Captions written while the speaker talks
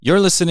You're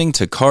listening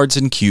to Cards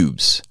and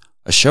Cubes,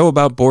 a show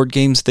about board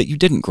games that you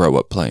didn't grow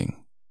up playing.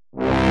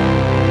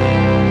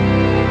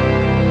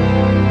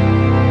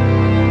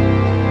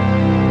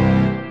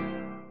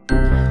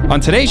 On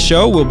today's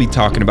show, we'll be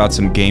talking about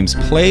some games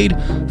played,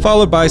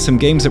 followed by some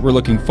games that we're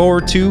looking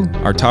forward to.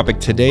 Our topic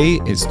today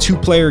is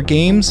two-player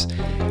games,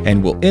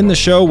 and we'll end the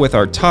show with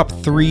our top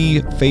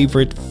 3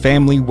 favorite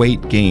family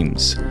weight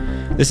games.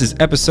 This is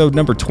episode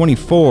number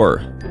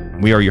 24.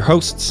 We are your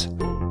hosts.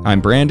 I'm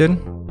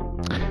Brandon.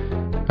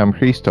 I'm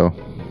Christo.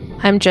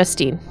 I'm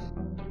Justine.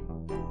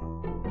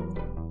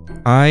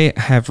 I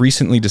have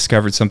recently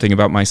discovered something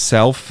about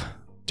myself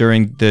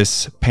during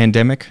this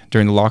pandemic,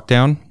 during the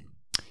lockdown.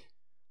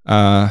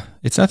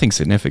 It's nothing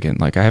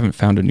significant. Like, I haven't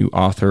found a new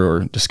author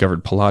or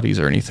discovered Pilates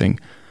or anything.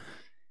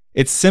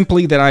 It's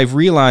simply that I've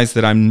realized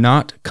that I'm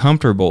not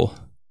comfortable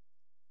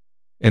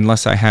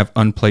unless I have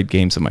unplayed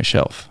games on my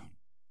shelf.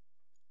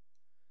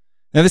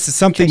 Now, this is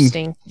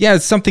something,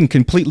 it's something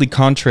completely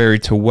contrary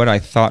to what I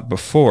thought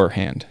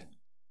beforehand.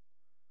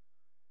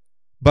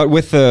 But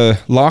with the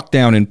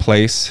lockdown in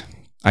place,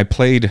 I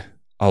played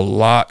a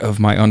lot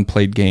of my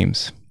unplayed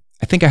games.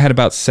 I think I had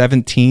about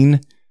 17,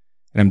 and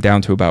I'm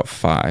down to about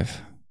 5.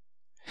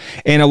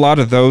 And a lot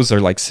of those are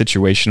like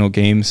situational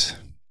games.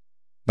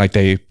 Like,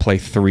 they play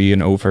 3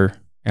 and over,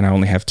 and I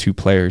only have 2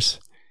 players.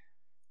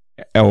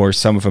 Or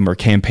some of them are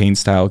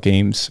campaign-style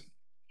games,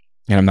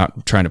 and I'm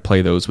not trying to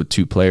play those with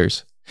 2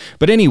 players.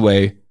 But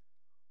anyway,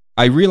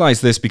 I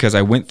realized this because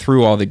I went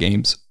through all the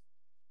games,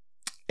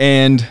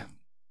 and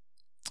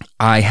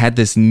I had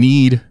this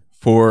need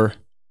for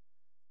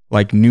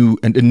like a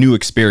new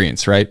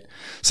experience, right?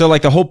 So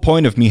like, the whole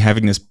point of me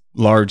having this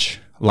large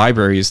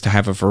library is to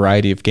have a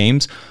variety of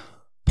games.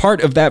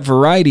 Part of that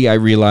variety, I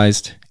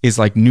realized, is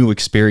like new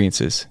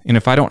experiences. And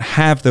if I don't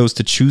have those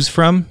to choose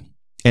from,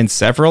 and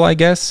several, I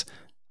guess,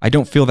 I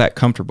don't feel that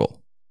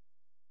comfortable.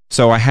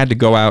 So I had to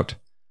go out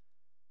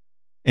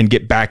and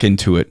get back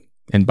into it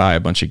and buy a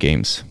bunch of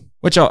games,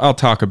 which I'll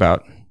talk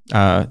about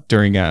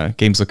during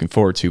games looking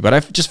forward to. But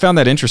I've just found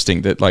that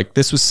interesting, that like,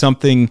 this was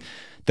something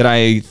that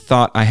I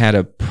thought I had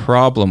a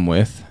problem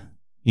with,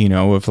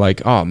 of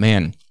like, oh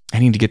man, I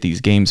need to get these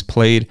games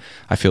played.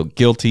 I feel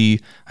guilty.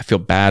 I feel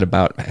bad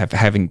about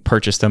having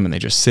purchased them and they're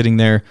just sitting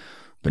there.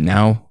 But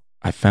now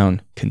I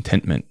found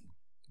contentment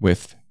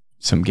with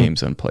some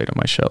games unplayed on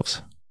my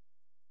shelves.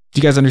 Do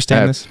you guys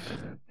understand this?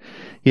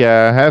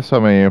 Yeah, I have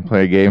so many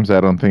unplayed games. I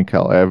don't think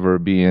I'll ever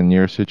be in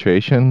your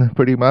situation,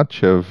 pretty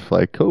much, of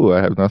like, oh,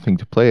 I have nothing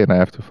to play and I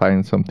have to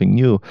find something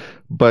new.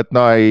 But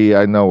no,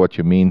 I know what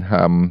you mean.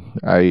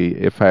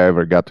 If I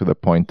ever got to the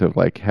point of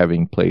like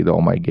having played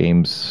all my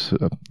games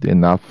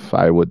enough,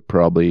 I would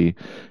probably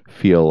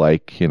feel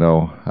like,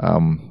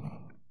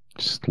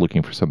 just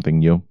looking for something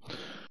new.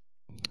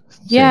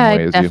 Yeah,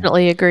 I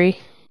definitely agree.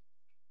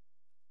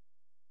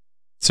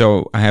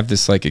 So I have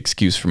this like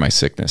excuse for my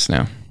sickness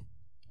now.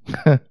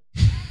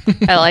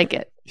 I like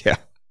it. Yeah.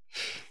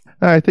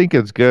 I think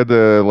it's good.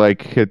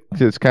 It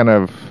just kind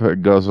of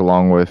goes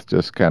along with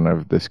just kind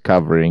of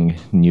discovering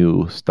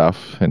new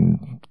stuff,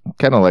 and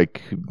kind of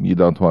like you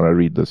don't want to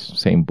read the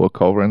same book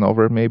over and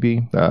over,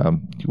 maybe.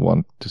 You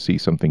want to see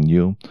something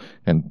new,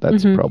 and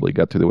that's probably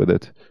got to do with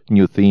it.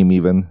 New theme,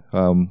 even.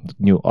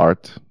 New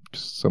art,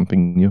 just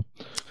something new.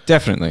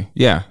 Definitely.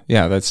 Yeah,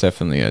 that's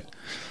definitely it.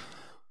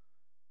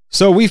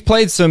 So we've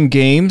played some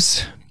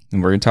games,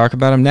 and we're going to talk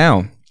about them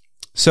now.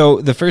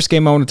 So the first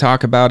game I want to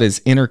talk about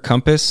is Inner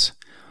Compass.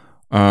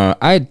 I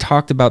had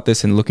talked about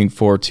this and looking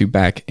forward to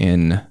back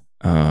in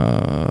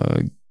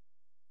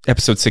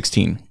episode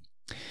 16.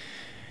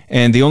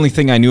 And the only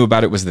thing I knew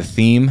about it was the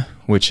theme,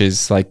 which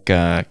is like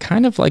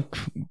kind of like,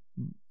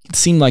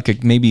 seemed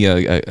like maybe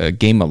a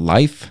game of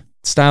life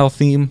style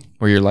theme,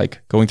 where you're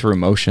like going through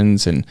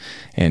emotions and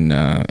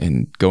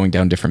going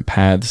down different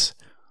paths.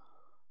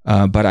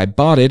 But I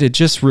bought it. It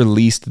just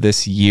released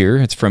this year.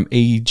 It's from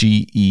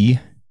AEG.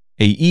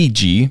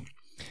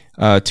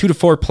 2 to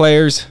 4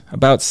 players,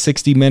 about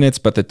 60 minutes,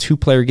 but the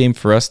 2-player game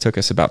for us took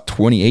us about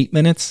 28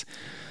 minutes.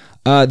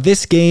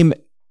 This game,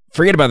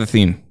 forget about the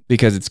theme,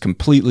 because it's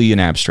completely an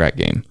abstract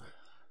game.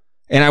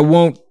 And I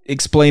won't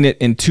explain it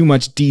in too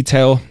much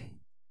detail,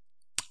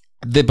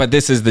 but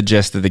this is the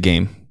gist of the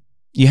game.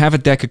 You have a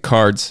deck of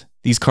cards.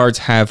 These cards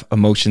have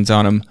emotions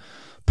on them,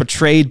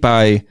 portrayed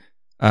by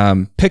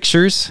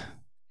pictures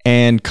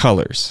and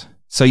colors.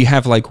 So you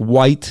have like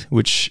white,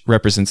 which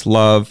represents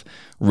love,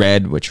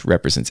 red, which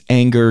represents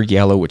anger,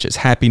 yellow, which is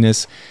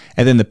happiness,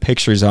 and then the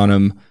pictures on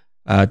them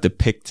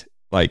depict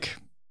like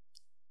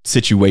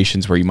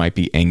situations where you might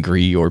be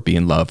angry or be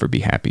in love or be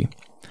happy.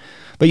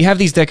 But you have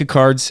these deck of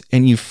cards,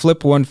 and you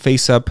flip one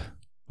face up,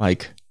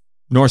 like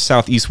north,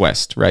 south, east,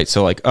 west, right?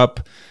 So like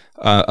up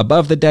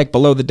above the deck,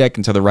 below the deck,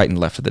 and to the right and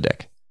left of the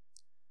deck.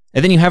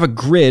 And then you have a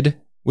grid,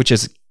 which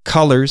is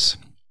colors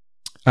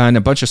and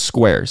a bunch of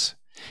squares.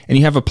 And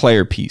you have a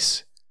player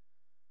piece.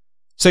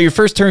 So your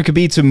first turn could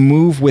be to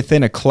move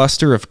within a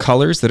cluster of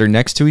colors that are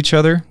next to each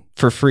other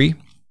for free.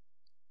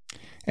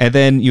 And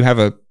then you have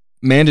a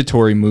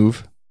mandatory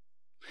move.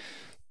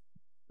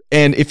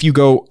 And if you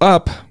go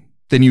up,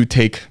 then you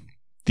take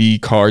the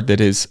card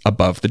that is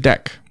above the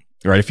deck,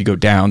 right? If you go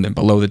down, then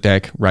below the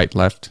deck, right,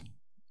 left.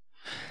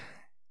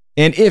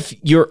 And if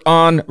you're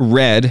on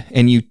red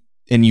and you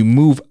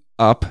move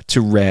up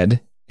to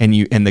red and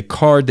the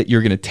card that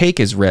you're going to take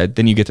is red,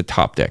 then you get the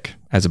top deck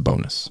as a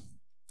bonus.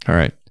 All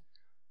right.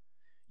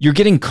 You're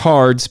getting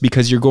cards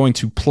because you're going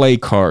to play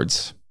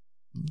cards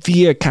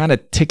via kind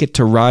of Ticket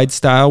to Ride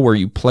style, where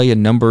you play a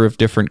number of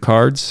different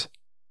cards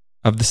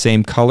of the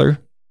same color.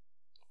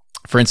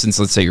 For instance,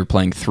 let's say you're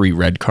playing 3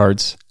 red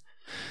cards.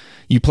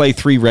 You play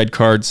 3 red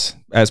cards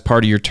as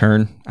part of your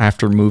turn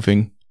after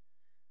moving,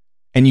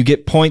 and you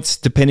get points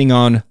depending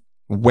on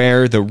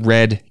where the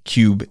red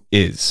cube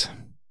is.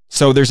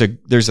 So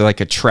there's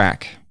like a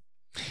track,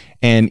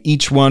 and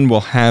each one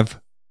will have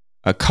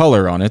a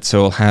color on it. So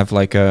it'll have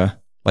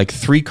like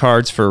 3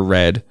 cards for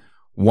red,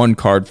 1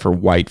 card for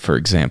white, for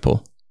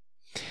example.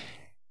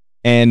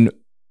 And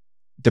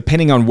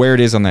depending on where it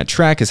is on that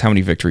track is how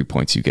many victory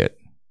points you get.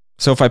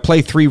 So if I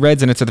play 3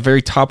 reds and it's at the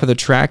very top of the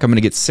track, I'm going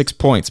to get 6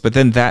 points. But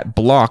then that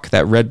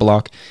red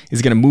block,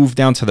 is going to move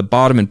down to the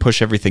bottom and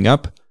push everything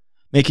up,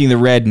 making the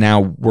red now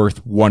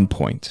worth 1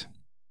 point.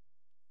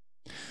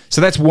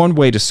 So that's one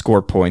way to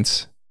score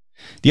points.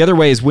 The other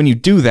way is when you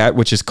do that,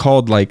 which is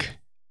called like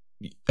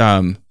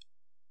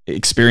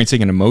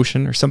experiencing an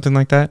emotion or something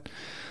like that.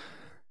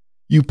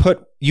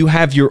 You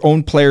have your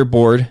own player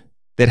board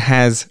that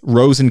has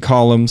rows and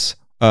columns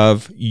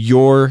of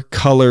your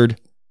colored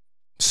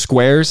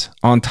squares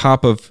on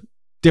top of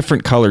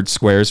different colored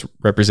squares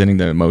representing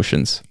the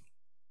emotions.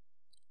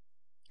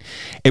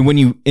 And when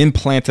you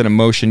implant an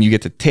emotion, you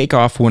get to take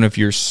off one of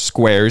your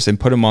squares and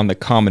put them on the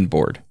common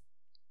board.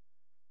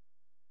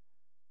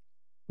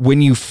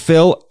 When you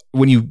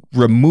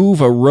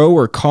remove a row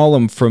or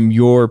column from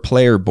your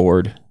player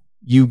board,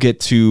 you get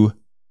to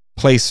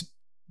place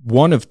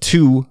one of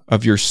 2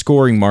 of your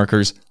scoring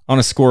markers on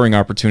a scoring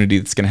opportunity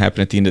that's going to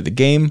happen at the end of the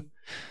game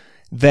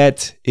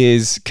that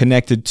is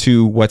connected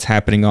to what's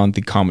happening on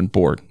the common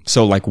board.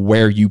 So like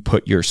where you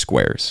put your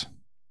squares.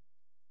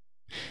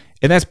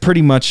 And that's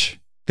pretty much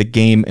the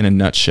game in a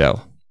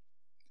nutshell.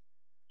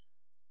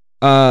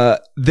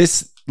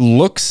 This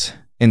looks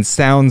and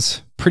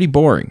sounds pretty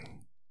boring,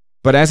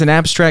 but as an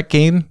abstract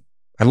game,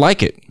 I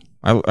like it.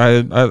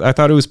 I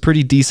thought it was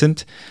pretty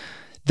decent.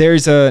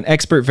 There's an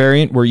expert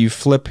variant where you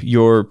flip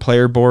your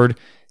player board,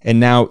 and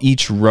now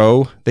each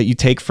row that you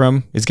take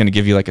from is going to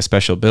give you like a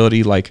special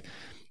ability. Like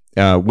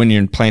when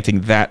you're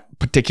implanting that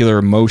particular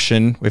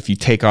emotion, if you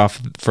take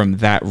off from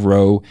that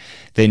row,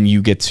 then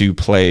you get to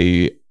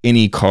play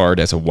any card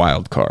as a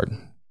wild card.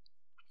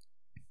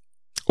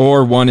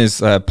 Or one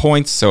is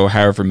points, so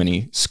however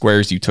many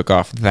squares you took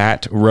off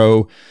that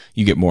row,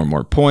 you get more and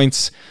more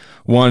points.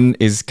 One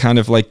is kind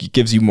of like it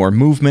gives you more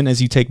movement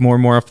as you take more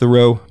and more off the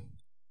row.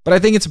 But I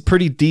think it's a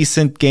pretty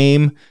decent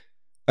game.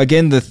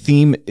 Again, the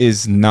theme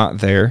is not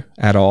there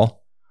at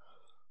all.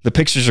 The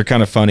pictures are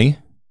kind of funny,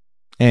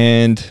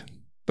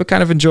 but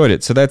kind of enjoyed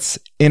it. So that's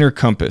Inner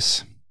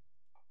Compass.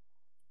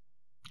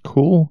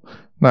 Cool.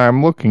 Now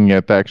I'm looking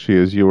at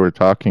actually as you were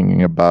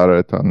talking about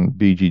it on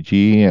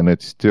BGG, and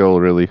it's still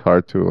really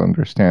hard to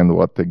understand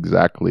what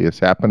exactly is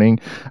happening.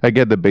 I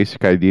get the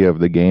basic idea of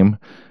the game.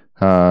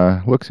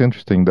 Looks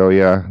interesting though.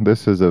 Yeah,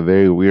 this is a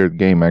very weird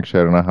game.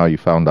 Actually, I don't know how you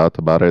found out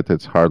about it.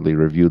 It's hardly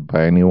reviewed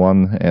by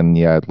anyone, and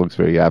yeah, it looks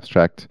very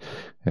abstract,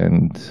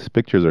 and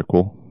pictures are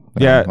cool.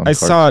 Yeah, I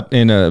saw it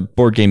in a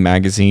board game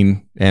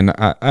magazine, and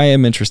I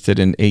am interested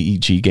in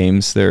AEG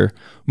games. They're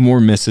more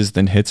misses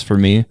than hits for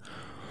me.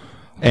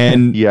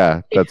 And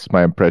yeah, that's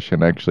my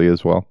impression actually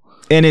as well.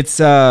 And it's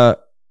a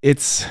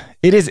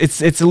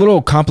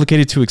little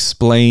complicated to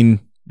explain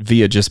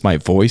via just my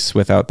voice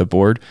without the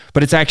board,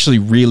 but it's actually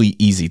really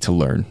easy to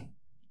learn.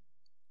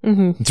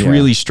 Mm-hmm. It's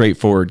really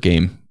straightforward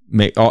game.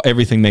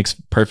 Everything makes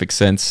perfect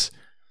sense,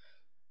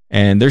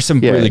 and there's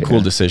some really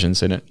cool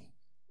decisions in it.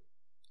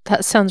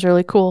 That sounds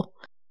really cool.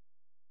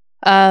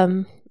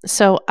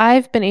 So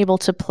I've been able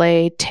to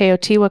play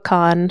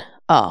Teotihuacan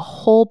a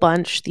whole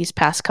bunch these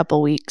past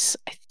couple weeks.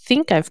 I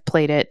think I've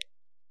played it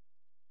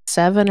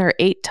 7 or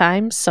 8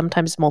 times,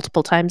 sometimes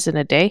multiple times in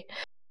a day.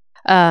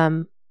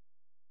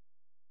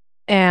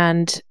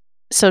 And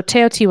so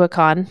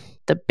Teotihuacan,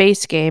 the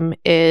base game,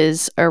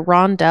 is a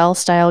rondel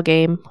style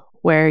game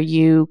where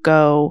you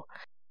go,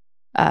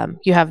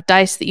 you have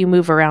dice that you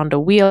move around a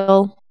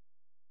wheel,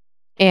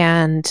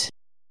 and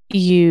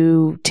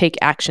you take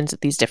actions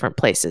at these different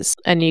places,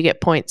 and you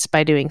get points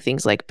by doing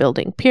things like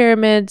building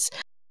pyramids,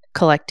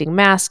 collecting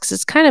masks.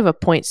 It's kind of a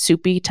point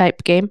soupy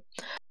type game.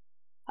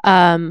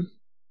 And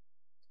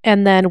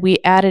then we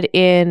added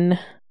in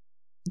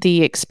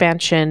the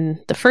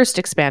first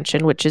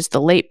expansion, which is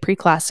the late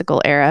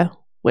pre-classical era,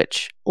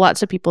 which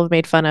lots of people have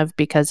made fun of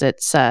because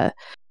it's a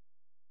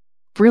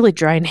really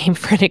dry name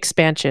for an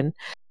expansion.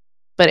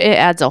 But it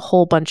adds a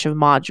whole bunch of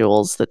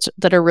modules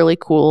that are really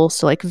cool.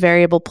 So like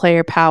variable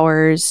player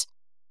powers,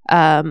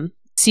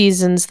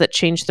 seasons that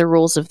change the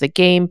rules of the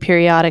game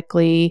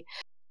periodically,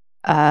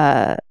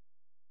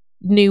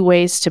 new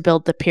ways to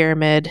build the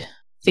pyramid,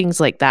 things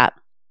like that.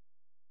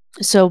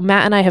 So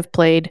Matt and I have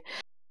played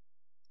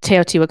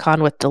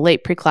Teotihuacan with the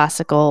late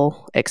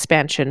preclassical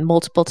expansion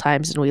multiple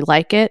times, and we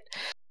like it.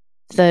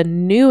 The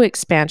new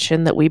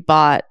expansion that we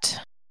bought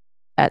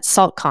at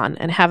SaltCon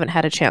and haven't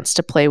had a chance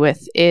to play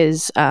with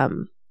is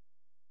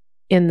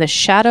In the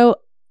Shadow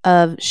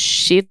of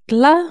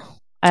Shidla.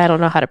 I don't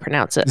know how to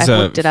pronounce it. It's I've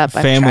looked it up.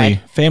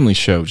 Family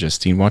show,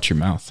 Justine. Watch your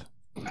mouth.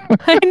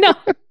 I know.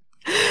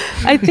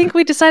 I think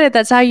we decided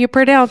that's how you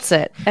pronounce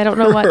it. I don't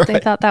know what they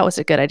thought that was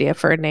a good idea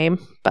for a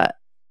name, but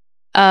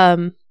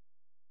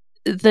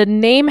the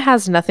name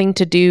has nothing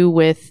to do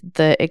with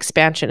the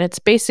expansion. It's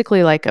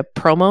basically like a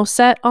promo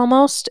set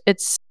almost.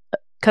 It's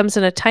comes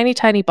in a tiny,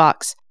 tiny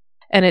box,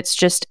 and it's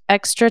just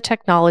extra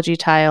technology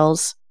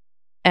tiles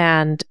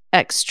and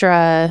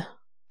extra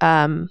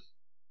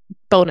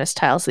bonus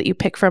tiles that you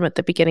pick from at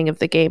the beginning of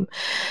the game.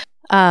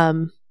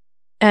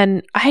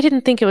 And I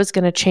didn't think it was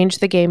going to change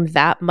the game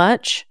that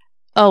much.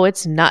 Oh,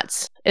 it's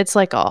nuts. It's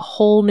like a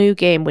whole new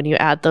game when you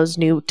add those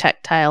new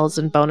tech tiles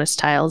and bonus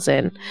tiles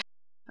in.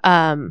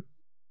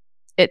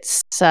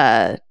 It's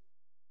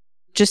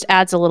just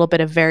adds a little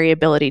bit of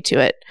variability to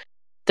it.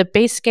 The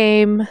base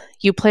game,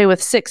 you play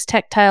with 6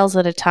 tech tiles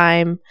at a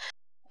time,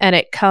 and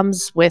it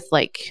comes with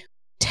like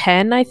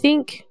 10, I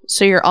think.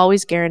 So you're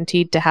always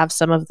guaranteed to have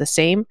some of the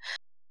same.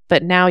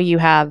 But now you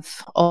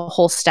have a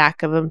whole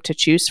stack of them to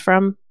choose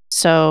from.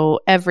 So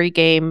every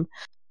game,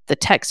 the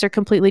techs are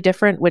completely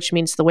different, which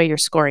means the way you're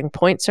scoring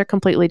points are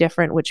completely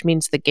different, which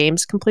means the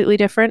game's completely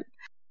different.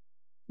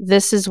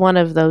 This is one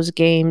of those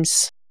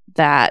games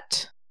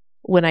that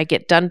when I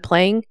get done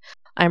playing,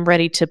 I'm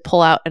ready to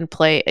pull out and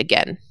play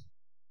again,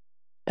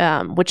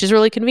 which is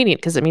really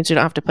convenient because it means you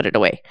don't have to put it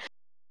away.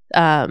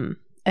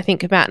 I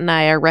think Matt and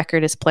I, our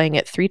record is playing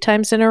it 3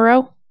 times in a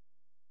row.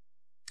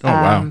 Oh,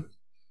 wow.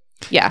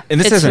 Yeah. And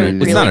this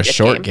isn't, it's not a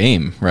short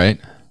game, right?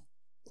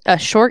 A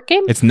short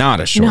game? It's not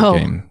a short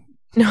game.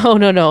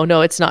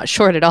 No, it's not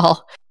short at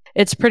all.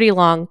 It's pretty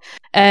long.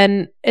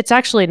 And it's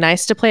actually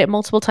nice to play it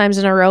multiple times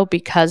in a row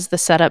because the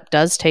setup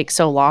does take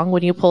so long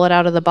when you pull it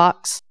out of the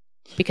box,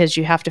 because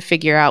you have to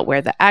figure out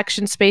where the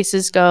action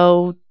spaces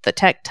go, the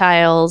tech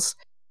tiles,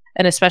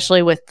 and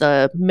especially with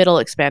the middle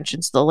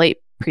expansions, the late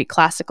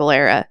pre-classical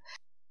era,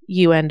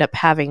 you end up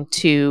having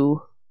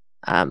to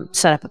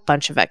set up a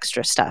bunch of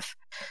extra stuff.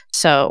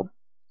 So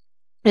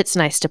it's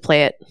nice to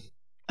play it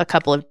a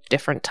couple of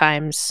different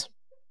times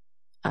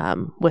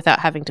without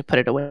having to put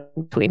it away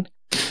in between.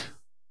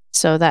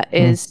 So that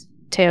is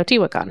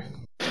Teotihuacan.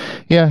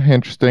 Yeah,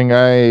 interesting.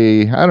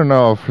 I don't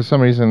know. For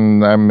some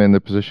reason, I'm in the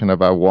position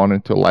of I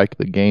wanted to like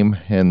the game,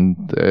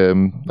 and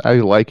I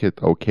like it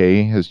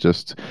okay. It's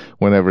just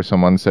whenever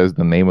someone says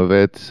the name of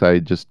it, I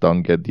just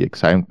don't get the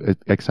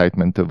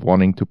excitement of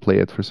wanting to play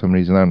it for some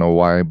reason. I don't know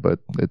why, but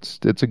it's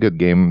a good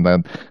game.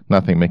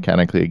 Nothing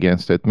mechanically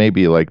against it.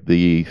 Maybe like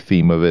the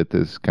theme of it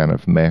is kind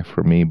of meh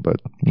for me,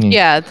 but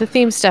yeah, the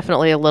theme's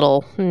definitely a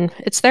little.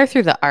 It's there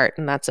through the art,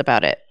 and that's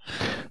about it.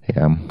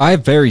 Yeah, I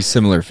have very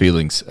similar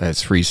feelings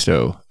as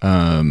Freesto.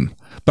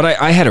 But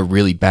I had a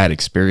really bad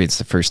experience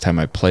the first time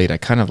I played. I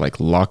kind of like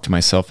locked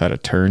myself out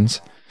of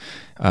turns.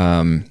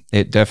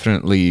 It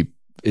definitely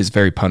is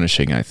very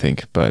punishing, I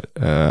think, but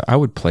I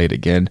would play it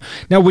again.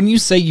 Now, when you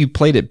say you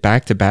played it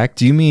back to back,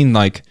 do you mean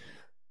like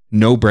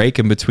no break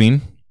in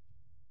between?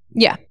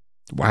 Yeah.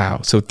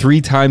 Wow. So 3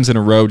 times in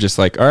a row, just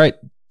like, all right,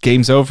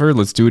 game's over.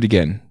 Let's do it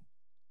again.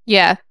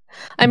 Yeah.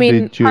 I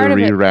mean, did you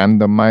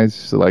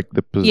re-randomize like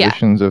the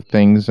positions of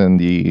things and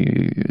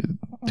the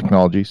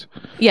technologies?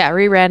 Yeah,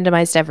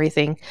 re-randomized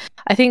everything.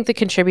 I think the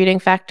contributing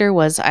factor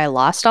was I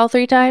lost all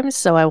 3 times,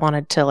 so I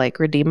wanted to like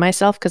redeem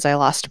myself because I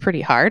lost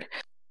pretty hard.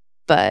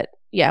 But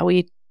yeah,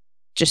 we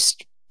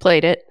just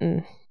played it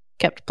and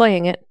kept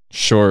playing it.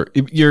 Sure.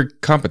 Your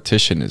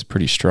competition is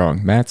pretty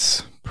strong.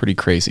 Matt's pretty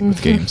crazy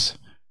with games.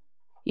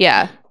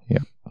 Yeah.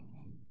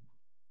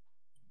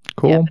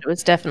 Cool. Yeah, but it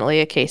was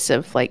definitely a case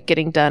of like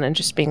getting done and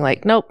just being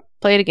like, nope,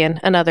 play it again,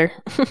 another.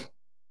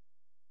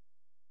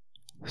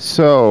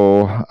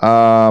 So,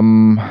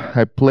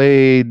 I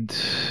played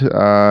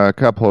a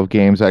couple of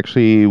games.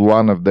 Actually,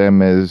 one of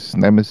them is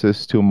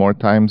Nemesis 2 more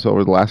times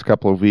over the last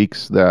couple of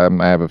weeks. I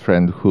have a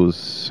friend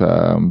whose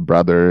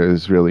brother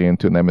is really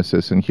into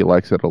Nemesis, and he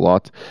likes it a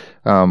lot.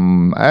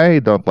 I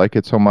don't like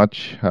it so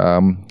much,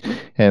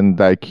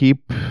 and I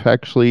keep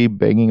actually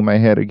banging my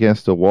head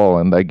against the wall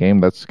in that game.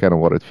 That's kind of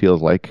what it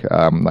feels like.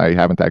 I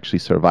haven't actually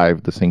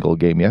survived a single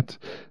game yet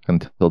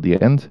until the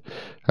end,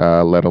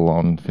 let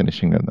alone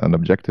finishing an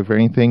objective or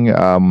anything.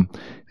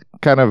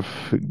 Kind of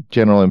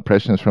general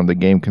impressions from the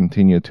game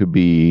continue to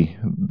be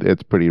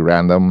it's pretty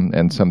random,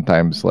 and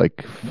sometimes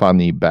like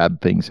funny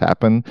bad things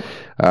happen.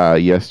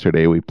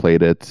 Yesterday we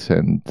played it,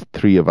 and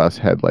 3 of us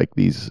had like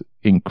these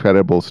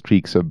incredible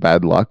streaks of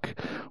bad luck,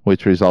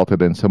 which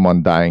resulted in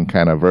someone dying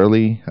kind of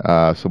early,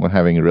 someone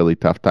having a really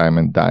tough time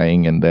and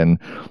dying, and then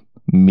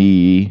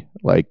me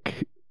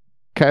like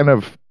kind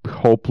of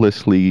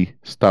hopelessly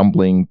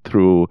stumbling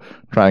through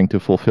trying to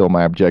fulfill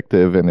my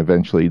objective, and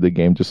eventually the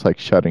game just like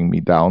shutting me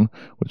down,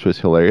 which was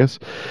hilarious.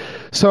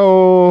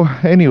 So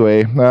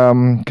anyway,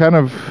 kind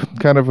of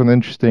an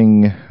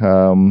interesting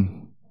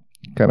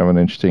kind of an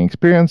interesting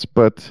experience,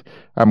 but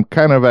I'm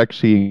kind of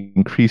actually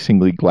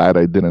increasingly glad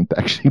I didn't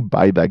actually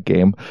buy that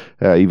game,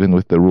 even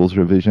with the rules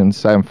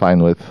revisions. I'm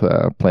fine with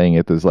playing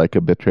it as like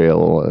a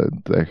Betrayal,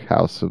 the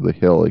House of the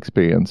Hill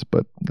experience,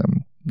 but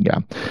yeah,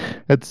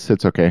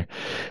 it's okay.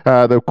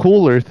 The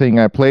cooler thing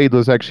I played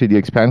was actually the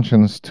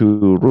expansions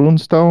to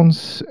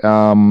Runestones,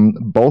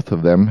 both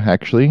of them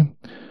actually.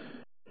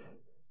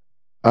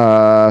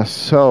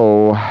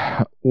 So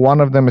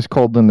one of them is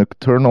called the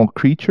Nocturnal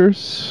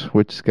Creatures,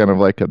 which is kind of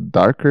like a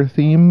darker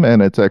theme,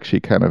 and it's actually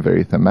kind of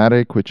very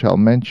thematic, which I'll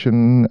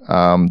mention.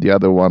 The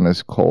other one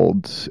is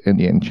called In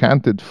the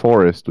Enchanted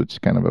Forest, which is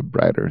kind of a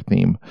brighter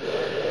theme.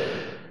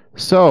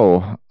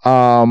 So,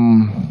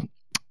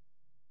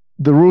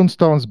 the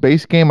Runestones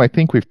base game, I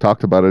think we've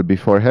talked about it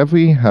before, have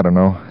we? I don't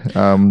know.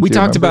 We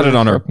talked about it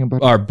on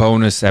our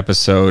bonus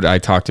episode. I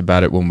talked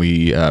about it when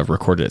we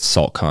recorded at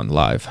SaltCon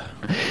Live.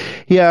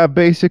 Yeah,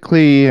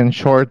 basically, in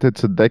short,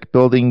 it's a deck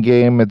building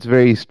game. It's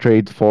very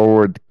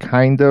straightforward,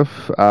 kind of.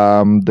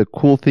 The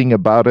cool thing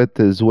about it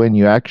is when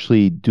you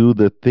actually do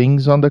the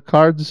things on the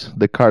cards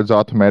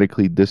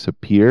automatically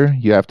disappear.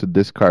 You have to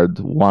discard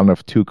one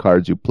of two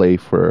cards you play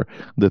for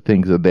the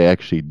things that they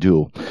actually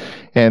do.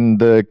 And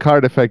the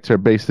card effects are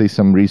basically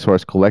some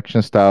resource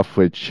collection stuff,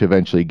 which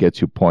eventually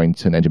gets you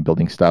points and engine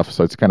building stuff.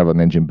 So it's kind of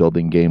an engine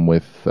building game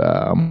with,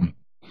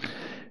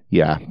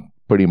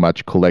 pretty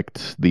much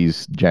collect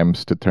these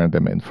gems to turn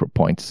them in for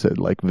points.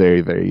 Like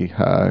very, very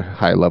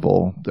high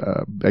level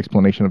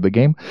explanation of the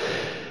game.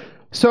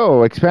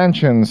 So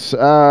expansions.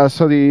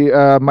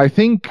 I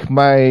think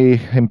my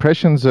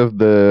impressions of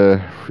the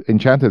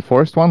Enchanted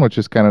Forest one, which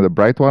is kind of the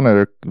bright one,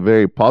 are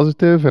very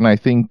positive, and I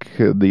think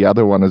the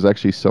other one is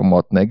actually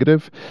somewhat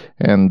negative.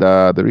 And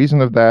the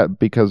reason for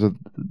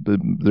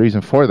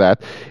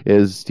that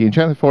is the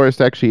Enchanted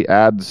Forest actually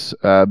adds.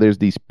 There's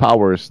these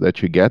powers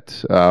that you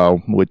get,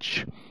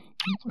 which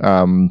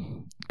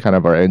kind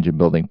of our engine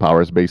building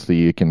powers. Basically,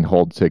 you can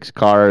hold 6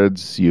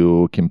 cards,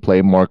 you can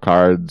play more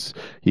cards,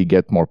 you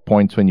get more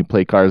points when you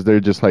play cards. They're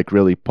just like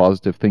really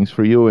positive things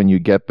for you, and you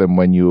get them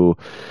when you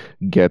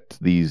get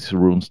these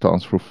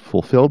runestones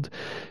fulfilled.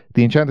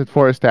 The Enchanted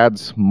Forest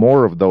adds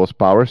more of those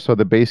powers, so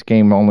the base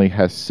game only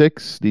has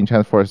 6. The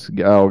Enchanted Forest,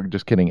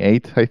 just kidding,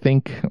 8, I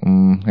think.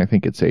 I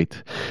think it's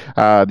 8.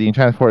 The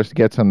Enchanted Forest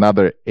gets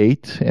another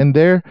 8 in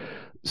there.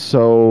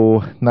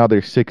 So now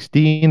there's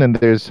 16, and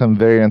there's some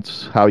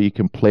variants how you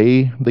can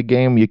play the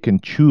game. You can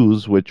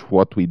choose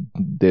what we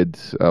did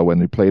when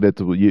we played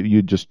it.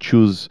 You just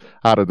choose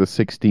out of the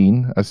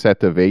 16 a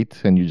set of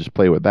 8, and you just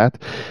play with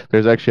that.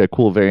 There's actually a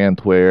cool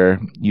variant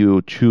where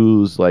you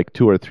choose like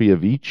 2 or 3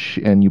 of each,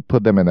 and you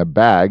put them in a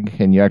bag,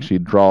 and you actually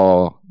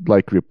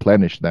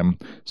replenish them.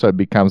 So it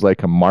becomes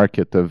like a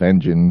market of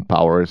engine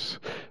powers,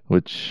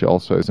 which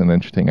also is an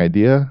interesting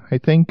idea, I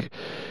think.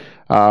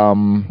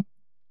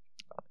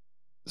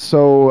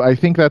 So I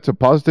think that's a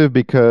positive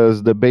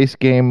because the base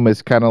game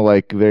is kind of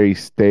like very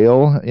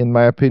stale, in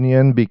my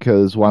opinion,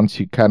 because once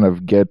you kind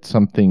of get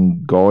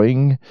something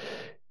going,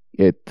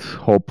 it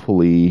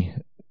hopefully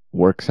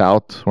works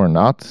out or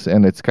not,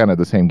 and it's kind of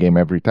the same game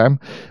every time.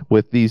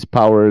 With these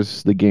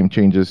powers, the game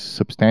changes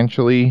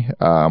substantially.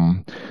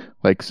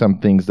 Like some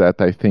things that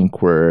I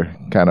think were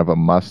kind of a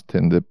must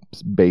in the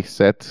base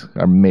set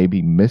are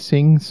maybe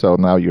missing. So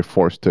now you're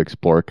forced to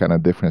explore kind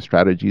of different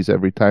strategies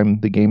every time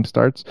the game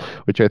starts,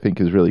 which I think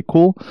is really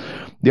cool.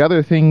 The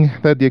other thing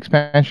that the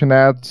expansion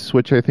adds,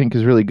 which I think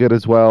is really good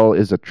as well,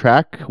 is a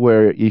track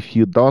where if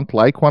you don't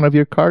like one of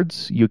your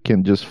cards, you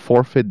can just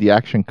forfeit the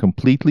action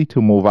completely to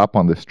move up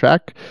on this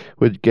track,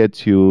 which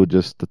gets you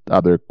just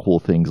other cool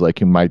things, like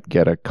you might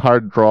get a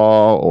card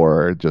draw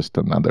or just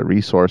another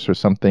resource or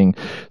something.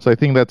 So I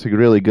think that's a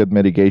really good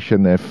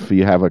mitigation if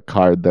you have a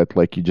card that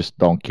like you just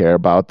don't care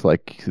about,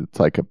 like it's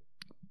like a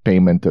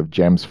payment of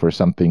gems for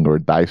something or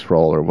dice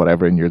roll or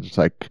whatever, and you're just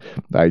like,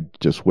 I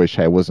just wish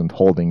I wasn't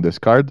holding this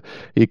card.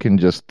 You can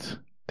just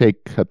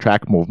take a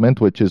track movement,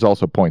 which is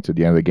also points at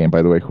the end of the game,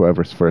 by the way.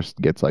 Whoever's first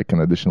gets like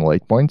an additional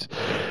 8 points.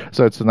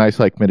 So it's a nice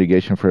like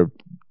mitigation for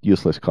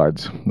useless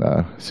cards,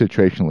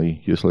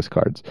 situationally useless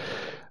cards.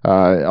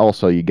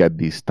 Also, you get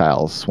these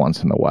styles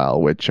once in a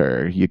while, which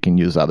are you can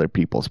use other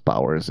people's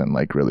powers and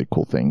like really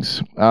cool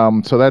things.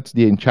 So that's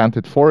the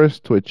Enchanted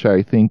Forest, which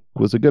I think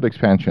was a good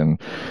expansion.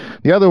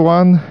 The other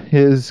one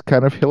is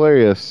kind of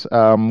hilarious.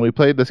 We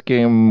played this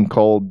game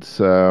called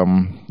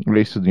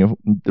Race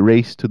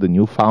to the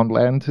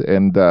Newfoundland,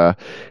 and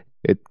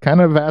it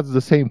kind of adds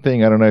the same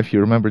thing. I don't know if you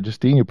remember,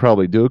 Justine. You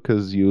probably do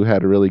because you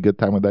had a really good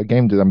time with that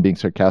game. I'm being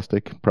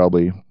sarcastic.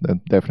 Probably,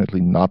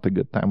 definitely not a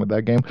good time with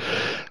that game.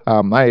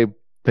 I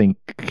think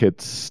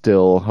it's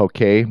still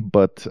okay,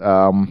 but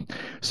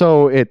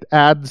so it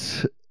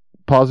adds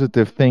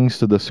positive things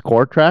to the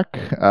score track.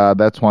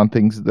 That's one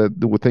thing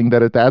that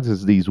it adds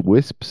is these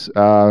wisps.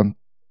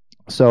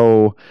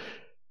 So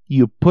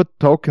you put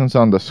tokens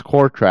on the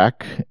score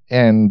track,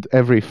 and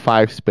every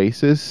 5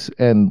 spaces,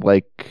 and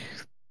like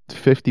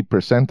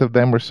 50% of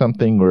them or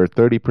something, or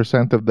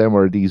 30% of them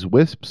are these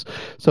wisps.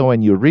 So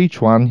when you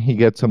reach one, you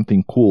get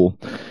something cool.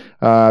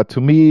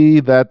 To me,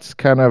 that's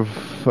kind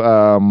of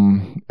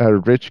a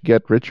rich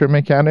get richer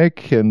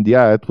mechanic. And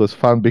yeah, it was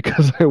fun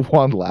because I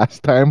won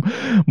last time.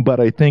 But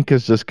I think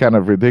it's just kind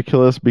of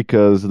ridiculous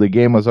because the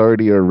game was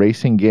already a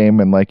racing game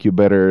and like you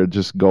better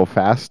just go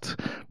fast.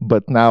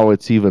 But now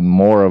it's even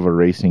more of a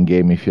racing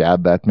game if you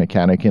add that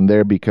mechanic in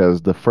there,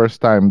 because the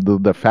first time,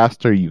 the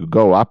faster you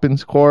go up in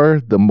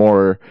score, the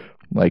more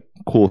like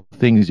cool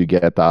things you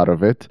get out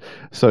of it.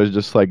 So it's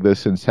just like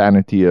this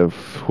insanity of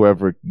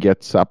whoever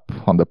gets up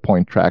on the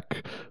point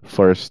track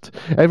first.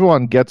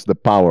 Everyone gets the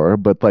power,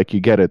 but like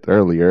you get it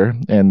earlier,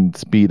 and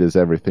speed is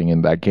everything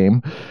in that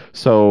game.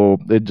 So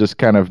it just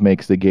kind of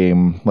makes the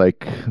game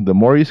like the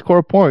more you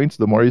score points,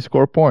 the more you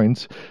score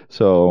points.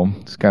 So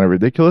it's kind of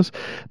ridiculous.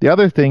 The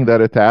other thing that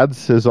it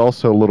adds is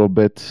also a little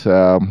bit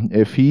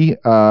iffy.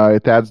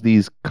 It adds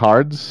these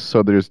cards.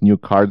 So there's new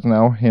cards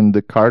now in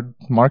the card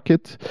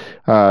market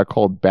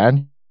called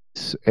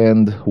Banshees,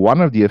 and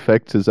one of the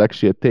effects is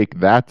actually a take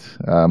that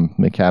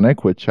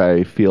mechanic, which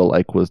I feel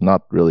like was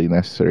not really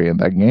necessary in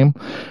that game.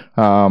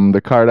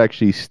 The card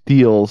actually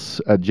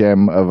steals a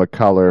gem of a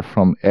color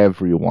from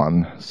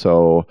everyone.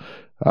 So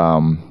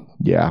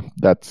yeah,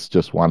 that's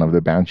just one of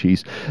the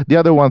Banshees. The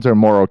other ones are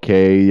more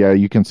okay. Yeah,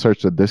 you can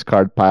search the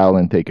discard pile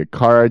and take a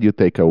card. You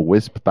take a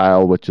Wisp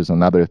tile, which is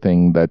another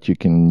thing that you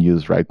can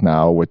use right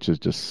now, which is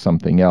just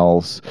something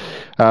else.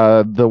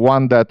 The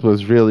one that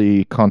was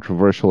really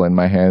controversial in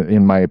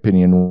my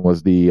opinion,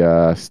 was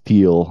the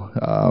Steel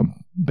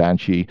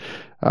Banshee.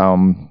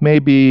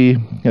 Maybe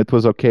it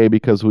was okay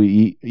because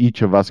we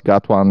each of us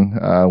got one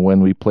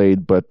when we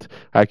played, but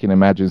I can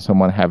imagine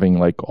someone having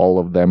like all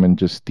of them and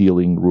just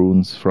stealing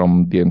runes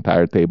from the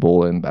entire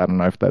table, and I don't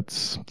know if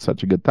that's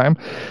such a good time.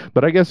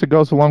 But I guess it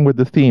goes along with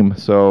the theme,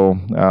 so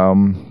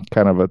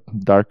kind of a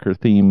darker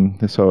theme,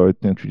 so it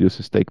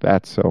introduces take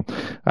that. So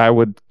I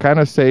would kind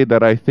of say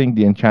that I think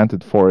the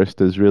Enchanted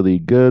Forest is really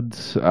good.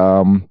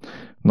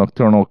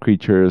 Nocturnal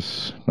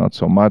Creatures, not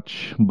so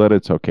much, but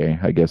it's okay.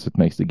 I guess it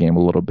makes the game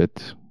a little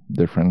bit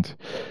different.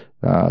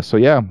 So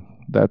yeah,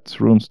 that's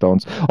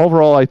Runestones.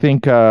 Overall, I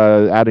think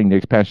adding the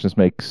expansions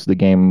makes the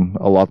game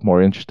a lot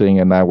more interesting,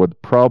 and I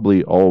would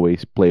probably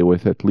always play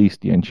with at least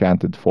the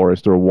Enchanted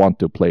Forest, or want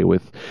to play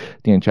with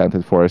the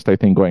Enchanted Forest. I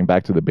think going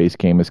back to the base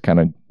game is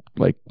kind of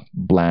like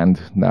bland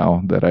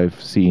now that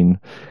I've seen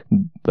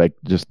like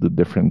just the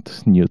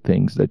different new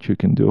things that you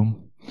can do.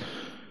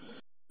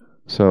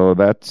 So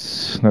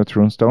that's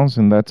Runestones,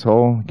 and that's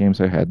all games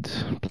I had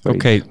played.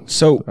 Okay,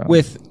 so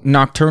with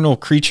Nocturnal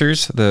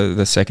Creatures,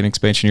 the second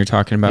expansion you're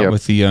talking about, Yep.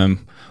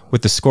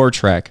 with the score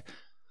track.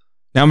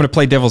 Now I'm going to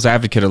play devil's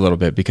advocate a little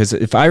bit, because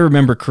if I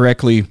remember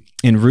correctly,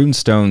 in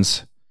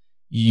Runestones,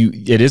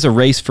 it is a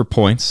race for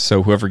points,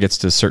 so whoever gets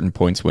to certain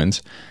points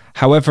wins.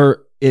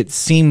 However, it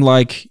seemed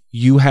like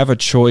you have a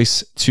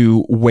choice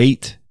to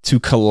wait to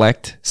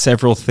collect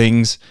several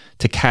things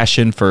to cash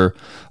in for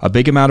a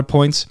big amount of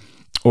points,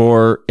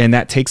 and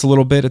that takes a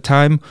little bit of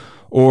time,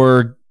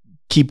 or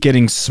keep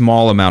getting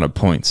small amount of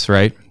points,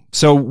 right?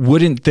 So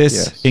wouldn't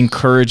this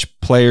encourage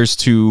players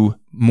to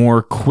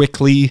more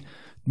quickly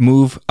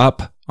move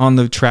up on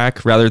the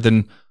track rather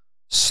than,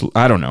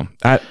 I don't know.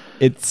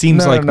 It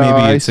seems maybe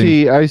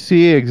I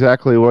see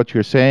exactly what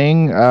you're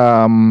saying.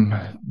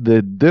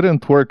 That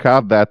didn't work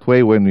out that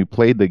way when we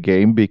played the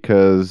game,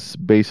 because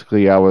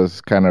basically I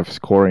was kind of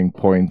scoring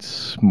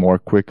points more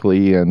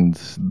quickly, and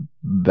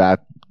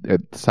that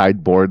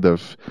sideboard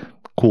of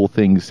cool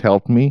things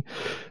helped me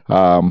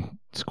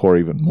score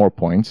even more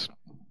points.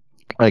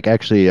 Like,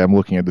 actually, I'm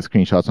looking at the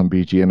screenshots on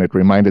BG, and it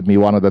reminded me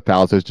one of the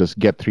tiles is just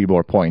get 3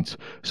 more points.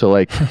 So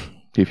like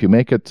if you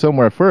make it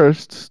somewhere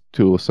first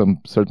to some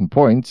certain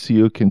points,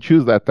 you can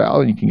choose that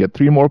tile and you can get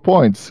 3 more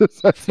points. So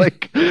it's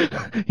like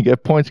you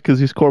get points because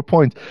you score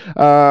points.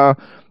 No,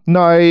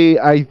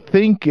 I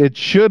think it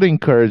should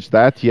encourage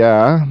that,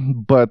 yeah,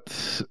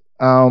 but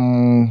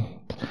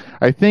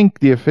I think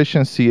the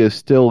efficiency is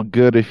still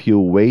good if you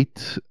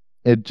wait.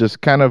 It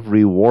just kind of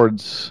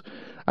rewards.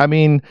 I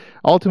mean,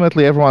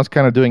 ultimately, everyone's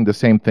kind of doing the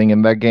same thing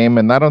in that game,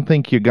 and I don't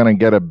think you're going to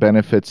get a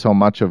benefit so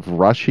much of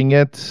rushing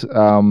it.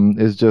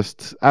 It's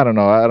just, I don't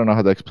know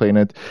how to explain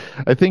it.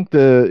 I think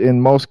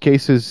in most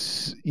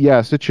cases,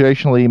 yeah,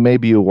 situationally,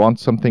 maybe you want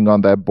something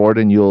on that board,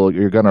 and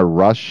you're going to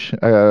rush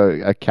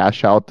a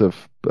cash out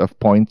of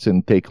points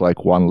and take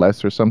like 1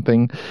 less or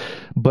something.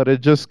 But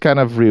it just kind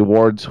of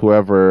rewards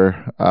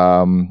whoever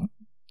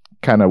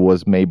kind of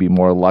was maybe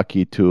more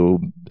lucky to.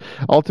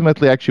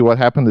 Ultimately, actually, what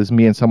happened is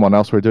me and someone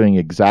else were doing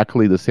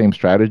exactly the same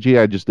strategy.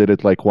 I just did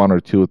it like 1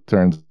 or 2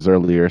 turns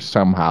earlier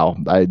somehow.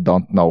 I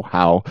don't know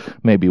how.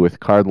 Maybe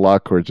with card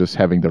luck, or just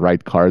having the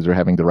right cards, or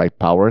having the right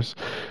powers.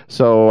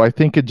 So I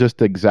think it just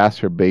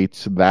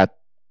exacerbates that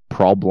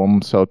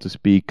problem, so to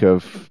speak,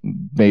 of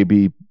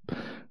maybe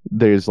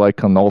there's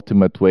like an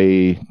ultimate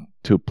way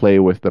to play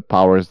with the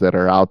powers that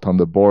are out on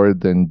the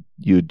board, and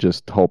you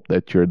just hope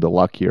that you're the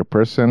luckier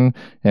person.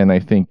 And I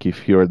think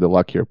if you're the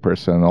luckier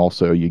person,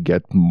 also you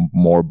get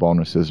more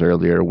bonuses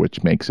earlier,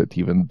 which makes it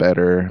even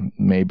better.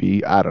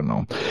 Maybe, I don't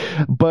know.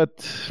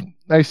 But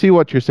I see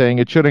what you're saying.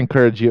 It should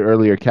encourage you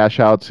earlier cash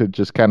outs. It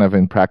just kind of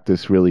in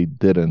practice really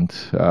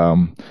didn't.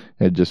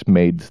 It just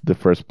made the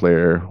first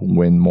player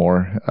win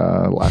more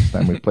last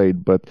time we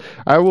played. But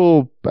I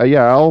will,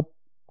 I'll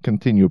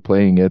continue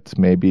playing it.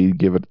 Maybe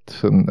give it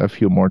a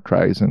few more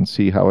tries and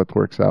see how it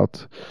works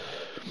out.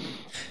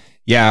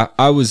 Yeah,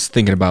 I was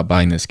thinking about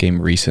buying this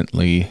game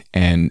recently,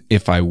 and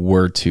if I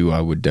were to, I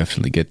would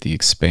definitely get the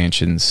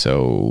expansion.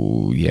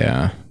 So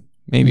yeah.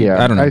 Maybe,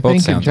 I don't know. I Both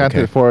think sounds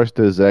Enchanted okay. Forest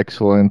is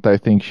excellent. I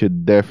think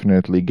should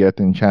definitely get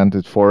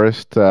Enchanted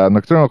Forest.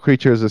 Nocturnal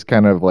Creatures is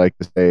kind of like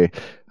a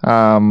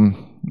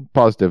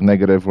positive,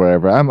 negative,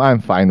 wherever. I'm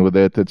fine with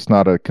it. It's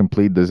not a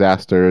complete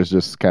disaster. It's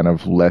just kind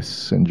of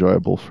less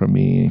enjoyable for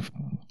me,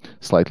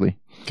 slightly.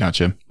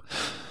 Gotcha.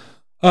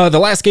 The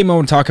last game I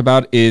want to talk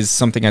about is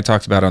something I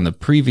talked about on the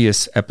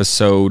previous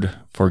episode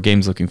for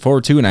games looking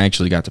forward to, and I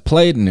actually got to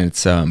play it, and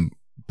it's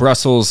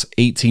Brussels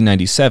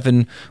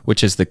 1897,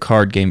 which is the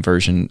card game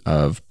version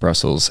of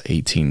Brussels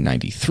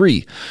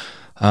 1893.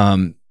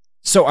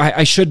 So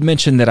I should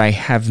mention that I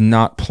have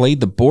not played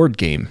the board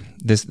game.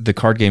 The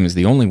card game is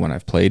the only one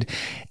I've played.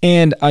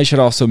 And I should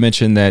also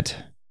mention that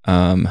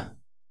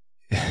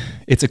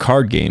it's a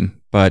card game,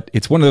 but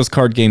it's one of those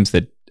card games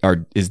that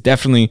is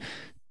definitely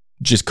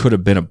just could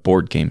have been a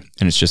board game,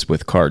 and it's just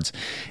with cards.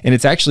 And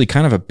it's actually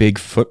kind of a big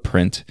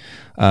footprint,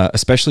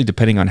 especially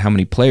depending on how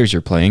many players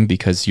you're playing,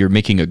 because you're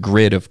making a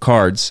grid of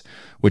cards,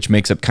 which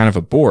makes up kind of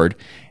a board.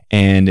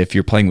 And if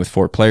you're playing with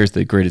 4 players,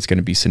 the grid is going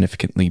to be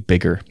significantly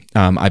bigger.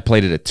 I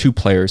played it at 2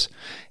 players,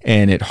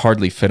 and it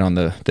hardly fit on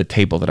the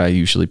table that I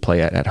usually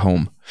play at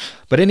home.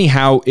 But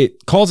anyhow,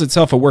 it calls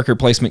itself a worker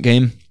placement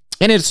game,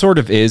 and it sort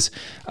of is.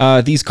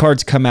 These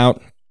cards come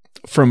out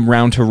from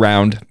round to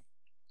round,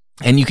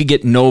 and you could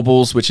get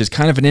nobles, which is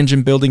kind of an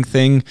engine building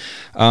thing,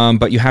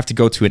 but you have to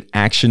go to an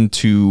action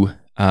to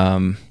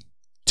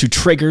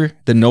trigger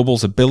the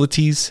noble's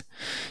abilities.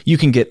 You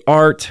can get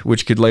art,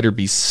 which could later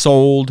be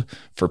sold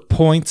for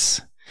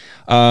points.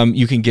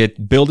 You can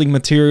get building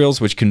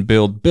materials, which can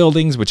build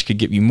buildings, which could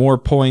give you more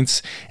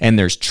points. And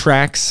there's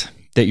tracks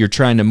that you're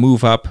trying to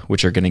move up,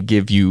 which are going to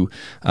give you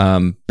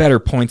better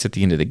points at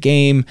the end of the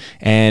game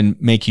and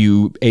make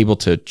you able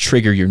to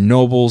trigger your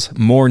nobles,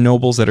 more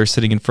nobles that are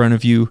sitting in front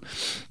of you.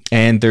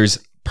 And there's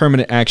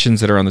permanent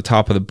actions that are on the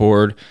top of the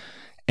board.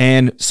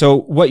 And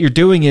so what you're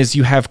doing is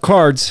you have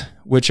cards,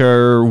 which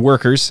are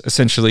workers,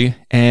 essentially,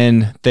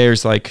 and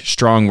there's like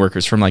strong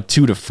workers from like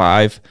 2 to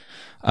 5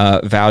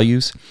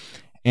 values.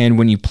 And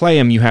when you play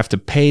them, you have to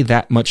pay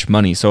that much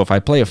money. So if I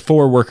play a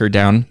 4 worker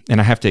down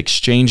and I have to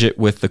exchange it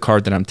with the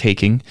card that I'm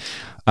taking,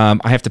 I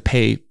have to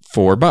pay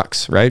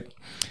 $4, right?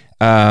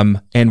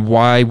 And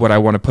why would I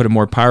want to put a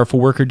more powerful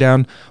worker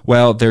down?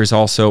 Well, there's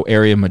also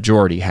area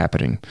majority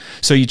happening.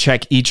 So you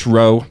check each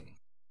column,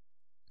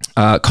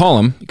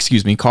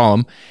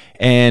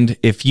 and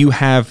if you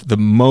have the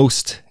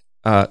most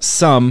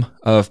sum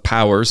of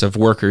powers of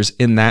workers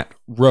in that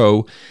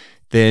row,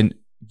 then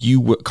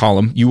you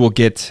will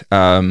get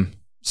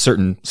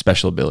certain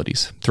special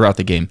abilities throughout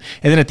the game.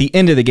 And then at the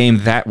end of the game,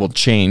 that will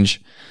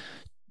change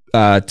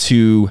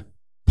to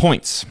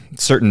points,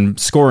 certain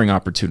scoring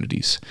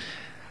opportunities.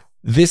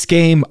 This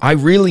game, I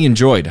really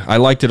enjoyed. I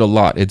liked it a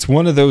lot. It's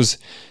one of those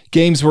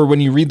games where when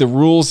you read the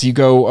rules, you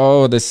go,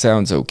 oh, this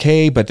sounds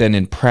okay. But then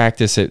in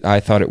practice, I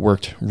thought it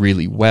worked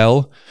really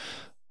well.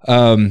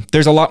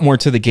 There's a lot more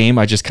to the game.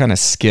 I just kind of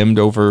skimmed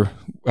over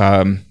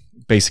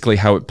basically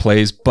how it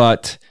plays.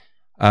 But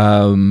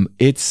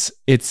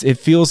it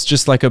feels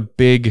just like a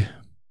big,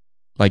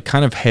 like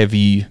kind of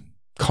heavy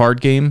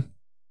card game.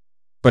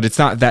 But it's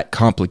not that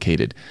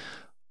complicated.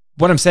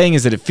 What I'm saying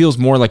is that it feels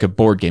more like a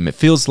board game. It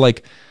feels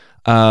like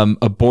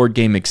a board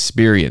game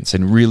experience,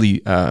 and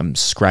really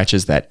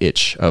scratches that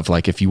itch of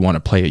like if you want to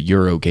play a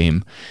Euro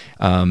game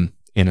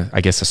in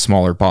I guess a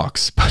smaller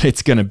box, but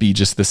it's going to be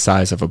just the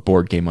size of a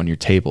board game on your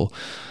table.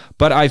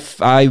 But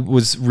I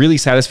was really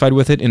satisfied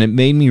with it, and it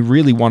made me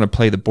really want to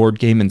play the board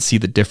game and see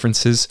the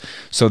differences.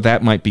 So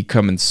that might be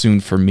coming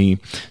soon for me.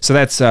 So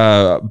that's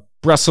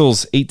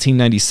Brussels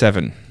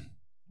 1897.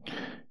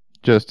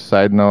 Just a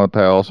side note,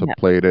 I also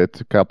played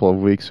it a couple of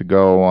weeks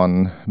ago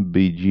on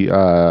BG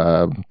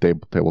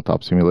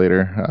Tabletop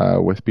Simulator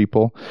with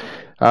people.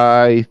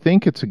 I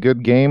think it's a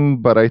good game,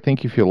 but I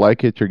think if you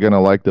like it, you're going to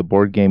like the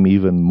board game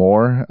even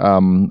more.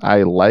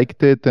 I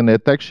liked it, and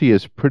it actually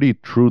is pretty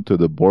true to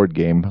the board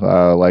game.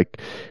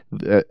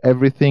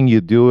 Everything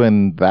you do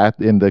in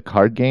the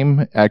card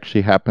game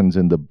actually happens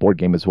in the board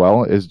game as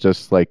well. It's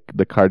just like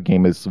the card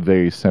game is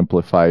very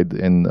simplified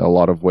in a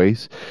lot of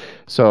ways.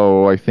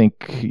 So I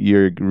think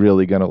you're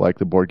really going to like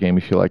the board game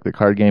if you like the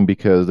card game,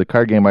 because the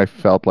card game I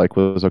felt like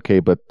was okay,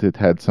 but it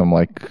had some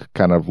like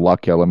kind of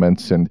luck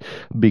elements, and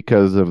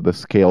because of the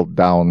scaled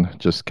down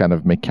just kind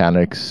of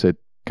mechanics, it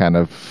kind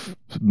of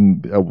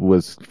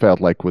felt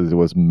like it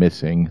was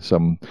missing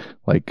some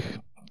like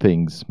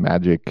things,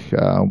 magic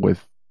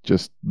with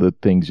just the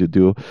things you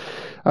do.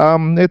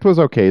 It was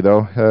okay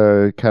though,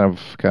 kind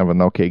of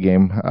an okay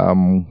game.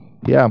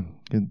 Yeah,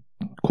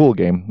 cool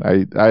game.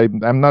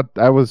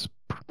 I was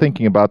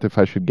thinking about if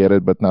I should get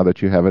it, but now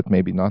that you have it,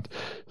 maybe not.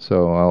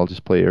 So I'll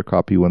just play your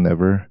copy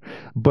whenever.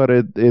 But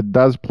it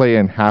does play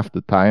in half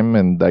the time,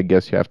 and I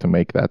guess you have to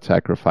make that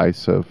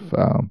sacrifice of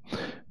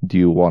do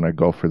you want to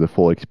go for the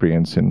full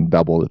experience in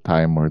double the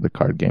time or the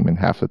card game in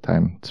half the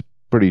time? It's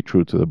pretty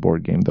true to the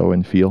board game, though,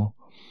 in feel.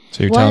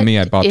 So you're telling me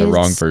I bought the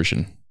wrong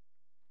version?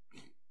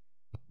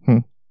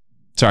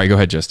 Sorry, go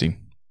ahead, Justine.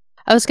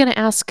 I was going to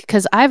ask,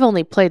 because I've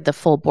only played the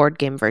full board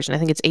game version. I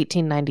think it's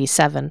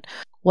 1897.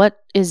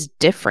 What is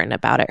different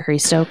about it,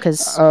 Hristo?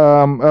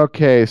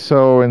 Okay,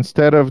 so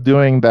instead of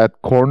doing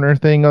that corner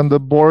thing on the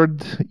board,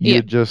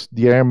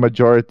 the air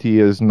majority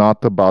is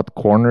not about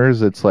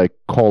corners, it's like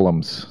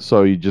columns.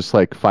 So you just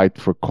like fight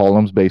for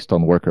columns based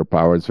on worker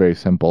power. It's very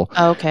simple.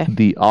 Oh, okay.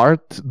 The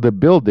art, the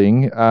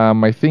building,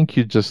 I think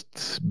you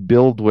just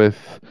build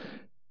with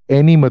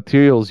any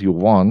materials you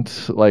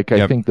want. Like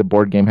I think the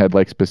board game had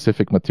like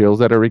specific materials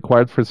that are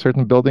required for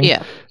certain buildings.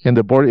 Yeah. In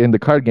the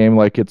card game,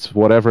 like it's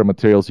whatever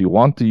materials you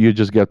want. You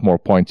just get more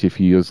points if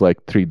you use like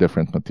 3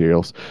 different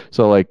materials.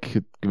 So like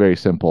very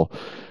simple.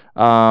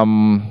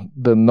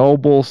 The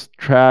nobles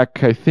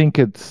track, I think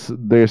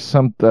there's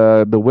some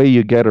the way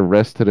you get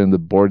arrested in the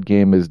board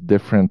game is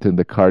different in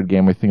the card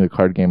game. I think the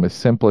card game is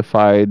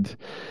simplified.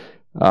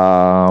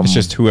 It's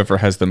just whoever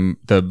has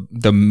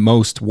the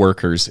most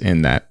workers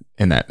in that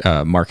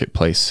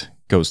marketplace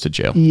goes to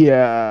jail.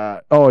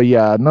 Yeah. Oh,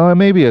 yeah. No,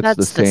 maybe it's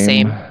That's the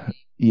same.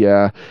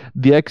 Yeah.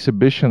 The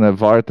exhibition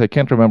of art, I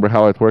can't remember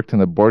how it worked in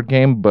the board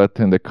game, but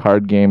in the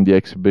card game, the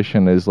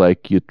exhibition is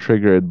like you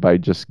trigger it by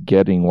just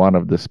getting one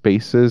of the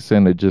spaces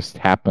and it just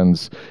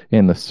happens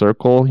in a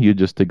circle. You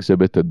just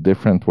exhibit a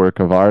different work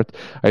of art.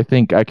 I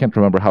can't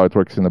remember how it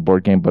works in the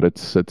board game, but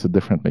it's a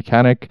different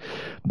mechanic.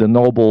 The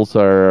nobles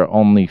are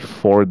only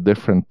 4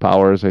 different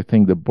powers. I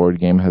think the board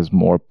game has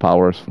more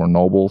powers for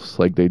nobles.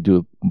 Like they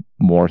do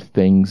more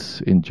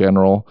things in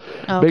general.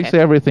 Okay. Basically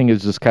everything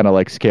is just kind of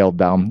like scaled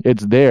down.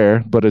 It's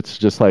there, but it's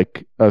just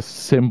like a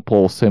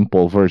simple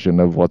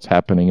version of what's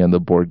happening in the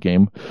board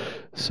game.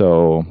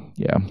 So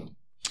yeah,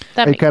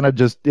 it kind of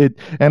just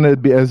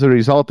as a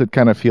result, it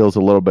kind of feels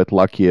a little bit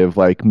lucky of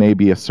like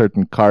maybe a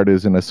certain card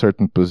is in a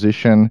certain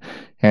position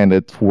and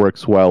it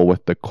works well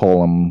with the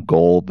column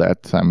goal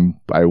that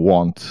I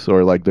want,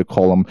 or like the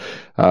column.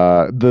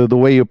 The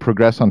way you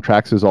progress on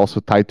tracks is also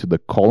tied to the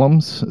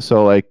columns.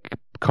 So like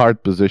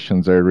card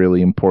positions are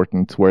really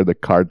important, where the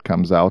card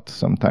comes out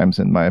sometimes,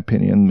 in my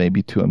opinion,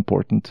 maybe too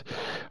important.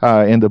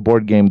 In the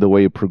board game, the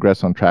way you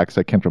progress on tracks,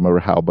 I can't remember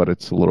how, but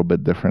it's a little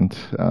bit different.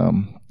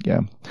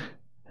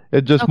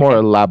 It's just more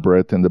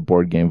elaborate in the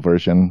board game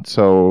version.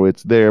 So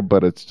it's there,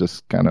 but it's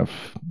just kind of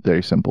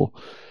very simple.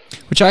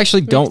 Which I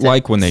actually don't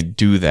like when they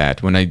do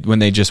that, when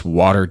they just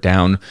water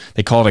down,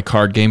 they call it a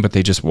card game, but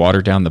they just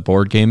water down the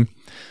board game.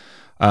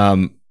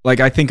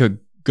 Like I think a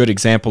good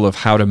example of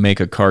how to make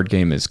a card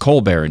game is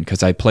Coal Baron,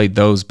 because I played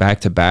those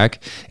back to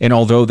back, and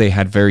although they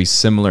had very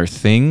similar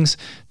things,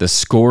 the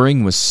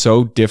scoring was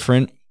so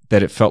different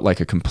that it felt like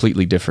a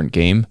completely different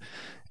game,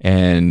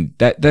 and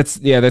that's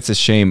a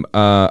shame.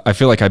 I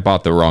feel like I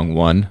bought the wrong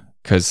one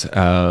because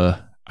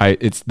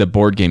it's the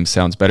board game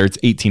sounds better. It's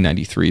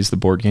 1893 is the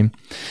board game.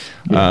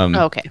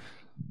 Okay.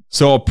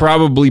 So I'll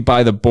probably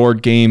buy the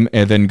board game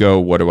and then go,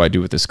 what do I do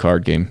with this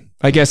card game?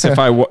 I guess if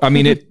I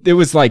mean, it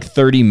was like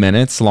 30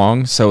 minutes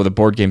long, so the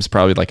board game's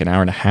probably like an hour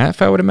and a half,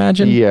 I would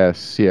imagine.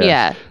 Yes.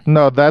 Yeah.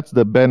 No, that's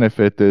the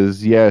benefit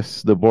is,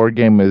 yes, the board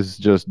game is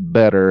just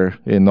better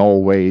in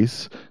all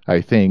ways, I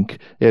think.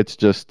 It's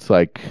just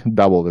like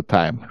double the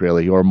time,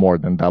 really, or more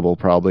than double,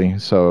 probably.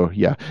 So,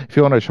 yeah, if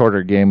you want a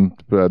shorter game,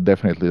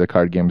 definitely the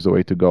card game is the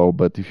way to go.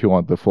 But if you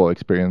want the full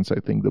experience, I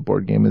think the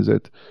board game is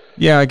it.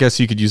 Yeah, I guess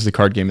you could use the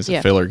card game as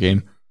a filler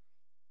game.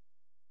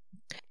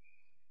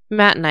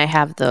 Matt and I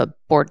have the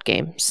board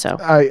game, so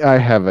I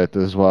have it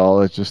as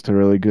well. It's just a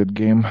really good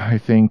game. I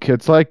think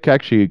it's like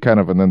actually kind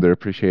of an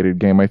underappreciated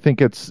game. I think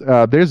it's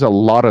there's a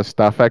lot of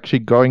stuff actually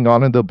going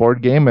on in the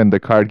board game, and the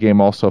card game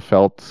also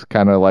felt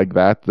kind of like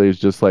that. There's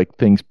just like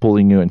things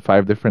pulling you in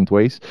 5 different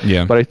ways.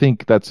 Yeah. But I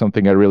think that's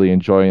something I really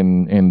enjoy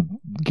in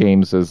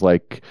games is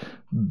like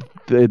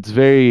it's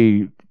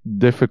very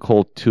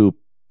difficult to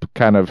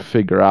kind of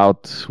figure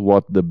out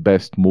what the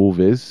best move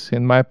is,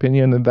 in my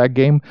opinion, in that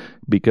game,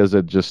 because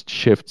it just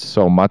shifts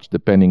so much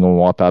depending on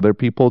what other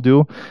people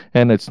do.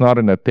 And it's not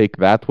in a take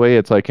that way,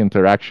 it's like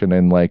interaction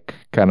in like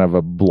kind of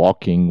a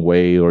blocking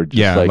way, or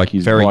just like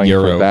he's very going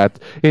Euro. for that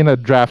in a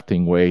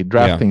drafting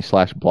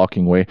 /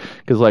 blocking way,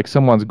 because like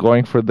someone's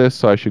going for this,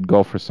 so I should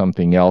go for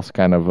something else,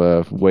 kind of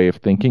a way of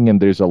thinking.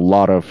 And there's a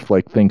lot of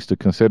like things to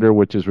consider,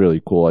 which is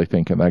really cool, I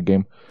think, in that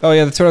game. Oh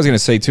yeah, that's what I was going to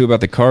say too about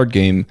the card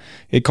game.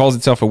 It calls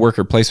itself a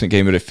worker placement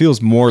game, but it feels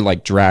more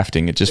like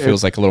drafting. It just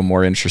feels like a little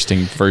more interesting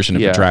version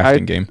of a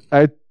drafting game.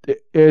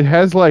 it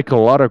has like a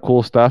lot of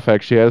cool stuff.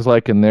 Actually, it has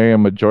like an area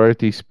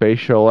majority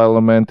spatial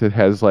element. It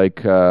has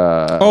like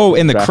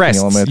and the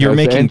crests. Element. You're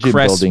making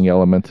crests. Building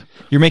element.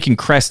 You're making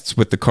crests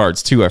with the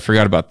cards too. I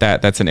forgot about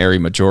that. That's an area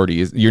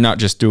majority. You're not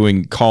just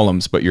doing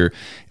columns, but you're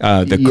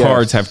the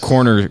cards have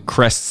corner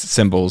crest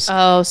symbols.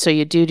 Oh, so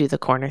you do the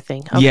corner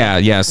thing. Okay.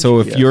 Yeah. So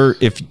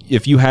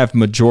if you have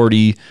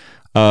majority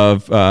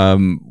of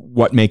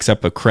what makes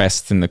up a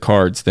crest in the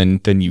cards, then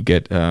you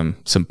get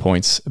some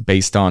points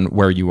based on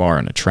where you are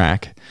on a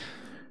track.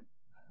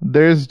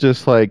 There's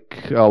just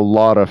like a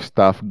lot of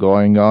stuff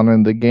going on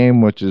in the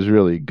game, which is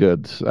really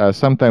good.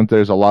 Sometimes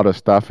there's a lot of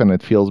stuff and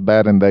it feels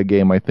bad, and that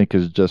game I think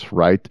is just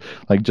right.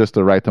 Like just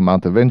the right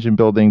amount of engine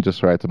building,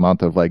 just the right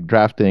amount of like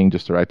drafting,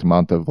 just the right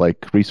amount of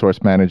like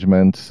resource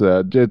management.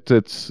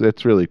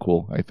 It's really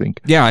cool, I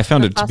think. Yeah, I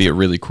found it to be a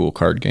really cool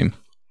card game.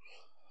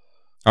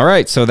 All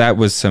right, so that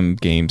was some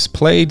games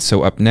played.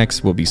 So up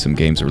next will be some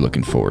games we're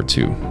looking forward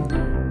to.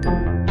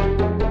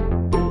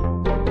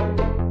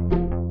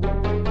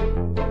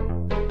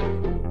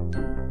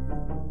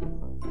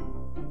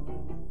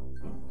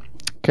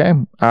 Okay.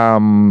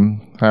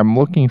 I'm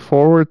looking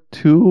forward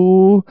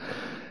to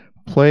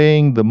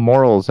playing the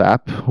Morals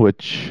app,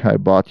 which I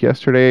bought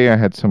yesterday. I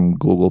had some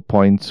Google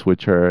points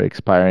which are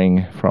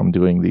expiring from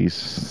doing these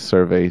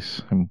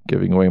surveys. I'm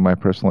giving away my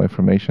personal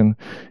information.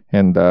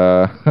 And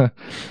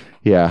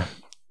yeah.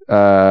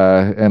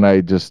 And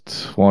I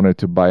just wanted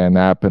to buy an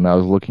app, and I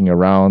was looking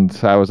around.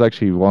 I was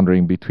actually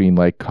wondering between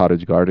like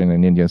Cottage Garden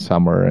and Indian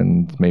Summer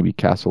and maybe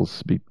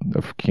Castles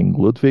of King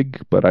Ludwig,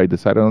 but I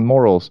decided on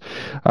Morals.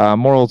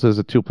 Morals is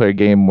a 2-player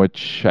game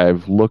which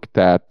I've looked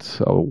at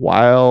a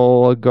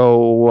while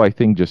ago. I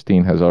think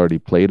Justine has already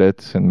played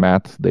it, and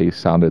Matt, they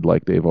sounded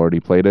like they've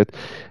already played it.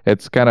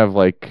 It's kind of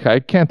like, I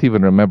can't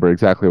even remember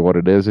exactly what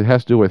it is. It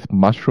has to do with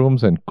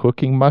mushrooms and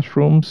cooking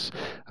mushrooms.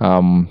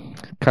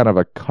 Kind of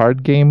a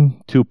card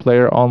game,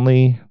 2-player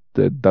only,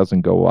 that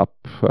doesn't go up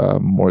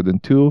more than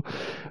 2.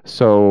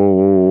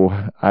 So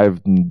I've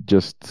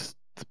just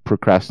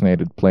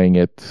procrastinated playing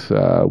it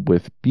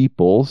with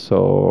people,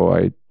 so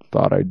I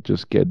thought I'd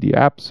just get the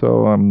app.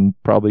 So I'm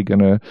probably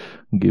gonna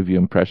give you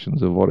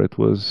impressions of what it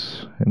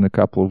was in a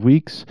couple of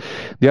weeks.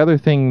 The other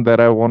thing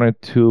that I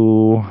wanted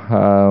to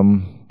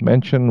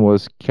mention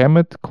was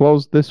Kemet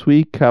closed this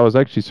week. I was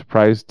actually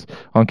surprised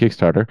on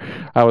Kickstarter.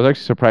 I was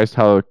actually surprised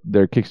how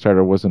their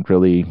Kickstarter wasn't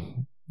really,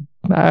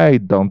 I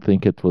don't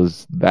think it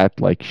was that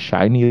like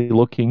shiny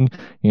looking.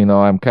 You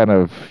know, I'm kind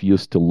of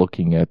used to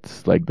looking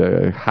at like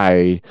the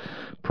high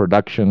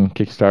production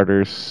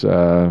Kickstarters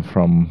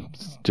from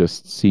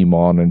just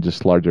CMON and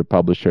just larger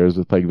publishers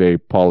with like very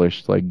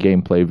polished like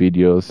gameplay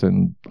videos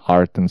and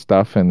art and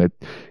stuff, and it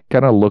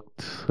kind of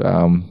looked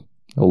a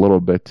little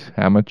bit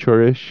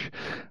amateurish.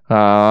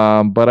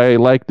 But I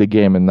like the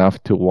game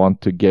enough to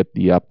want to get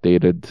the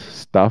updated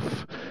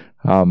stuff.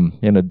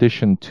 In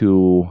addition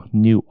to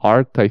new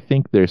art, I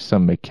think there's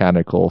some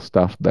mechanical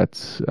stuff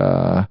that's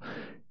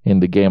in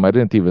the game. I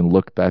didn't even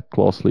look that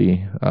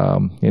closely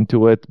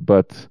into it,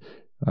 but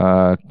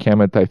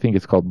Kemet, I think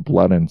it's called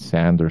Blood and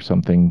Sand or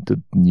something,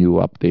 the new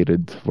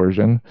updated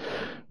version.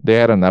 They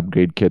had an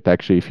upgrade kit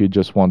actually if you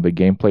just want the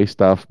gameplay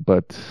stuff,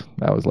 but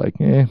I was like,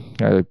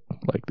 I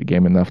like the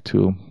game enough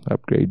to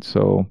upgrade,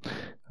 so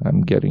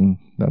I'm getting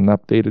an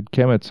updated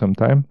Kemet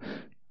sometime.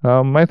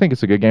 I think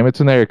it's a good game. It's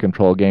an area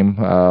control game.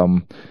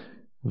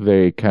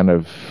 Very kind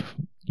of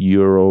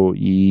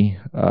Euro-y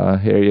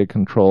area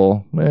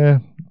control.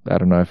 I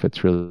don't know if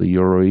it's really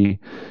Euro-y.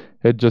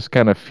 It just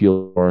kind of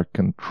feels more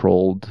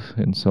controlled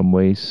in some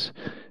ways,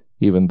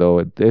 even though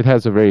it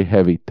has a very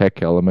heavy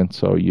tech element.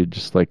 So you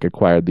just like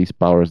acquire these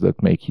powers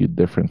that make you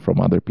different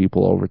from other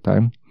people over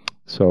time.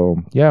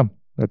 So yeah,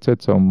 that's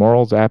it. So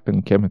Morals app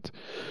and Kemet.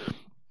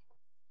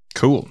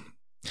 Cool.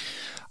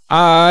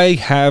 I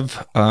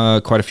have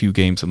quite a few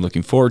games I'm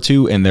looking forward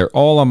to, and they're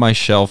all on my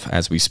shelf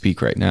as we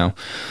speak right now.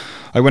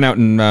 I went out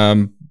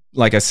and,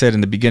 like I said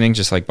in the beginning,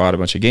 just like bought a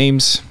bunch of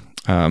games,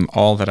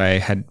 all that I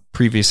had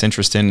previous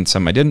interest in and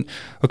some I didn't.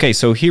 Okay,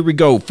 so here we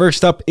go.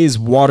 First up is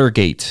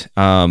Watergate.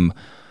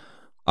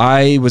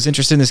 I was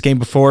interested in this game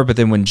before, but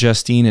then when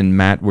Justine and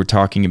Matt were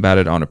talking about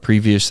it on a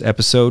previous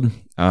episode,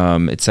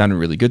 it sounded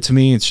really good to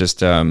me. It's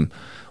just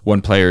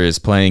one player is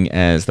playing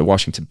as the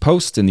Washington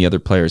Post and the other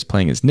player is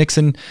playing as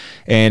Nixon,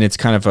 and it's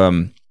kind of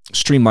a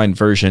streamlined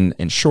version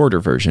and shorter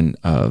version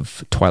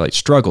of Twilight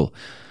Struggle.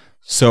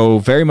 So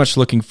very much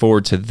looking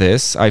forward to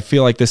this. I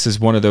feel like this is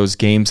one of those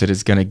games that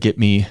is going to get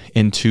me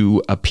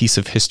into a piece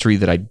of history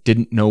that I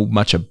didn't know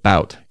much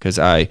about, because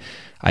I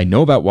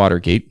know about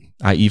Watergate.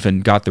 I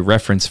even got the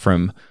reference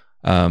from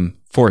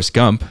Forrest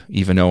Gump,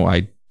 even though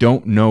I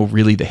don't know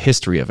really the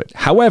history of it.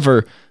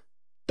 However,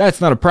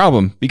 that's not a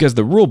problem because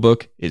the rule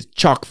book is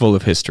chock full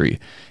of history.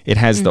 It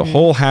has the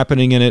whole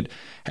happening in it.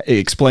 It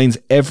explains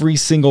every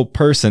single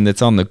person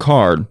that's on the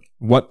card,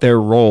 what their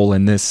role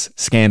in this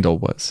scandal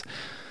was.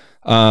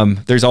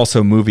 There's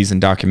also movies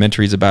and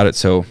documentaries about it,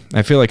 so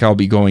I feel like I'll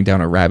be going down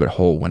a rabbit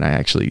hole when I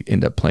actually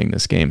end up playing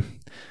this game.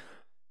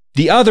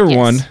 The other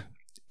one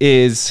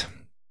is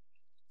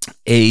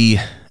a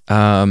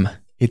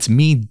it's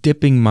me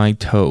dipping my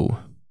toe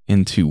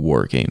into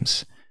war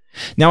games.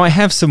 Now, I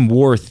have some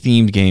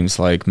war-themed games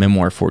like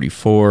Memoir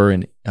 44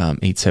 and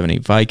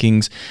 878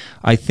 Vikings.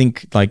 I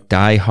think like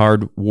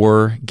die-hard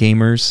war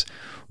gamers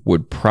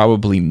would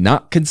probably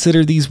not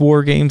consider these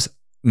war games,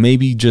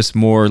 maybe just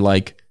more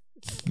like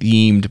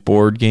themed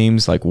board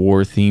games, like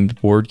war-themed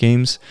board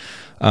games.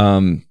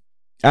 I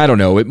don't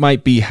know. It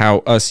might be how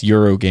us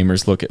Euro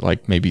gamers look at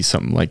like maybe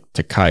something like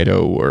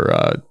Tokaido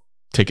or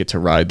Ticket to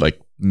Ride. Like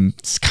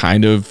it's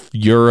kind of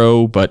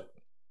Euro, but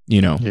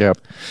you know. Yep.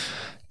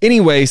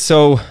 Anyway,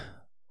 so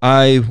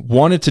I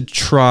wanted to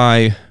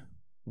try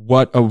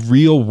what a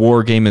real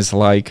war game is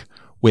like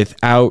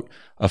without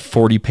a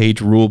 40-page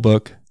rule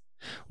book,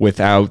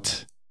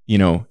 without,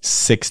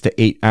 6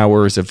 to 8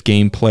 hours of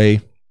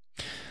gameplay.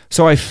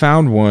 So I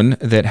found one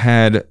that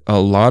had a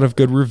lot of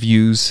good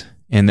reviews,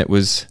 and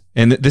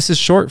this is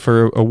short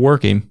for a war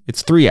game.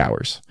 It's 3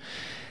 hours.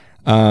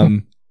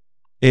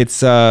 It's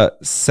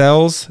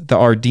Sells the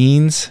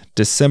Ardennes,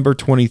 December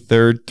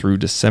 23rd through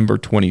December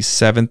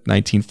 27th,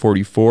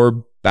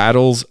 1944,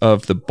 Battles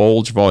of the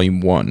Bulge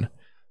Volume 1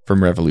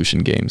 from Revolution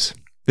Games.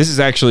 This is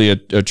actually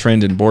a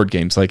trend in board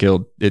games. Like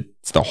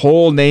it's the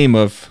whole name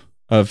of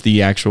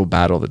the actual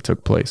battle that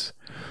took place.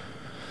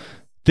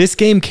 This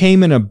game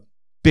came in a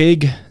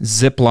big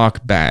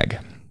Ziploc bag.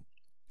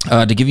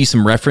 To give you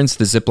some reference,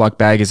 the Ziploc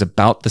bag is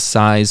about the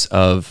size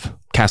of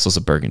Castles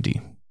of Burgundy.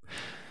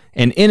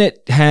 And in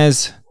it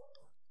has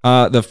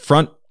the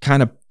front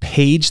kind of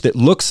page that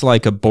looks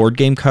like a board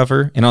game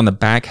cover. And on the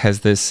back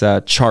has this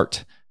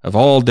chart of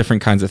all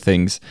different kinds of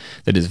things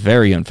that is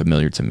very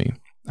unfamiliar to me.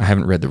 I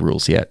haven't read the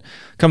rules yet.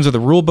 Comes with a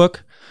rule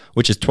book,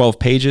 which is 12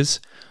 pages,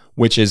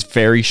 which is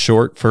very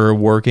short for a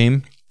war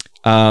game.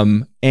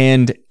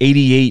 And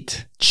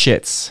 88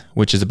 chits,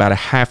 which is about a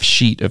half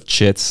sheet of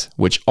chits,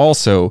 which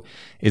also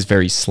is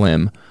very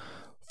slim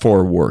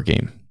for a war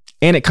game.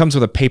 And it comes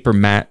with a paper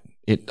mat.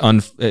 It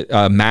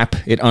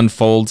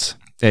unfolds.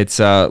 It's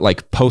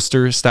like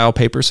poster style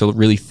paper, so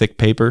really thick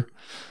paper.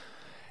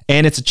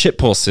 And it's a chit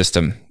pull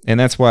system. And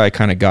that's why I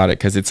kind of got it,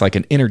 because it's like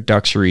an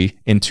introductory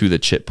into the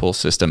chit pull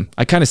system.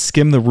 I kind of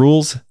skimmed the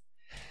rules,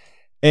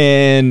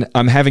 and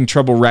I'm having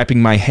trouble wrapping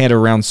my head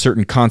around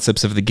certain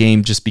concepts of the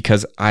game just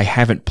because I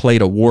haven't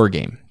played a war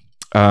game.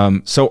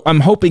 So I'm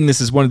hoping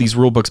this is one of these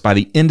rule books. By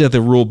the end of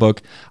the rule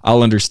book,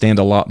 I'll understand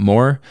a lot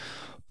more,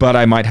 but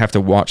I might have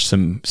to watch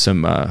some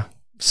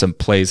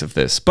plays of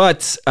this.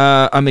 But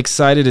I'm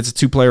excited. It's a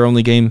 2-player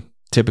only game.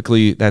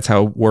 Typically, that's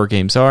how war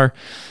games are.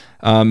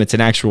 It's an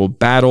actual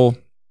battle.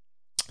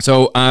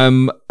 So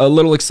I'm a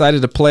little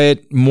excited to play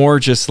it. More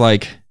just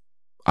like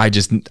I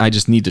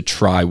just need to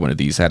try one of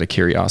these out of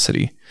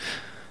curiosity.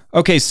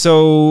 Okay,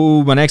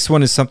 so my next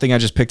one is something I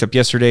just picked up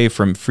yesterday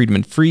from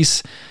Friedman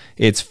Fries.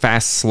 It's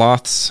Fast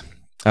Sloths.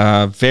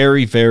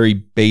 Very, very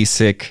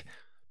basic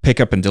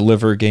pick up and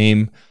deliver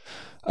game.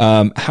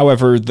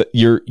 However,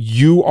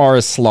 you are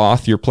a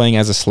sloth. You're playing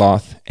as a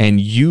sloth,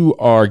 and you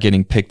are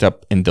getting picked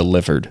up and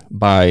delivered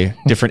by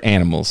different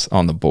animals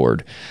on the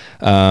board.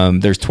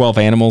 There's 12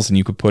 animals, and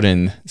you could put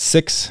in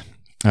 6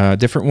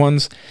 different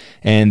ones,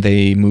 and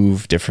they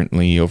move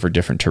differently over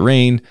different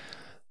terrain.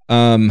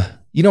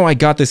 I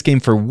got this game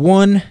for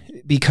one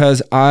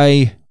because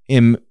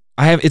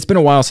it's been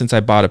a while since I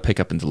bought a pick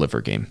up and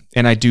deliver game,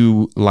 and I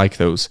do like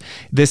those.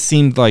 This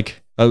seemed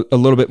like a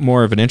little bit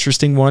more of an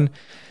interesting one.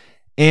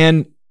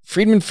 And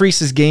Friedman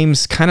Fries'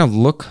 games kind of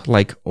look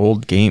like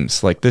old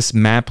games. Like this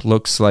map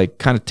looks like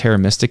kind of Terra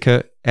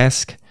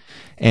Mystica-esque,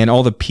 and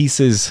all the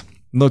pieces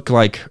look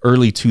like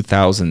early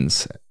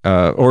 2000s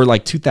or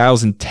like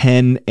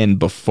 2010 and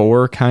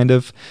before kind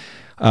of.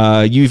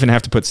 You even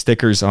have to put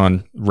stickers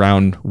on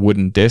round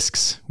wooden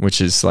discs, which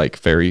is like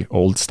very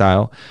old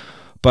style.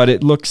 But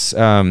it looks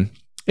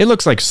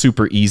like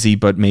super easy,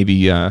 but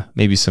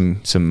maybe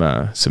some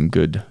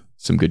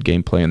good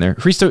gameplay in there.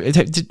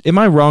 Hristo, am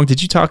I wrong?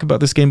 Did you talk about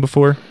this game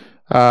before?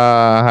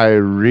 I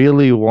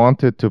really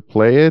wanted to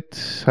play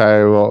it.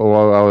 I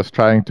was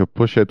trying to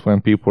push it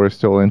when people were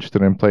still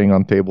interested in playing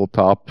on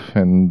tabletop,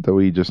 and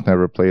we just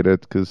never played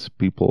it because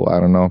people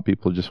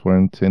just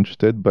weren't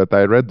interested. But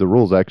I read the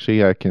rules,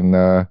 actually. I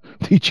can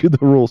teach you the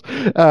rules.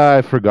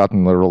 I've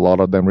forgotten a lot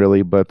of them,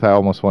 really, but I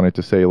almost wanted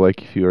to say,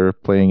 like, if you're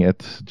playing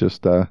it,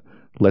 just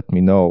let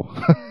me know.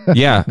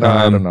 Yeah.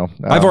 I don't know.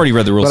 I've already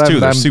read the rules too.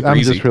 They're super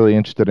easy. I'm just really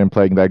interested in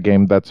playing that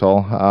game. That's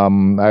all.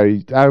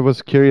 I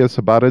was curious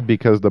about it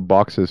because the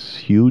box is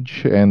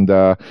huge, and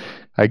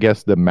I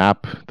guess the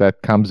map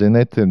that comes in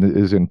it and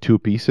is in 2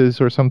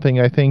 pieces or something,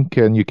 I think,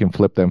 and you can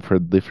flip them for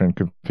different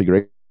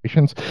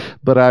configurations.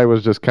 But I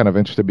was just kind of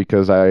interested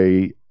because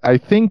I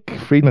think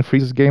Friedman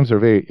Fries' games are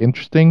very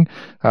interesting.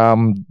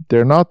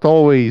 They're not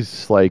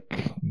always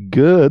like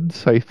good,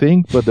 I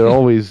think, but they're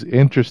always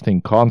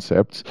interesting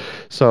concepts.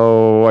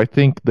 So I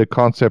think the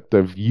concept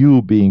of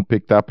you being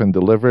picked up and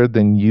delivered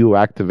and you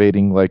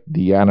activating like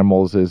the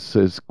animals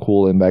is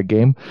cool in that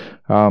game.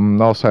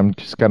 Also, I'm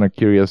just kind of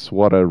curious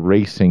what a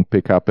racing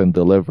pick up and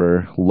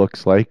deliver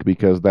looks like,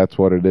 because that's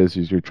what it is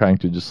you're trying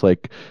to just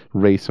like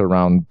race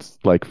around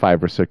like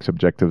 5 or 6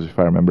 objectives, if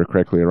I remember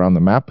correctly, around the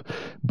map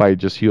by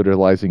just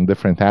utilizing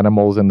different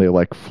animals, and they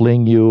like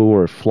fling you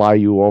or fly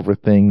you over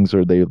things,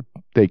 or they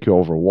take you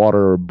over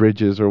water or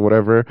bridges or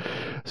whatever.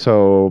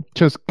 So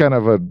just kind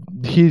of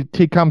he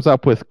comes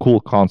up with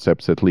cool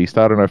concepts, at least.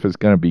 I don't know if it's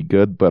going to be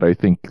good, but I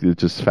think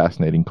it's just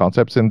fascinating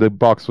concepts, and the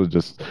box was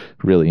just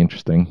really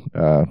interesting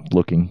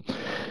looking.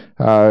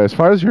 As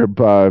far as your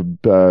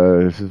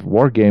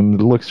war game,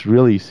 it looks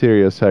really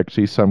serious,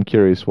 actually. So I'm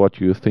curious what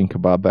you think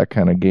about that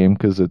kind of game,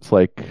 because it's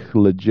like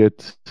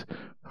legit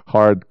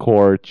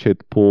hardcore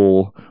chit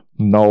pool,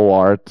 no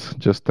art,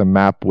 just a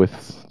map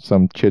with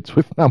some chits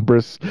with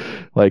numbers,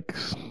 like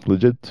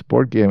legit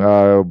board game,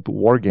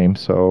 war game.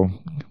 So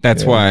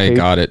that's why I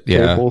got it.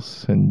 Yeah,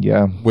 tables, and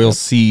yeah, we'll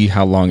see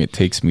how long it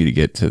takes me to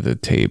get to the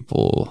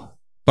table.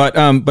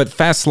 But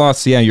fast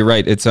sloths, yeah, you're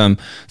right. It's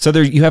so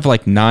there you have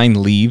like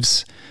 9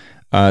 leaves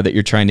that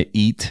you're trying to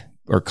eat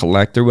or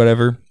collect or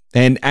whatever,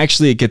 and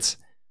actually it gets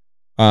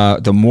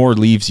the more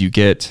leaves you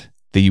get,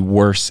 the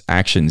worse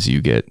actions you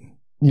get.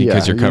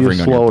 Because you're covering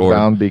you on your board. Slow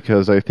down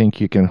because I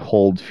think you can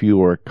hold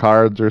fewer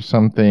cards or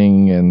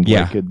something, and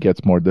like it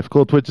gets more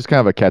difficult, which is kind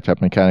of a catch-up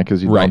mechanic,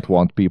 because you don't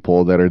want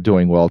people that are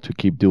doing well to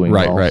keep doing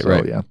well.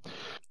 Right.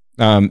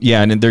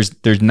 Yeah, and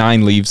there's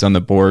 9 leaves on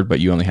the board,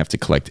 but you only have to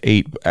collect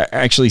 8.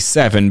 Actually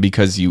 7,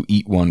 because you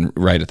eat one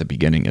right at the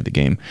beginning of the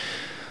game.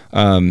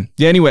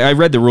 Anyway, I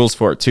read the rules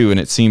for it too, and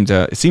it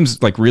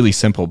seems like really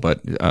simple,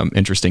 but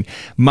interesting.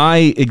 My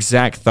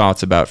exact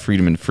thoughts about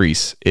Friedemann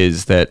Friese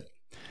is that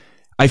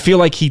I feel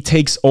like he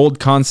takes old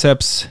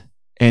concepts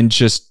and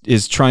just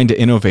is trying to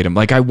innovate them.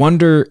 Like, I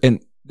wonder, and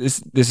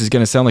this is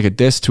going to sound like a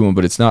diss to him,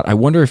 but it's not. I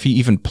wonder if he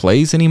even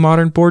plays any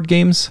modern board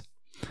games,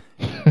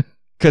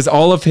 because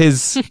all of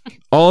his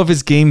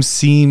games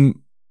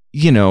seem,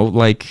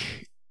 like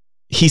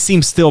he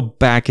seems still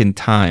back in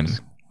time,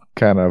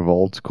 kind of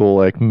old school,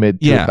 like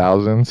mid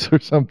 2000s or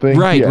something.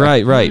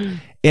 Right.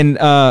 And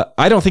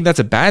I don't think that's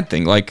a bad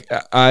thing. Like,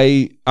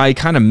 I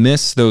kind of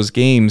miss those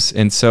games,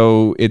 and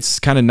so it's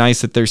kind of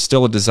nice that there's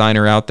still a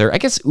designer out there. I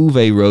guess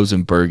Uwe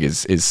Rosenberg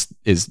is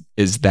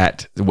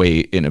that way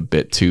in a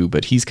bit too,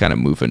 but he's kind of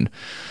moving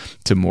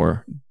to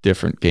more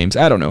different games.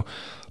 I don't know,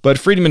 but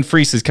Friedemann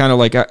Friese is kind of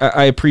like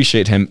I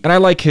appreciate him, and I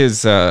like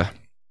his. I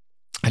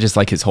just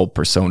like his whole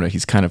persona.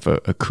 He's kind of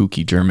a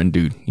kooky German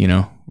dude,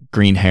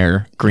 green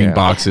hair, green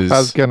boxes. I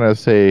was gonna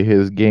say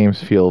his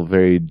games feel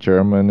very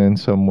German in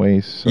some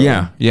ways. So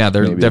yeah,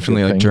 they're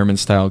definitely like German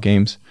style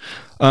games.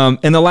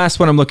 And the last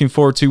one I'm looking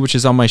forward to, which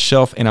is on my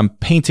shelf, and I'm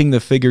painting the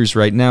figures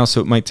right now,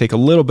 so it might take a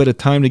little bit of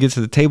time to get to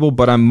the table,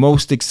 but I'm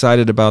most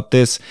excited about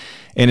this,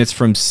 and it's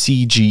from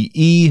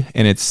CGE,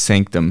 and it's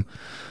Sanctum.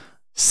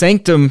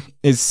 Sanctum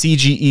is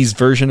CGE's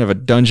version of a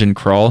dungeon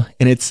crawl,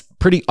 and it's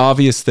pretty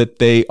obvious that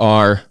they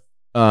are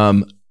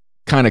kind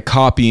of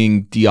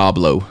copying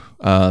Diablo,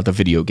 the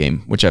video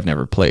game, which I've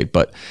never played,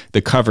 but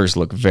the covers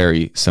look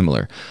very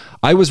similar.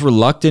 I was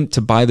reluctant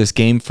to buy this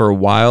game for a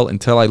while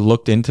until I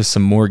looked into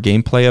some more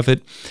gameplay of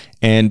it,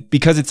 and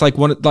because it's like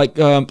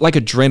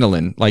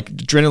Adrenaline. Like,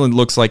 Adrenaline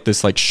looks like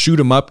this like shoot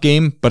 'em up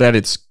game, but at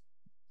its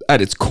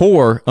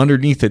core,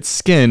 underneath its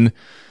skin,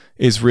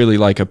 is really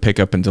like a pick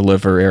up and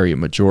deliver area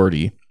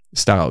majority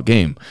style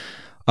game.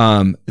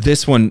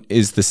 This one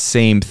is the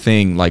same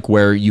thing, like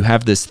where you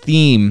have this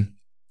theme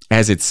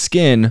as its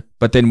skin,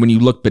 but then when you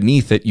look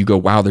beneath it, you go,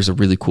 wow, there's a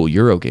really cool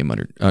Euro game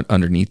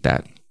underneath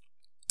that.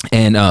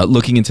 And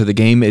looking into the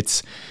game,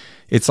 it's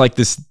like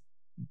this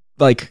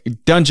like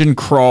dungeon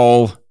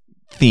crawl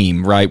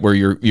theme, right? Where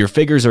your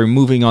figures are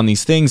moving on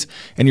these things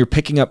and you're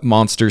picking up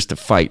monsters to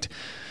fight.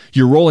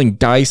 You're rolling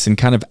dice and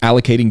kind of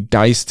allocating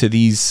dice to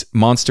these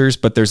monsters,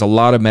 but there's a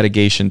lot of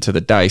mitigation to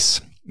the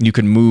dice. You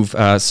can move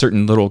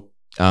certain little,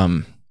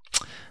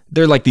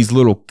 they're like these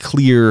little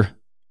clear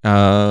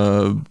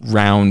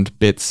round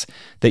bits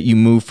that you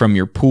move from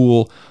your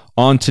pool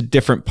onto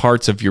different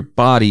parts of your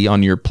body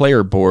on your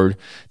player board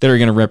that are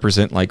going to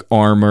represent like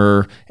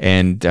armor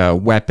and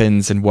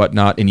weapons and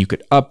whatnot. And you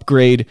could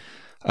upgrade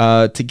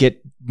to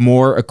get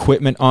more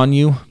equipment on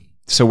you.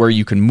 So where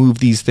you can move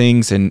these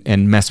things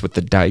and mess with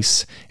the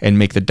dice and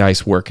make the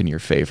dice work in your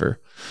favor.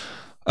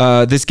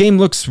 This game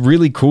looks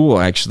really cool,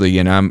 actually,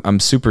 and I'm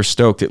super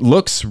stoked. It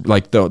looks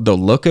like the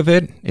look of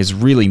it is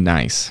really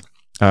nice.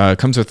 It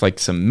comes with like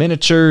some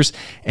miniatures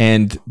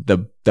and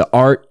the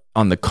art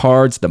on the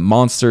cards, the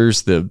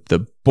monsters,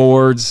 the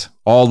boards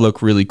all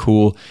look really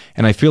cool.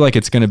 And I feel like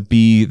it's going to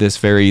be this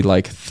very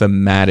like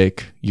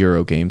thematic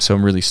Euro game. So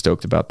I'm really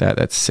stoked about that.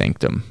 That's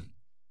Sanctum.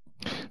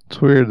 It's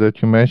weird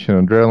that you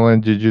mentioned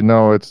Adrenaline. Did you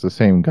know it's the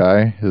same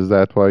guy? Is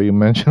that why you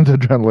mentioned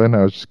Adrenaline?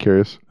 I was just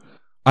curious.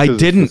 I 'Cause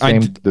it's didn't. the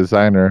same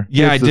designer.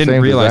 Yeah, It's I the didn't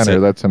same realize designer.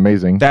 it. That's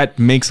amazing. That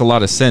makes a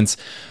lot of sense.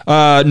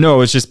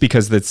 No, it's just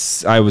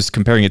because I was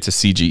comparing it to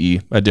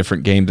CGE, a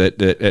different game that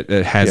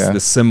has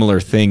the similar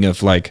thing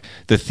of like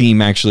the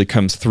theme actually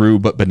comes through,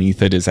 but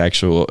beneath it is a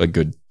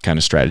good kind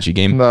of strategy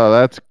game. No,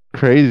 that's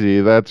crazy.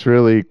 That's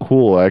really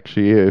cool,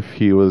 actually, if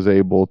he was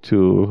able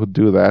to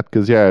do that.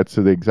 Because, it's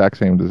the exact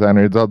same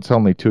designer. It's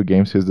only 2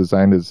 games he's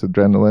designed. It's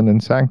Adrenaline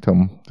and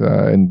Sanctum,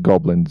 and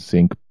Goblins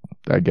Inc.,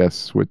 I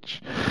guess, which,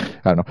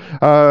 I don't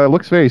know. It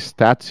looks very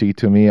statsy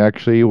to me,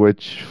 actually,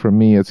 which for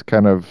me, it's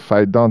kind of,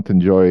 I don't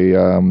enjoy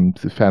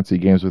fancy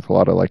games with a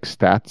lot of like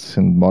stats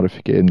and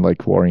modification,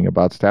 like worrying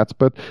about stats,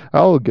 but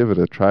I'll give it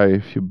a try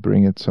if you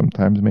bring it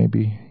sometimes,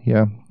 maybe.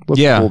 Yeah.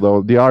 Looks cool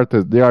though. The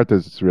art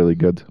is really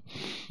good.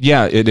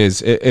 Yeah, it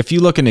is. If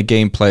you look into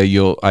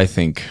gameplay, I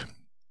think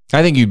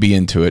you'd be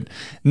into it.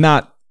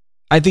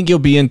 I think you'll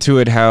be into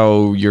it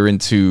how you're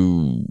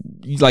into,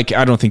 like,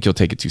 I don't think you'll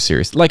take it too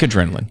serious, like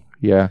Adrenaline.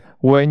 Yeah.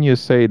 When you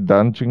say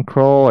dungeon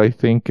crawl, I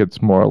think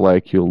it's more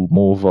like you'll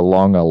move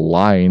along a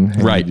line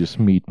and you just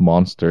meet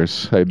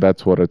monsters.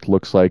 That's what it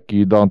looks like.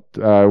 You don't,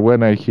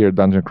 when I hear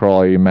dungeon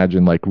crawl, I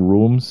imagine like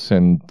rooms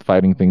and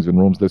fighting things in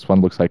rooms. This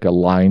one looks like a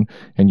line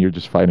and you're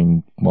just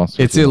fighting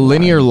monsters. It's a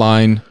linear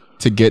line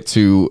to get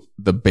to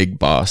the big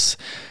boss.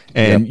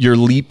 And you're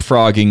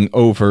leapfrogging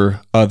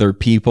over other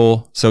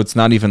people. So it's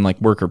not even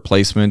like worker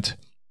placement.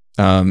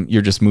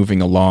 You're just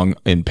moving along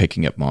and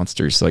picking up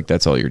monsters. Like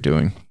that's all you're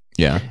doing.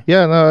 Yeah.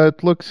 Yeah, no,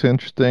 it looks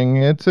interesting.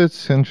 It's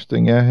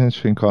interesting. Yeah,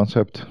 interesting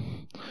concept.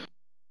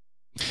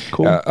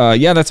 Cool.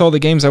 That's all the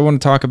games I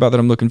want to talk about that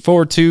I'm looking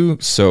forward to.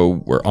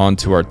 So we're on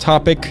to our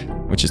topic,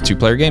 which is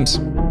 2-player games.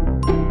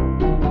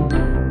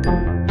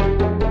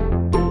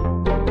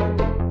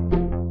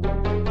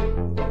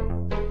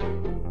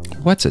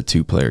 What's a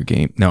 2-player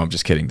game? No, I'm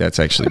just kidding. That's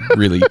actually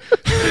really,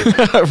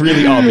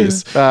 really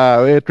obvious.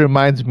 It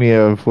reminds me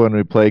of when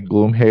we played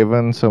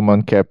Gloomhaven.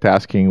 Someone kept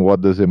asking,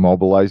 what does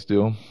Immobilize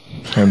do?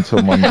 And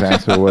someone's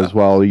answer was,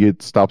 well,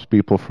 it stops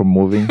people from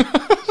moving.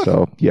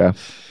 So, yeah.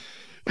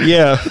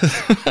 Yeah.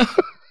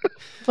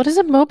 What does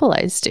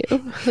Immobilize do?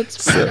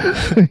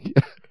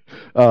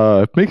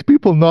 It makes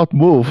people not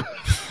move.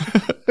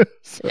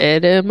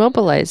 It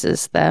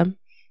immobilizes them.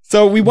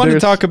 So we want to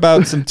talk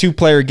about some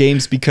 2-player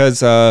games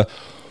because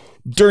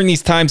during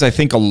these times, I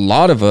think a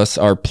lot of us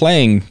are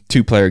playing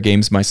 2-player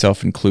games,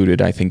 myself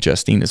included. I think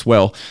Justine as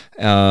well.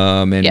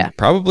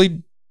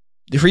 Probably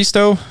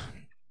Hristo.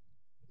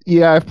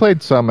 Yeah, I've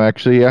played some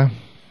actually, yeah.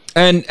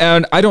 And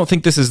I don't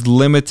think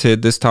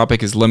this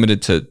topic is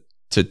limited to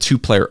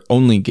 2-player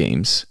only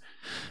games.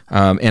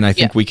 And I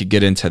think we could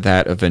get into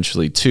that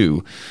eventually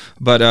too.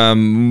 But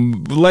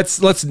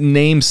let's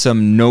name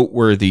some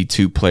noteworthy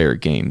 2-player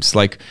games.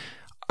 Like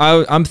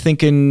I'm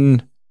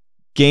thinking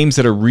games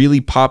that are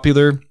really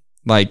popular,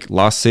 like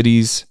Lost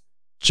Cities,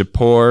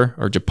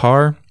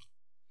 Japar,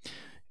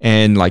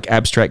 and like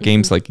abstract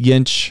games like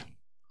Yinch.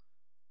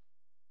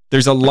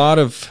 There's a lot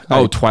of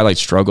Twilight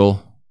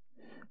Struggle.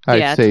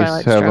 I'd say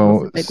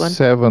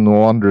Seven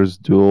Wonders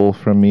Duel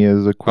for me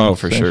is a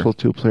quintessential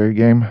 2-player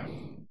game.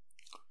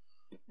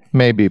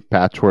 Maybe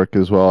Patchwork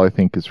as well. I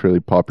think it's really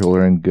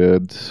popular and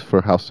good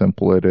for how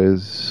simple it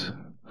is.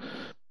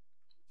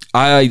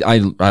 I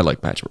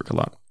like Patchwork a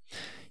lot.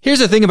 Here's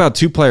the thing about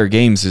 2-player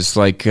games is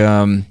like,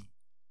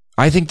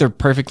 I think they're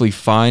perfectly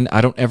fine.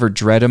 I don't ever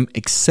dread them,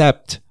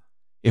 except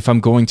if I'm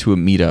going to a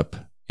meetup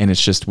and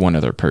it's just one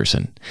other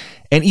person.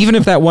 And even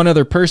if that one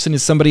other person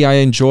is somebody I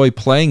enjoy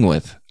playing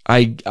with,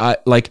 I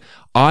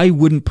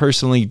wouldn't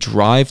personally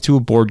drive to a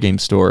board game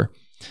store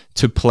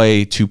to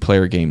play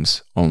 2-player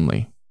games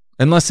only.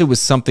 Unless it was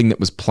something that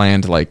was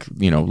planned, like,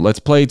 let's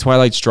play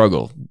Twilight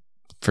Struggle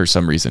for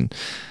some reason.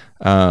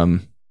 Or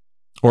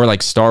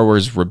like Star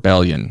Wars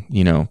Rebellion,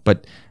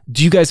 But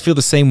do you guys feel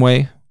the same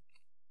way?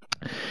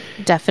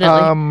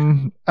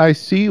 Definitely. I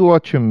see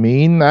what you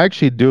mean. I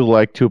actually do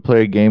like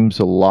 2-player games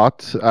a lot.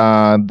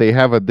 They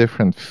have a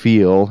different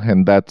feel,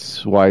 and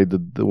that's why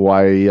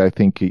I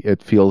think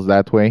it feels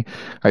that way.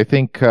 I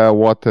think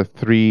what the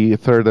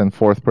third and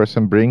fourth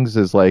person brings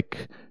is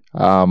like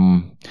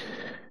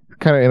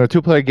kind of in a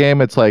 2-player game,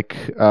 it's like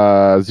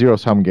a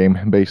zero-sum game,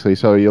 basically.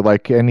 So you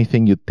like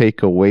anything you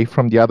take away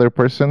from the other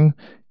person,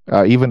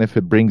 even if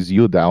it brings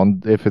you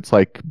down, if it's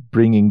like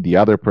bringing the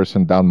other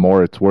person down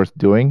more, it's worth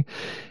doing.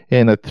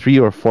 In a 3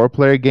 or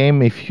 4-player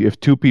game, if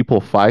 2 people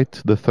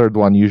fight, the third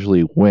one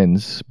usually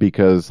wins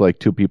because like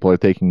 2 people are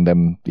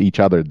taking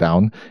each other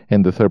down,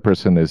 and the third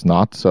person is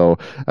not. So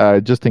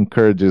it just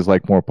encourages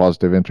like more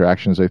positive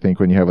interactions, I think,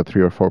 when you have a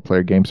 3 or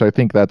 4-player game. So I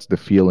think that's the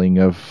feeling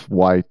of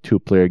why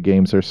 2-player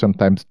games are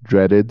sometimes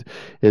dreaded.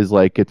 Is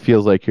like it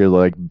feels like you're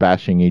like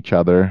bashing each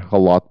other a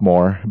lot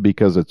more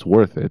because it's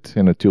worth it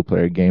in a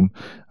 2-player game.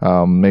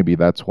 Maybe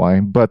that's why.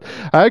 But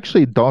I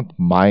actually don't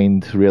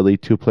mind really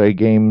 2-player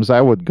games.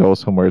 I would go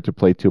somewhere to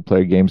play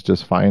 2-player games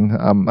just fine.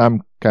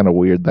 I'm kind of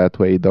weird that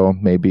way though,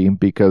 maybe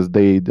because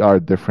they are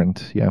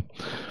different. Yeah.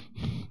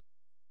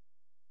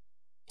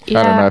 I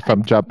don't know if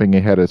I'm jumping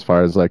ahead as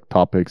far as like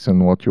topics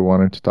and what you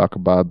wanted to talk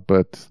about,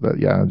 but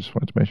I just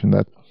wanted to mention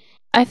that.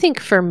 I think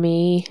for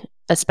me,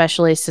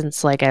 especially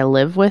since like I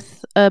live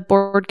with a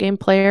board game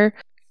player,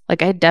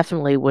 like I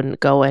definitely wouldn't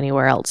go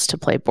anywhere else to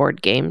play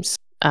board games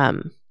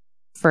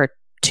for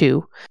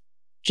 2,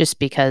 just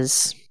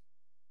because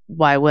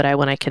why would I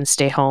when I can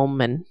stay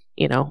home and,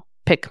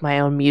 pick my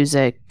own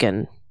music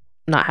and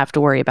not have to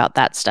worry about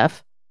that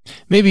stuff.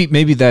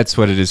 Maybe that's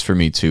what it is for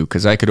me too,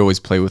 because I could always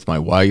play with my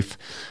wife.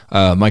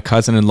 My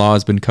cousin-in-law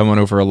has been coming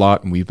over a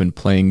lot, and we've been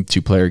playing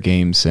 2-player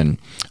games, and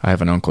I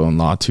have an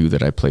uncle-in-law too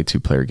that I play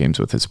 2-player games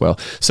with as well.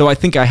 So I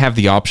think I have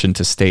the option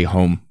to stay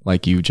home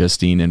like you,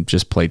 Justine, and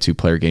just play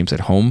 2-player games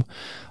at home.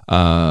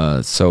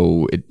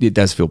 So it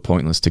does feel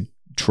pointless to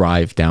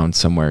drive down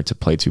somewhere to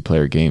play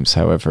 2-player games.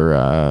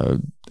 However,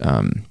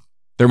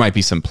 there might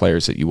be some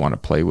players that you want to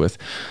play with.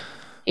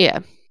 Yeah.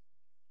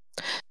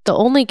 The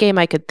only game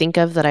I could think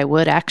of that I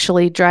would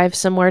actually drive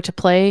somewhere to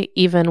play,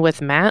 even with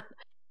Matt,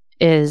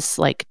 is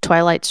like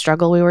Twilight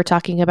Struggle we were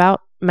talking about.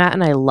 Matt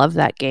and I love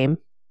that game.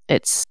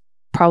 It's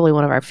probably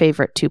one of our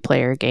favorite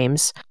 2-player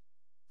games,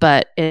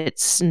 but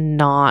it's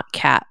not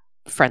cat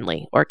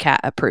friendly or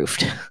cat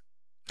approved.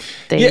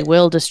 They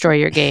will destroy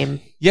your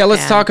game. Yeah,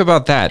 let's talk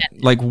about that.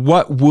 Like,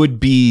 what would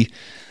be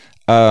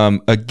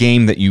a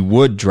game that you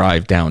would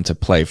drive down to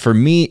play? For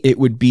me, it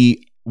would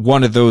be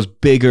one of those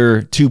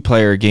bigger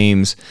 2-player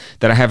games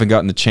that I haven't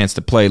gotten the chance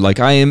to play.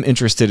 Like, I am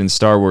interested in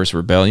Star Wars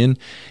Rebellion,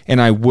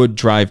 and I would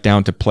drive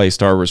down to play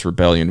Star Wars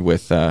Rebellion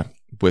with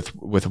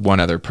one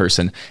other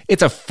person.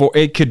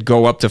 It could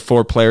go up to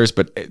 4 players,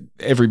 but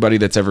everybody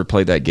that's ever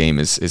played that game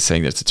is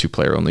saying that it's a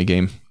 2-player only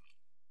game.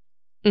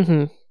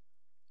 Mm-hmm.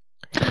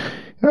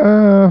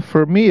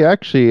 For me,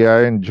 actually,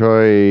 I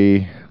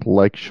enjoy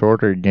like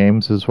shorter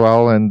games as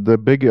well, and the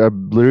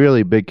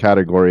really big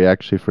category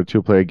actually for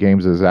 2-player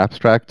games is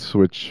abstracts,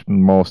 which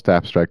most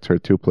abstracts are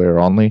 2-player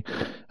only,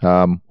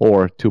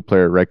 or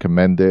 2-player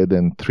recommended,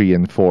 and 3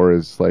 and 4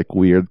 is like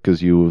weird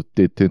because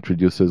it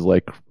introduces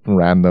like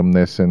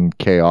randomness and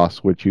chaos,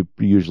 which you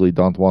usually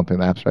don't want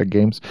in abstract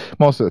games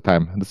most of the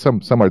time.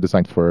 Some are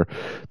designed for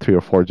 3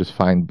 or 4 just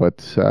fine,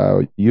 but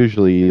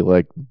usually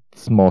like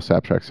most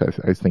abstracts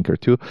I think are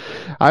 2.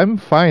 I'm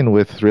fine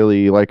with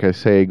really, like I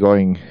say,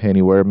 going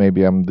anywhere.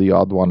 Maybe I'm the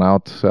odd one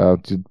out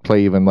to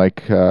play even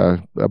like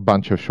a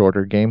bunch of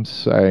shorter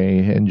games. I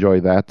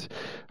enjoy that.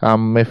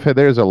 If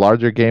there's a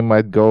larger game,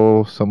 I'd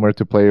go somewhere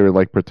to play, or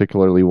like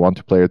particularly want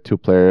to play a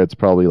 2-player. It's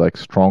probably like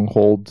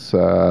Strongholds,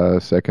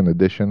 2nd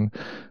edition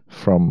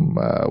from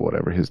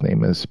whatever his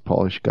name is,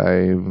 Polish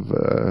guy.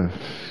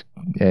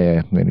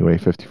 Anyway,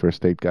 51st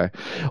State guy,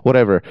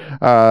 whatever.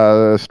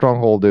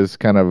 Stronghold is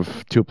kind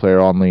of 2-player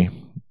only.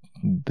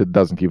 That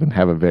doesn't even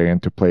have a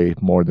variant to play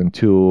more than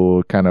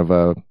 2. Kind of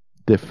a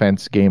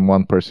defense game.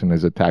 One person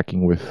is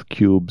attacking with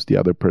cubes, the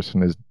other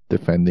person is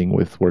defending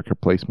with worker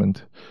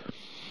placement.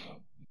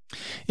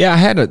 Yeah, I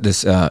had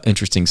this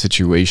interesting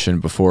situation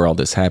before all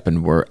this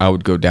happened, where I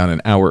would go down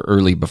an hour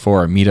early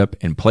before our meetup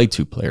and play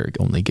 2-player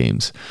only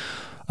games,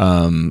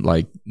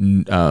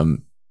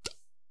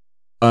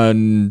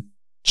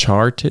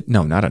 Uncharted.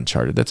 No, not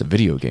Uncharted. That's a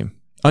video game.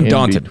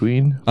 Undaunted,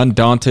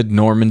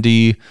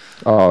 Normandy,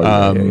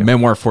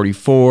 Memoir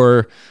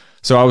 44.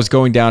 So I was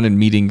going down and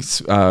meeting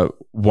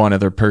one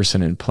other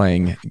person and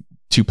playing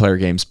 2-player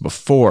games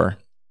before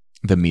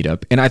the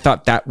meetup, and I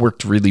thought that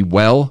worked really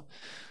well.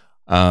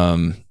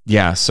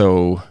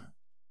 So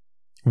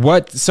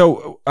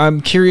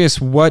I'm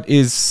curious, what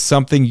is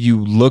something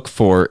you look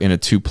for in a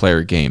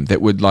 2-player game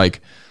that would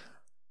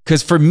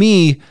because for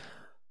me,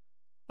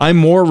 I'm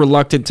more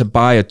reluctant to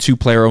buy a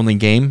 2-player only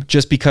game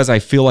just because I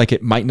feel like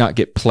it might not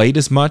get played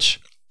as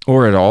much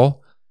or at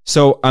all.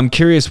 So I'm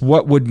curious,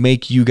 what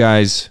makes you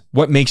guys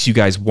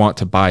want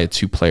to buy a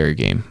 2-player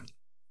game?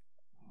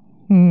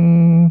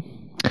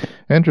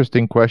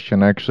 Interesting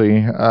question,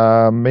 actually.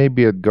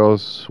 Maybe it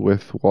goes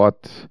with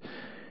what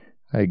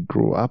I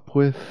grew up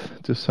with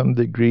to some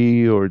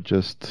degree, or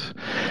just,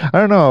 I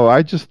don't know.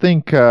 I just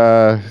think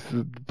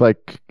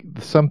like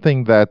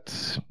something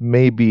that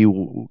maybe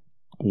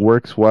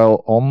works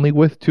well only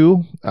with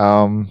 2.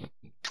 I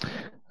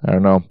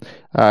don't know.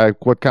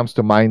 What comes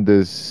to mind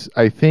is,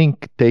 I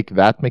think take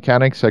that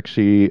mechanics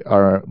actually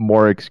are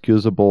more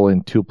excusable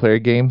in 2-player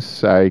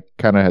games. I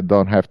kind of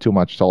don't have too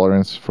much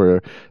tolerance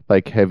for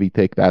like heavy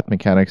take that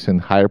mechanics in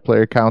higher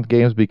player count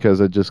games, because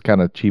it just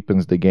kind of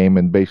cheapens the game,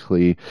 and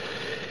basically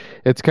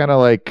it's kind of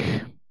like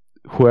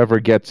whoever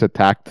gets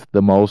attacked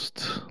the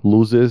most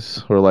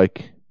loses, or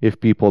like if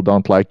people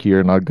don't like you,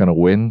 you're not going to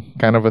win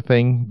kind of a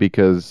thing,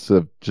 because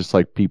of just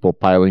like people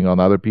piling on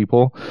other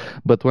people.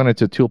 But when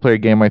it's a 2-player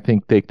game, I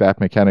think take that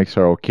mechanics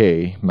are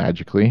okay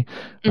magically.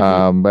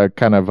 But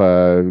kind of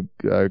a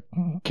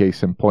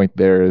case in point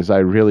there is, I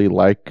really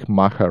like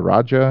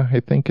Maharaja,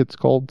 I think it's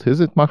called. Is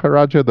it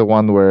Maharaja? The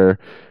one where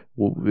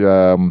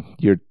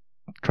you're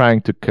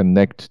trying to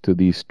connect to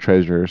these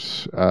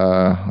treasures.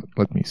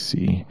 Let me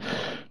see.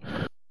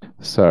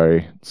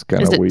 Sorry, it's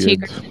kind of weird. Is it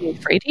Tigris and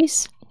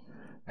Euphrates?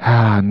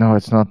 No,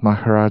 it's not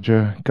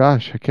Maharaja.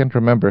 Gosh, I can't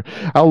remember.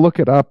 I'll look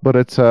it up, but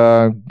it's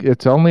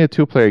only a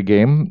 2-player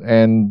game,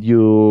 and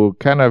you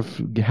kind of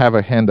have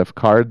a hand of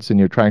cards, and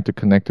you're trying to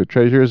connect to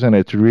treasures, and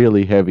it's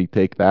really heavy.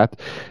 Take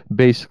that.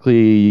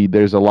 Basically,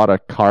 there's a lot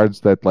of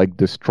cards that like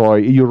destroy.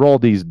 You roll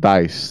these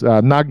dice.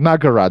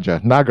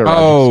 Nagaraja.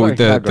 Oh, Sorry,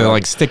 the Nagaraja.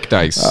 like stick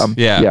dice.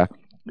 Yeah.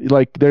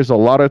 Like there's a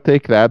lot of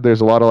take that. There's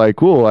a lot of like,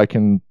 cool, I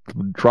can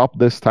drop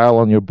this tile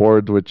on your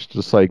board, which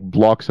just like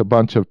blocks a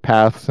bunch of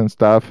paths and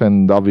stuff.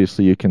 And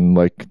obviously you can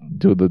like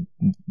do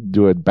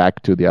it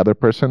back to the other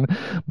person.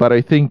 But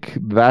I think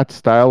that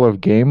style of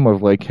game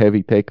of like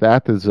heavy take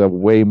that is a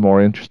way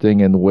more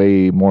interesting and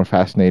way more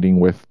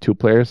fascinating with 2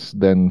 players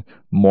than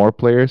more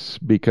players,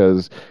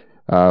 because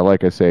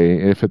like I say,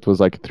 if it was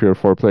like a 3 or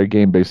 4 player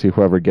game, basically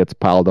whoever gets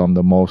piled on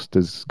the most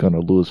is going to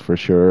lose for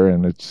sure.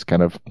 And it's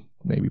kind of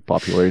maybe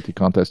popularity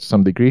contest to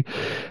some degree.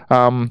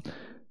 What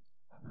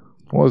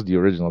was the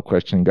original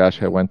question?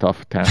 Gosh, I went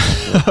off a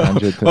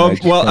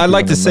tangent. Well, I'd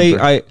like to say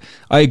I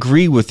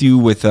agree with you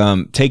with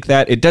take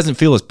that. It doesn't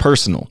feel as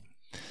personal,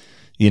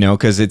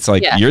 because it's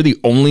like you're the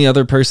only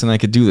other person I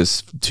could do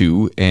this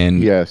to,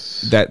 and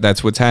yes,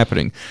 that's what's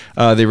happening.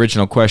 The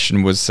original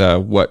question was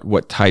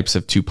what types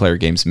of 2-player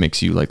games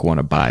makes you like want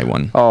to buy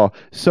one? Oh,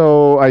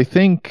 so I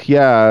think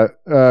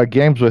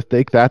games with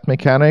take that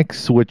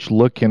mechanics, which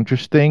look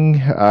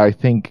interesting, I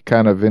think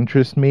kind of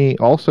interest me.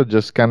 Also,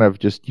 just kind of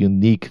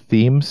unique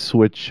themes,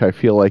 which I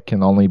feel like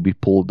can only be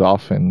pulled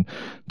off in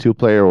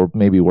 2-player, or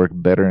maybe work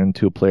better in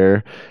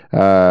 2-player.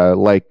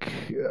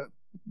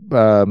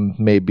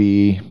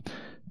 Maybe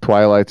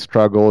Twilight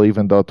Struggle,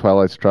 even though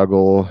Twilight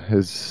Struggle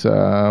is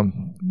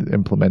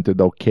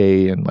implemented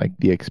okay, and like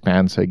The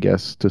Expanse, I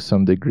guess, to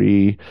some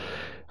degree.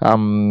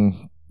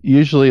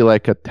 Usually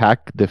like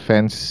attack,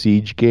 defense,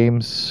 siege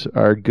games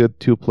are good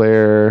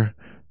 2-player.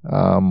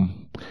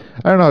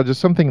 I don't know,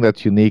 just something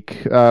that's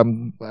unique.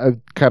 Kind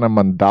of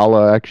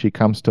Mandala actually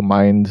comes to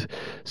mind.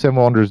 Seven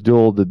Wonders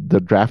Duel, the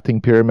drafting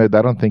pyramid,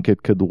 I don't think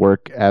it could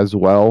work as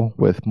well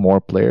with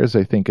more players.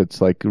 I think it's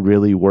like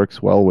really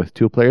works well with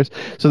 2 players.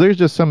 So there's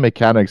just some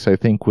mechanics, I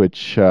think,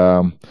 which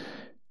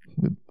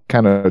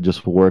kind of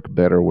just work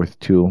better with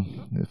 2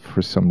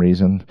 for some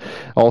reason.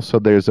 Also,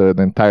 there's an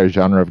entire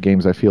genre of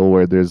games, I feel,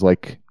 where there's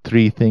like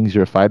 3 things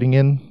you're fighting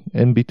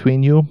in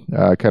between you,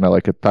 kind of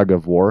like a tug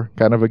of war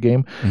kind of a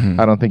game. Mm-hmm.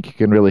 I don't think you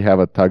can really have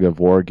a tug of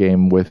war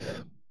game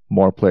with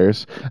more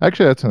players.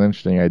 Actually, that's an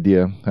interesting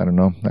idea. I don't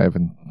know. I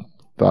haven't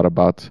thought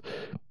about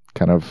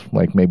kind of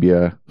like maybe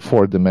a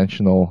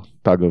 4-dimensional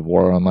tug of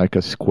war on like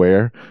a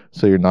square,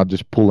 so you're not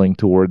just pulling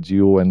towards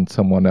you and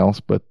someone else,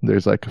 but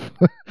there's like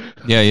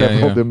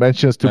several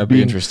dimensions to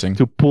be interesting,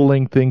 to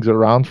pulling things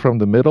around from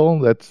the middle.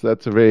 That's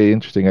a very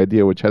interesting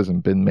idea, which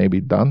hasn't been maybe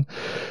done.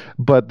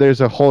 But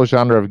there's a whole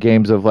genre of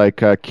games of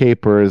like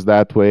capers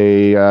that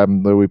way.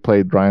 We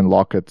played Ryan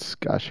Lockett's.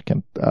 Gosh, I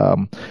can't.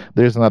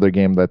 There's another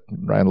game that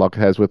Ryan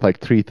Lockett has with like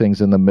 3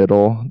 things in the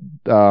middle.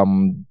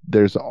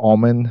 There's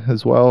Omen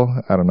as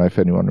well. I don't know if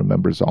anyone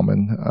remembers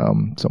Omen.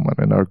 Someone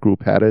in our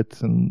group had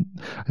it, and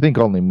I think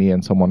only me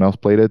and someone else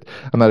played it.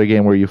 Another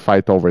game where you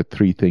fight over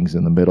 3 things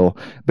in the middle.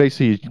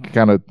 Basically, it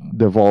kind of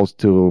devolves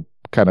to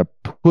kind of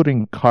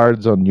putting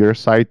cards on your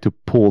side to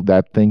pull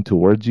that thing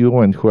towards you,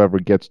 and whoever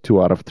gets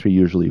 2 out of 3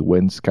 usually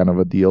wins, kind of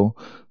a deal.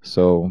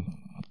 So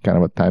kind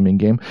of a timing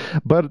game.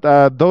 But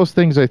those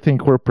things I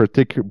think work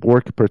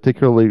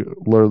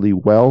particularly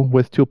well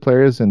with 2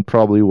 players, and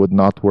probably would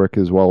not work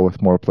as well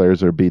with more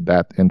players or be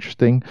that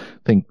interesting. I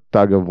think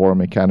tug of war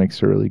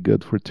mechanics are really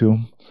good for 2.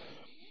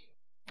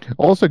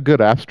 Also,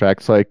 good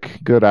abstracts. I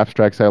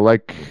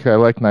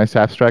like nice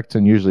abstracts,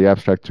 and usually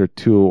abstracts are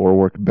 2 or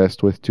work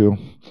best with 2.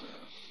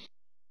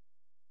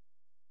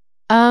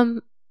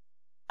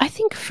 I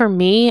think for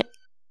me,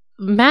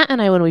 Matt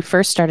and I, when we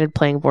first started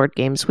playing board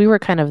games, we were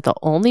kind of the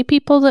only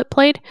people that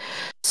played.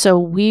 So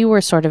we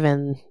were sort of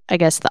in, I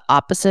guess, the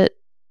opposite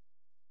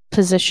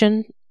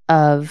position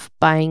of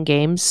buying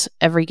games.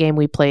 Every game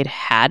we played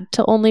had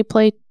to only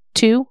play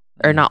 2,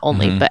 or not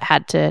only, but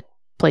had to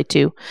play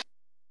 2.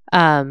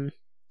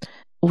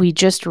 We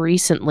just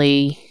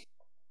recently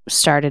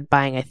started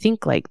buying, I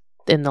think like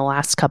in the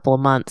last couple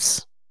of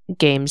months,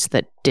 games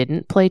that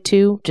didn't play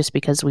 2, just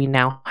because we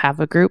now have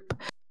a group.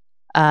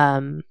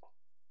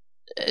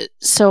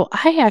 So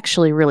I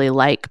actually really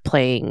like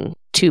playing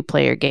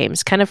 2-player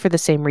games, kind of for the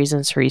same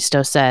reasons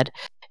Hristo said,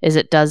 is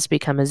it does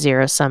become a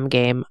zero-sum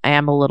game. I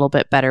am a little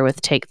bit better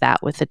with take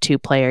that with a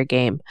 2-player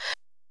game.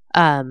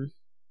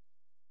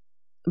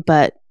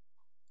 But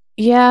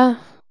yeah,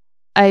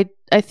 I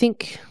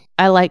think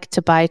I like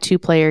to buy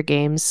 2-player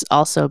games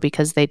also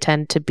because they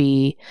tend to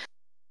be,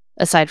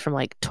 aside from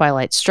like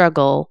Twilight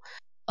Struggle,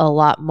 a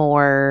lot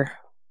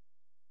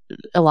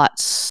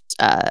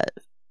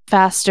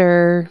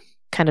faster,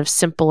 kind of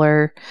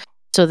simpler.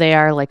 So they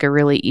are like a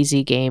really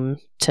easy game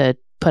to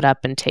put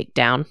up and take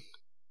down.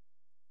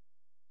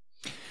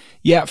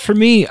 Yeah, for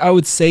me, I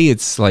would say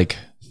it's like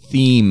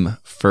theme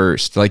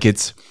first. Like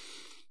if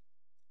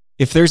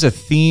there's a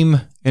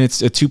theme and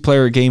it's a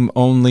 2-player game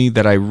only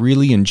that I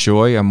really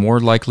enjoy, I'm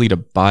more likely to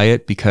buy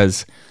it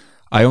because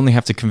I only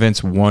have to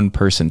convince one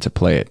person to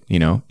play it, you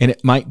know, and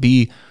it might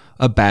be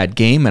a bad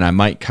game and I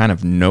might kind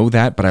of know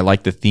that, but I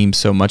like the theme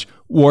so much.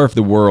 War of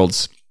the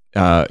Worlds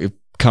it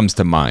comes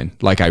to mind.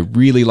 Like, I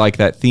really like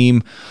that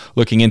theme.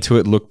 Looking into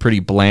it looked pretty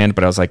bland,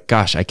 but I was like,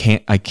 gosh, I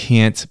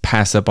can't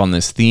pass up on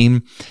this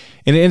theme.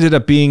 And it ended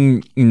up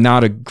being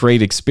not a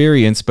great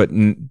experience, but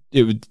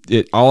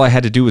all I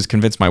had to do was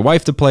convince my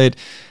wife to play it,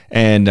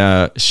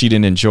 and she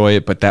didn't enjoy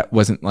it. But that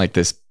wasn't like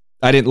this.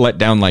 I didn't let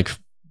down like,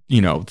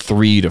 you know,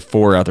 3 to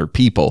 4 other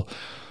people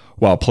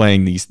while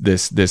playing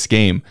this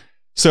game.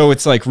 So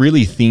it's like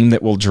really theme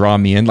that will draw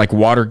me in. Like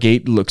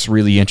Watergate looks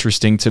really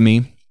interesting to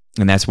me,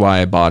 and that's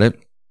why I bought it.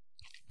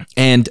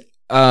 And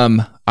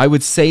I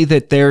would say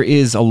that there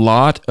is a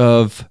lot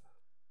of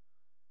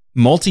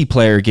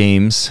multiplayer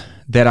games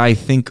that I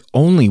think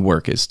only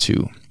work as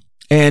 2.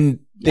 And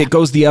it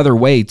goes the other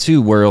way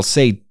too, where it'll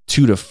say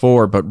 2 to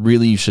 4, but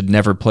really you should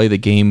never play the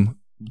game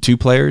 2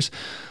 players.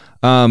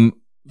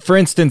 For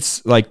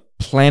instance, like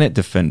Planet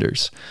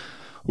Defenders,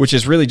 which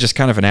is really just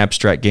kind of an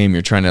abstract game.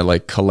 You're trying to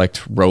like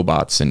collect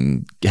robots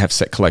and have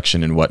set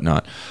collection and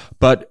whatnot.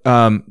 But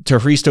to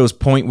Hristo's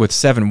point with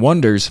Seven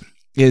Wonders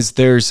is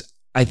there's,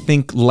 I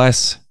think,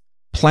 less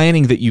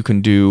planning that you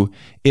can do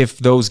if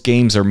those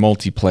games are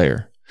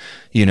multiplayer,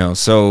 you know.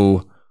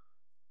 So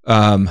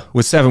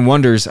with Seven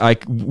Wonders,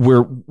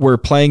 we're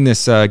playing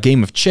this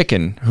game of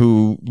chicken,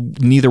 who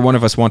neither one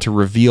of us want to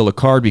reveal a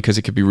card because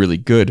it could be really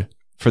good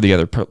for the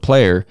other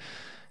player,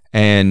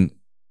 and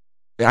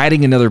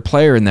adding another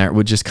player in there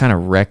would just kind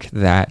of wreck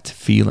that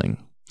feeling.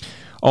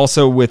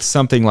 Also, with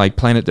something like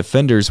Planet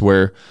Defenders,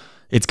 where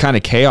it's kind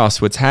of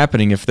chaos what's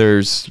happening if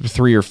there's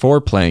 3 or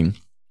 4 playing,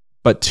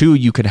 but 2,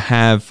 you could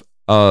have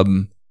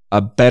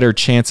a better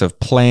chance of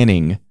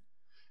planning,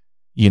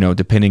 you know,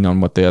 depending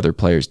on what the other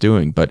player's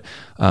doing. But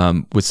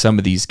with some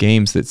of these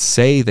games that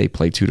say they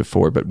play 2 to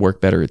 4 but work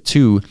better at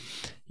 2,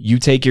 you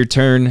take your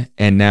turn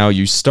and now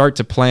you start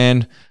to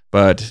plan,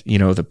 but you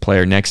know, the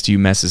player next to you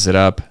messes it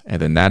up,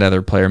 and then that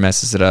other player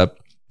messes it up,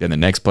 then the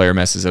next player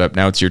messes it up.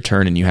 Now it's your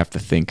turn and you have to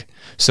think.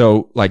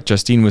 So like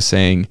Justine was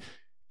saying,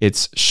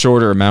 it's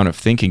shorter amount of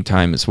thinking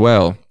time as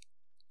well,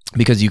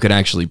 because you could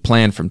actually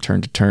plan from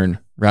turn to turn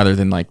rather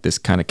than like this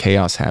kind of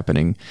chaos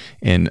happening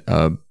in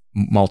a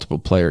multiple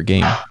player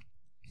game.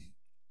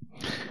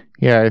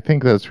 Yeah, I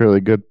think that's a really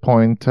good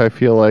point. I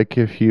feel like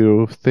if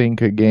you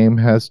think a game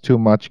has too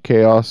much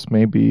chaos,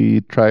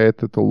 maybe try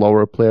it at a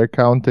lower player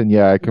count. And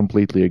yeah, I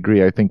completely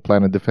agree. I think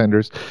Planet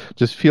Defenders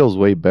just feels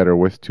way better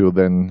with 2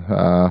 than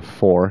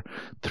 4.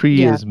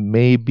 3 is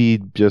maybe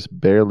just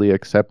barely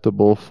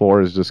acceptable.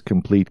 4 is just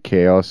complete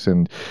chaos,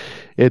 and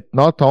it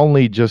not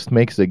only just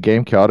makes the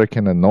game chaotic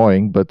and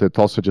annoying, but it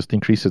also just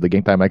increases the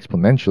game time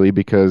exponentially,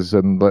 because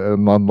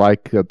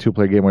unlike a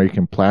 2-player game where you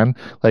can plan,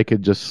 like,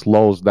 it just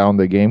slows down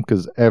the game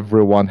because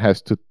everyone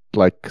has to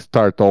like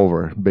start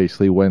over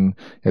basically when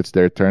it's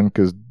their turn,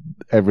 because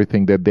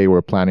everything that they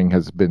were planning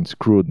has been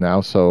screwed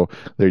now. So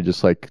they're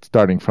just like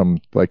starting from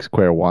like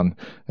square one,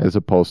 as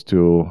opposed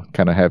to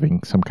kind of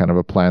having some kind of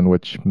a plan,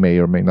 which may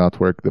or may not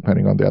work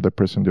depending on the other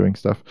person doing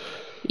stuff.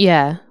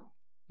 Yeah.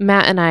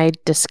 Matt and I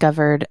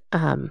discovered,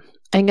 I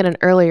think in an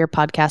earlier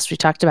podcast, we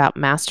talked about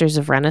Masters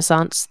of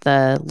Renaissance,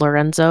 the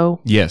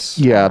Lorenzo. Yes.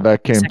 Yeah,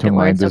 that came to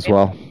mind as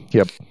well.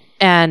 Yep.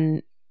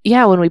 And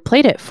yeah, when we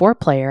played it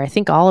 4-player, I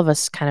think all of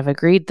us kind of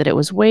agreed that it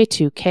was way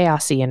too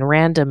chaosy and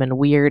random and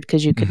weird,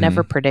 because you could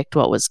never predict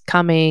what was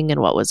coming and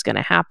what was going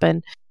to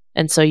happen.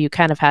 And so you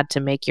kind of had to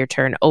make your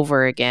turn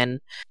over again,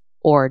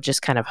 or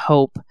just kind of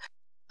hope.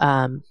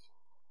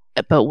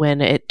 But when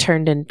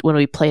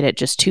we played it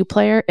just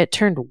 2-player, it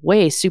turned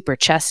way super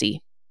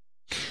chessy,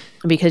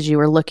 because you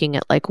were looking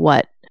at like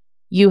what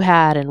you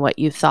had and what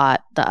you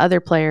thought the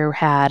other player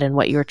had and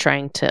what you were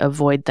trying to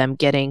avoid them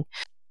getting.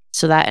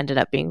 So that ended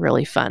up being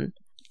really fun.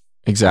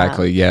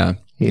 Exactly. Yeah.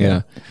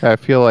 I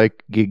feel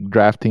like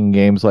drafting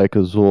games like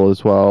Azul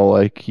as well,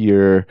 like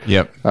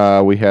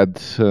we had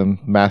some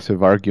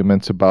massive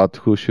arguments about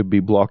who should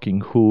be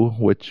blocking who,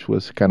 which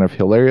was kind of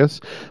hilarious.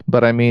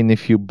 But I mean,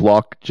 if you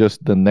block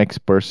just the next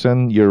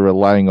person, you're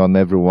relying on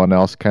everyone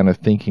else kind of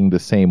thinking the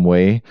same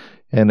way.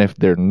 And if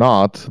they're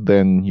not,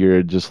 then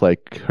you're just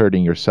like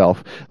hurting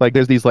yourself. Like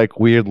there's these like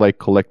weird like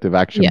collective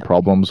action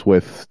problems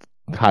with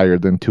higher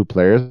than 2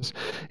 players.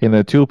 In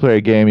a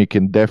 2-player game, you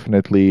can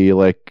definitely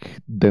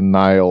like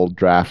denial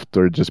draft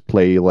or just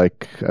play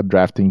like a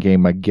drafting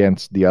game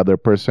against the other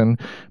person,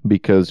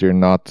 because you're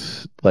not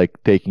like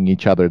taking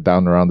each other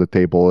down around the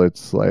table.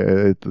 It's like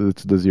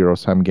it's the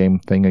zero-sum game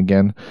thing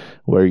again,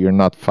 where you're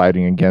not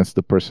fighting against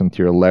the person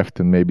to your left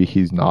and maybe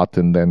he's not,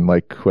 and then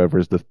like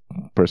whoever's the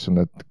person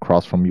that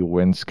across from you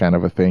wins, kind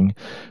of a thing.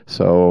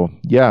 So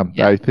yeah.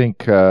 I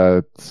think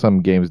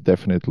some games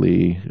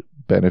definitely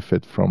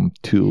benefit from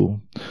 2,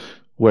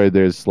 where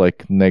there's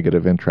like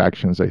negative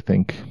interactions, I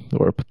think,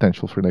 or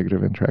potential for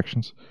negative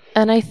interactions.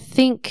 And I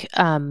think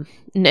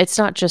it's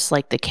not just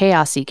like the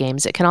chaosy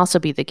games. It can also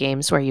be the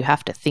games where you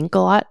have to think a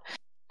lot.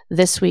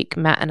 This week,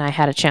 Matt and I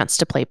had a chance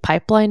to play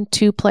Pipeline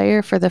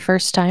 2-player for the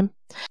first time.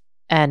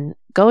 And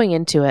going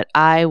into it,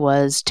 I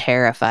was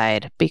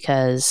terrified,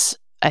 because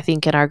I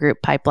think in our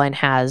group, Pipeline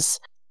has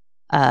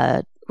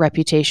a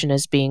reputation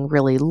as being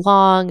really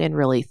long and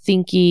really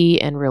thinky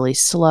and really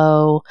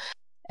slow.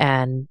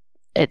 And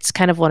it's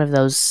kind of one of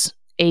those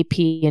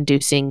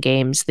AP-inducing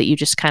games that you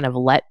just kind of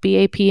let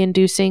be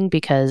AP-inducing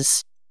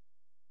because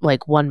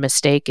like one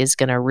mistake is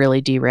going to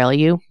really derail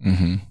you.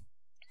 Mm-hmm.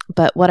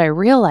 But what I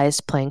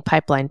realized playing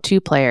Pipeline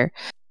 2-player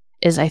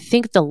is I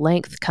think the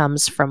length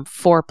comes from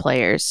 4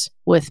 players.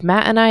 With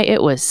Matt and I,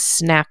 it was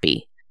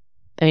snappy.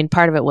 I mean,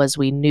 part of it was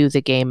we knew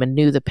the game and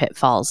knew the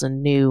pitfalls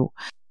and knew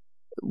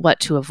what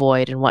to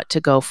avoid and what to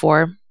go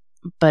for.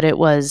 But it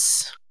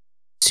was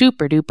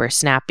super duper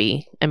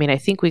snappy. I mean, I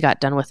think we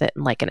got done with it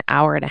in like an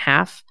hour and a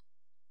half.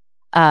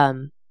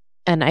 And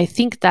I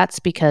think that's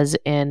because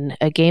in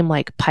a game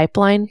like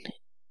Pipeline,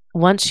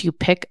 once you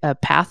pick a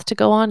path to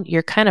go on,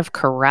 you're kind of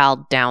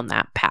corralled down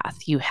that path.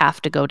 You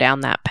have to go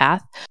down that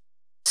path.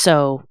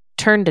 So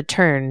turn to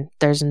turn,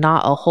 there's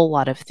not a whole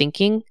lot of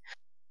thinking.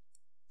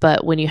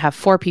 But when you have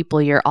 4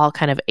 people, you're all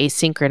kind of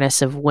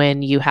asynchronous of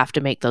when you have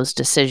to make those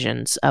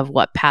decisions of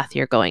what path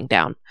you're going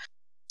down.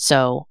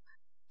 So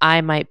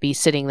I might be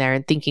sitting there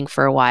and thinking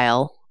for a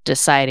while,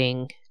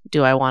 deciding,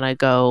 do I want to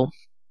go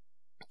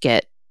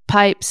get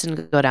pipes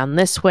and go down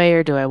this way,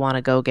 or do I want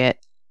to go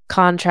get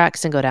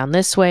contracts and go down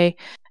this way?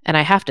 And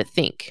I have to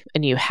think,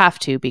 and you have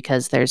to,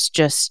 because there's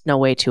just no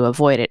way to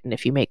avoid it. And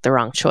if you make the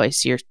wrong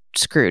choice, you're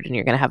screwed and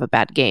you're going to have a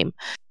bad game.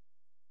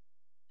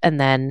 And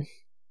then,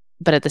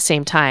 but at the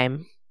same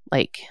time,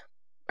 like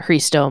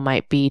Hristo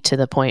might be to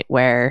the point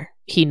where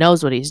he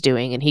knows what he's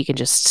doing and he can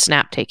just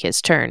snap take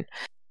his turn.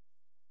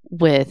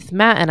 With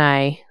Matt and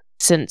I,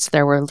 since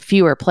there were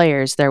fewer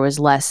players, there was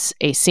less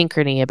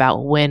asynchrony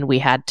about when we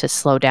had to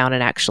slow down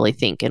and actually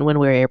think and when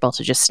we were able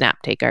to just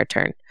snap take our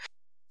turn.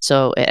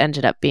 So it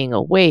ended up being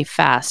a way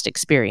fast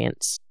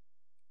experience.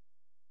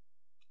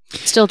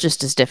 Still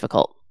just as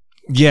difficult.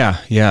 Yeah,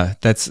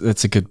 that's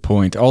a good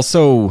point.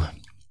 Also,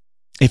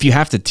 if you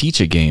have to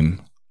teach a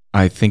game,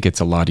 I think it's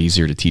a lot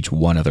easier to teach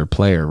one other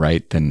player,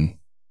 right, than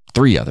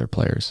 3 other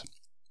players,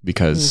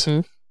 because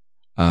you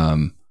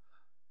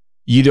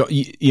don't,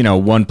 you know,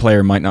 one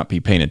player might not be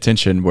paying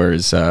attention,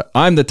 whereas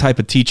I'm the type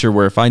of teacher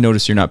where if I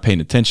notice you're not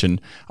paying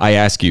attention, I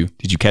ask you,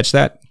 did you catch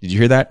that? Did you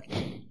hear that?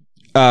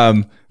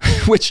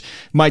 Which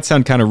might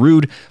sound kind of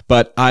rude,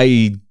 but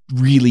I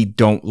really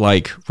don't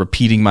like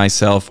repeating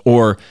myself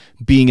or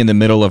being in the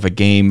middle of a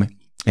game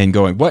and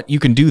going, what, you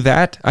can do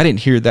that? I didn't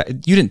hear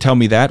that. You didn't tell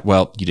me that.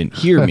 Well, you didn't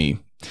hear me.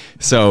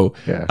 So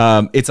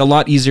it's a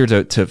lot easier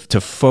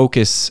to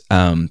focus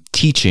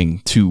teaching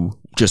to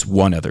just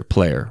one other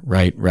player,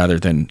 right? Rather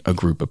than a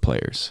group of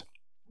players.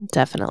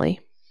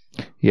 Definitely.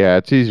 Yeah,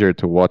 it's easier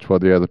to watch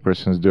what the other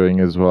person's doing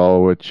as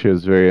well, which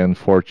is very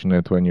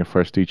unfortunate when you're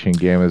first teaching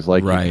game. Is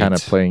like Right. you're kind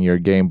of playing your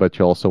game, but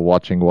you're also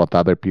watching what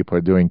other people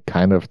are doing,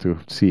 kind of to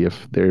see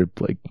if they're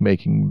like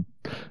making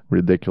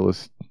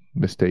ridiculous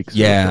mistakes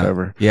or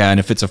whatever. Yeah, and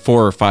if it's a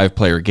 4 or 5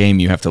 player game,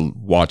 you have to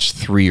watch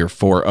 3 or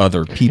 4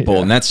 other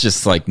people, and that's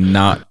just like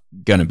not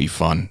gonna be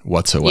fun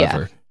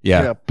whatsoever.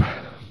 Yeah. Yep.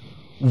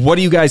 What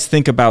do you guys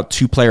think about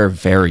 2-player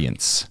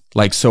variants?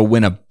 Like, so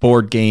when a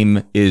board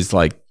game is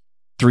like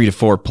 3 to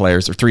 4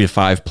 players or 3 to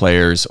 5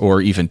 players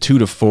or even 2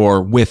 to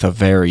 4 with a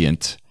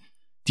variant,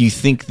 do you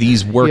think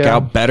these work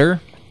out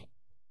better?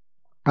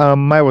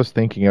 I was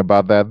thinking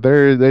about that.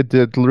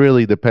 It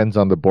really depends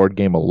on the board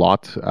game a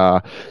lot.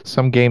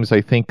 Some games, I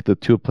think the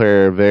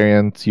 2-player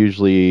variant,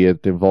 usually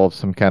it involves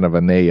some kind of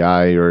an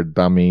AI or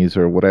dummies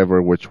or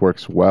whatever, which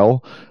works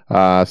well.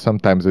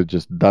 Sometimes it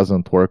just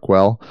doesn't work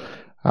well.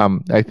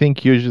 I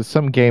think usually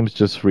some games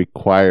just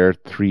require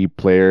 3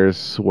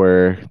 players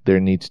where there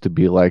needs to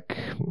be like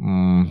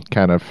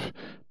kind of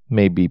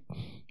maybe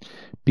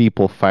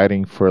people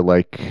fighting for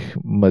like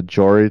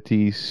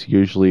majorities.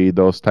 Usually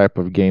those type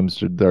of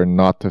games are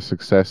not a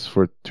success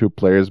for 2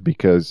 players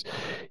because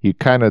you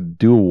kind of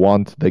do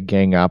want the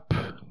gang up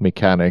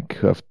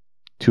mechanic of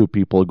 2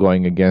 people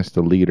going against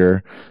the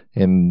leader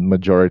in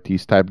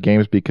majorities type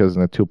games, because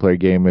in a 2-player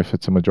game, if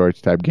it's a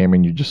majority type game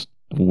and you just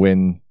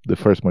win the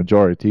first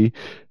majority,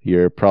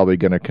 you're probably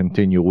going to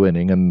continue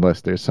winning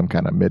unless there's some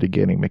kind of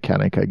mitigating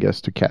mechanic, I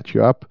guess, to catch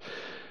you up.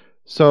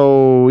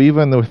 So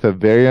even with a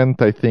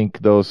variant, I think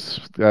those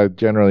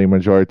generally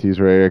majorities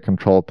or area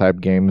control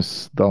type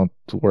games don't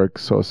work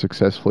so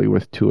successfully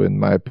with 2, in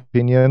my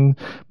opinion.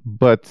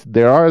 But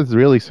there are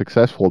really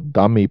successful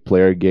dummy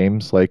player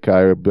games, like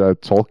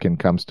Tolkien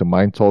comes to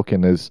mind.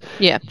 Tolkien is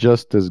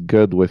just as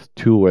good with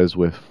 2 as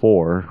with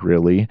 4,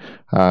 really.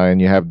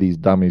 And you have these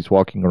dummies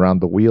walking around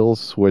the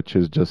wheels, which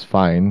is just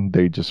fine.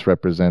 They just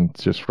represent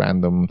just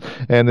random,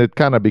 and it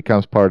kind of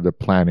becomes part of the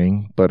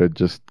planning, but it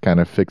just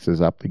kind of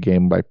fixes up the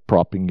game by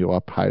propping you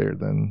up higher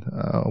than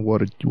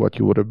what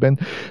you would have been.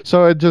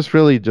 So it just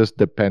really just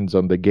depends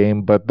on the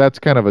game, but that's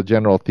kind of a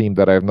general theme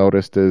that I've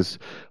noticed is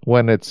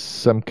when it's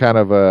some kind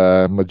of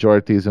a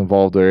majorities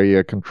involved or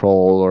area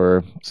control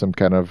or some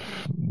kind of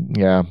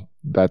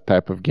that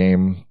type of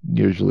game,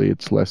 usually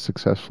it's less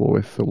successful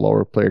with a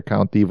lower player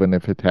count, even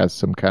if it has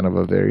some kind of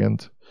a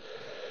variant.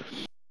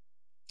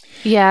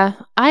 Yeah,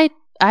 I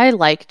I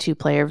like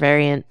 2-player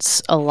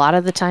variants a lot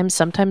of the time.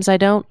 Sometimes I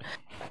don't.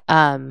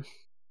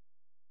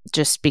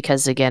 Just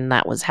because, again,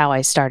 that was how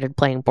I started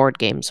playing board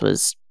games,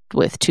 was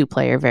with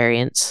 2-player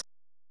variants.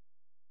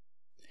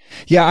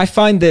 Yeah, I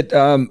find that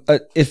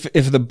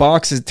if the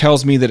box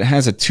tells me that it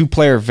has a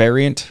 2-player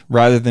variant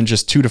rather than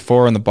just 2 to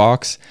 4 on the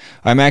box,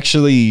 I'm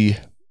actually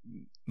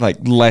like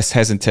less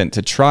hesitant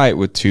to try it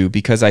with 2,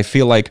 because I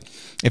feel like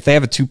if they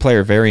have a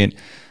 2-player variant,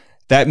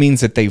 that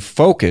means that they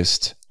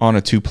focused on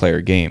a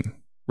 2-player game,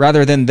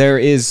 rather than there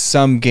is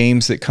some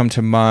games that come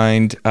to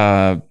mind.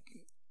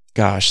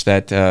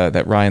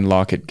 That Ryan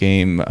Lockett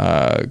game,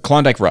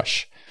 Klondike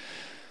Rush,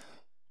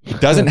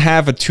 doesn't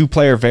have a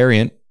 2-player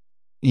variant.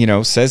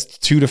 Says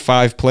 2 to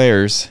 5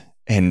 players,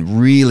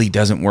 and really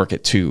doesn't work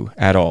at 2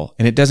 at all,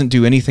 and it doesn't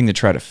do anything to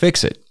try to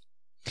fix it.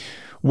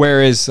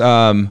 Whereas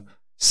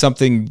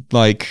something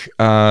like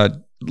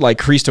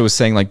Christo was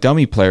saying, like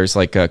dummy players,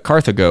 like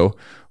Carthago,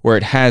 where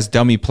it has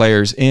dummy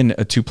players in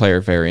a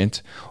 2-player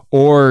variant,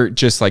 or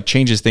just like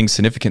changes things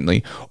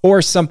significantly,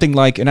 or something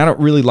like, and I don't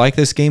really like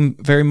this game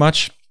very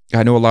much,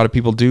 I know a lot of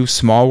people do,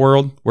 Small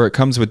World, where it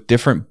comes with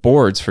different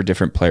boards for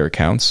different player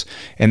counts.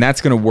 And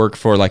that's going to work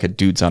for like a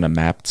dudes on a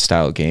map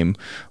style game,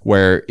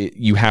 where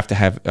you have to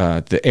have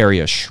the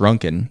area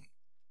shrunken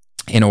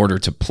in order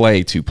to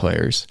play 2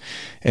 players.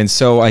 And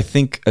so I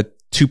think a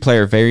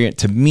 2-player variant,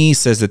 to me,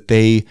 says that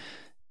they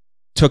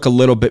took a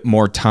little bit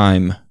more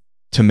time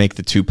to make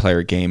the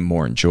 2-player game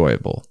more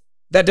enjoyable.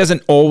 That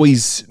doesn't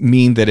always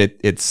mean that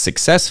it's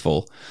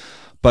successful,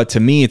 but to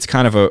me, it's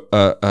kind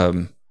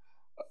of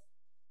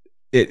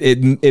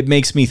it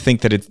makes me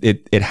think that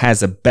it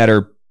has a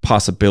better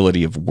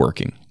possibility of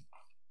working.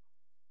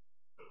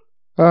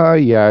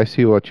 Yeah, I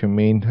see what you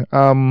mean.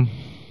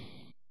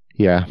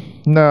 Yeah.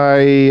 No,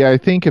 I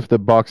think if the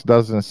box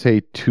doesn't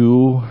say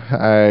 2,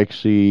 I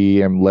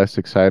actually am less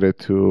excited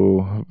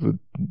to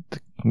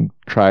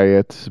try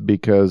it,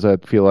 because I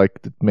feel like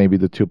maybe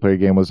the 2-player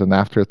game was an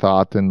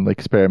afterthought and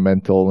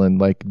experimental and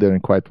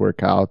didn't quite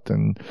work out.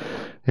 And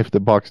if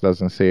the box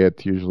doesn't say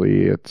it,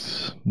 usually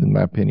it's, in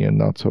my opinion,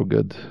 not so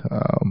good.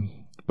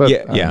 But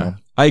yeah,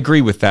 I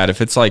agree with that.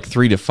 If it's like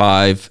 3 to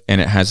 5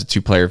 and it has a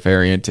 2-player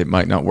variant, it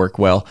might not work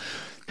well.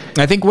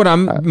 I think what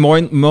I'm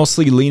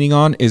mostly leaning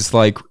on is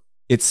like,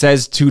 it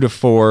says 2 to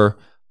 4,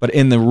 but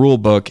in the rule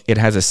book, it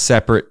has a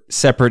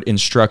separate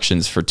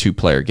instructions for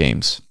 2-player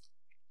games.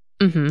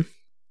 Mm-hmm.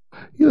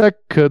 Yeah, that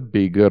could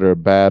be good or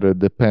bad. It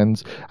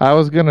depends. I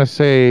was going to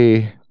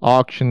say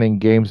auctioning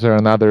games are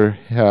another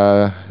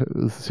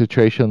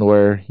situation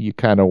where you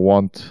kind of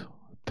want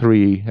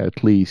 3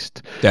 at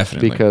least.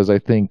 Definitely. Because I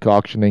think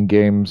auctioning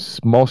games,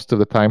 most of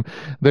the time,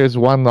 there's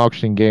one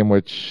auctioning game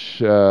which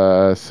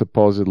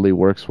supposedly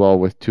works well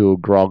with 2,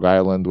 Grog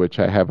Island, which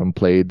I haven't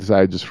played.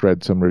 I just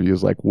read some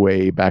reviews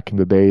way back in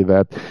the day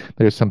that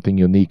there's something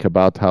unique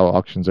about how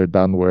auctions are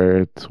done where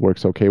it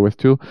works okay with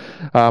 2.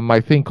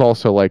 I think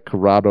also, like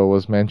Rado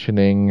was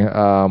mentioning,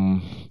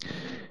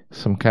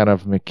 some kind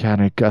of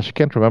mechanic. Gosh, I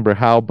can't remember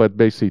how, but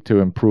basically to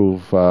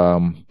improve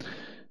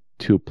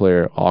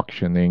 2-player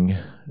auctioning.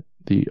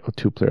 The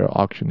 2-player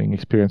auctioning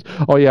experience.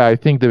 Oh yeah, I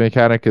think the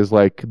mechanic is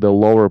like the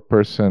lower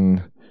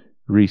person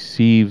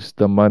receives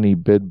the money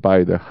bid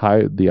by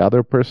the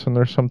other person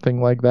or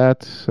something like that.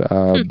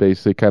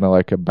 Basically, kind of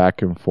like a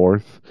back and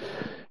forth.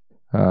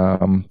 I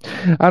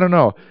don't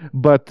know,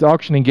 but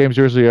auctioning games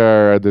usually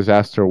are a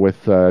disaster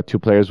with 2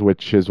 players,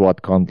 which is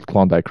what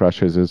Klondike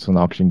Rush is. It's an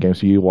auction game,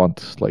 so you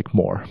want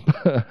more.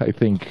 I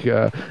think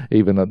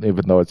even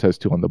though it says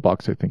 2 on the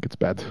box, I think it's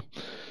bad.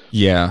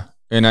 Yeah.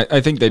 And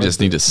I think they just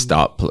need to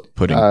stop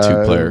putting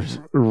 2 players.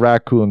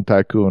 Raccoon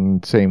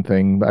Tycoon, same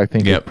thing. I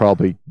think it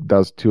probably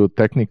does 2.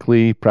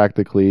 Technically,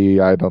 practically,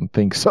 I don't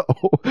think so.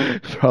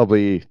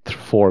 Probably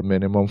 4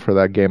 minimum for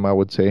that game, I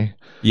would say.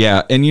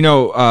 Yeah, and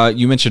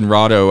you mentioned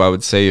Rado. I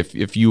would say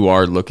if you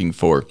are looking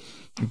for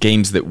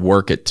games that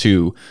work at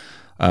 2,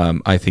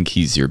 I think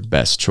he's your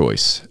best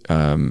choice.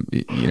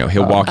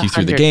 He'll walk you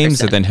through the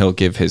games, and then he'll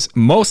give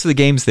most of the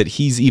games that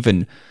he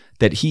even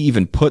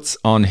puts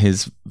on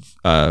his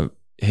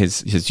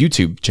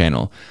YouTube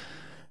channel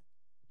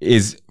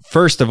is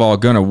first of all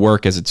going to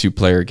work as a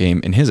 2-player game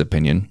in his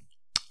opinion.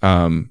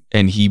 And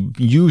he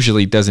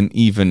usually doesn't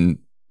even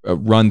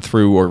run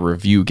through or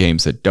review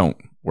games that don't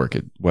work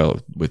well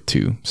with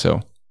 2.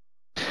 So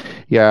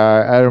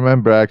yeah, I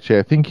remember actually,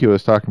 I think he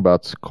was talking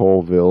about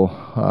Scoville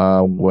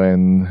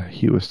when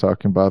he was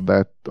talking about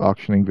that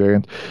auctioning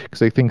variant,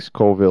 because I think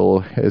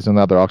Scoville is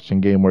another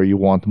auction game where you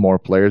want more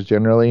players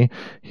generally.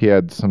 He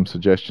had some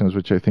suggestions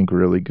which I think were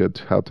really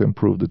good, how to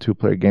improve the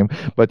 2-player game.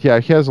 But yeah,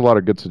 he has a lot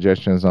of good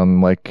suggestions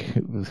on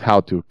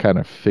how to kind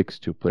of fix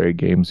 2-player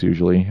games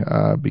usually,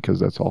 because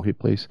that's all he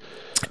plays.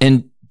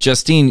 And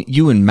Justine,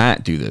 you and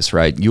Matt do this,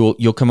 right?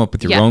 You'll come up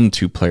with your own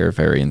 2-player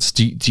variants.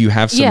 Do you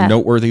have some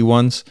noteworthy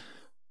ones?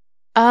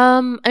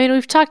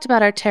 We've talked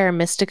about our Terra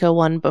Mystica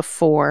one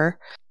before.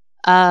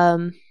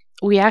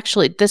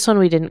 This one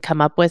we didn't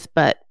come up with,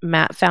 but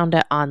Matt found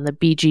it on the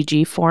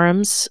BGG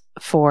forums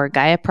for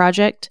Gaia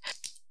Project.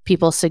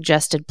 people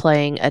suggested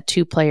playing a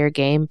 2-player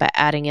game, but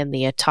adding in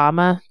the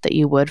Atama that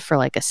you would for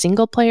like a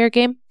single-player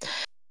game.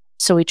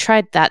 So we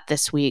tried that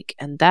this week,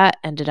 and that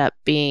ended up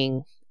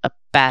being a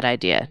bad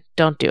idea.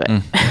 Don't do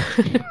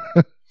it.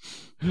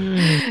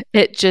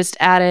 It just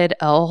added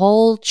a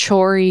whole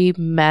chory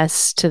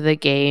mess to the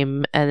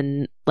game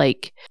and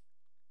like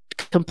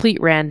complete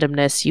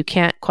randomness. You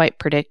can't quite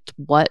predict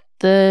what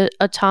the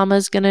Atama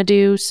is going to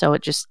do, so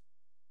it just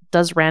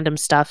does random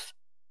stuff.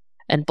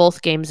 And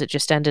both games, it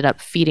just ended up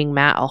feeding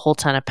Matt a whole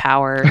ton of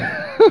power.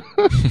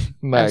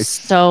 Nice. I was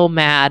so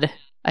mad.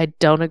 I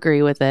don't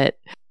agree with it.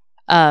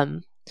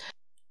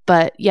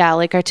 But yeah,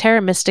 like our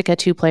Terra Mystica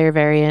 2-player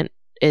variant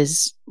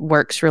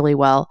works really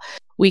well.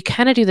 We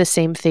kind of do the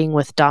same thing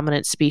with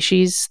Dominant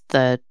Species,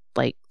 the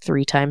like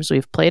 3 times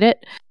we've played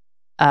it,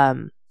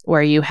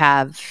 where you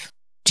have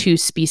 2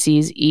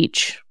 species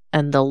each,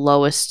 and the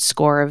lowest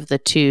score of the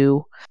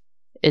 2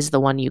 is the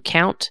one you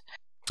count.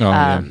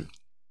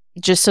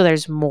 Just so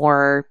there's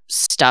more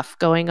stuff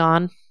going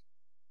on.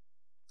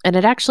 And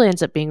it actually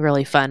ends up being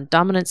really fun.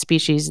 Dominant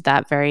Species,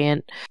 that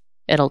variant,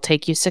 it'll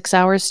take you 6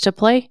 hours to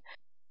play.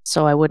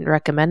 So I wouldn't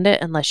recommend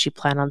it unless you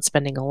plan on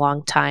spending a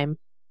long time.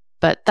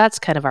 But that's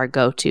kind of our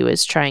go-to,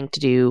 is trying to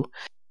do,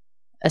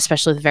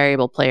 especially with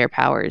variable player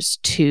powers,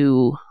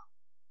 2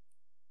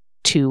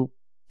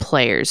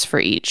 players for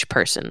each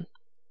person.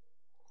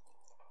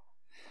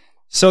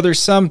 So there's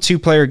some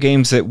 2-player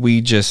games that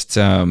we just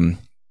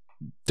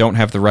don't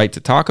have the right to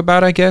talk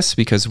about, I guess,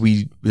 because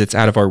it's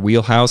out of our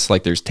wheelhouse.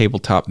 Like there's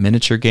tabletop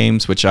miniature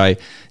games, which I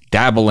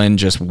dabble in,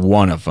 just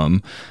one of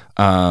them.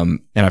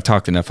 And I've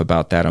talked enough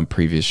about that on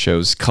previous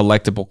shows.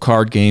 Collectible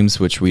card games,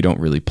 which we don't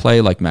really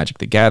play, like Magic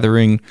the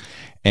Gathering,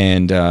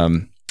 and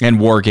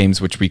war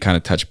games, which we kind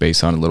of touched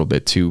base on a little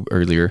bit too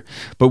earlier.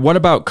 But what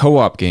about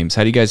co-op games?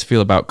 How do you guys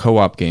feel about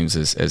co-op games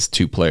as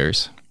 2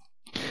 players?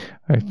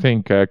 I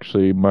think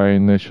actually my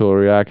initial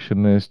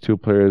reaction is 2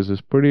 players is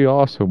pretty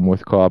awesome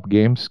with co-op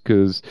games,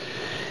 because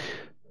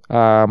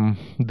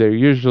they're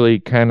usually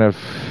kind of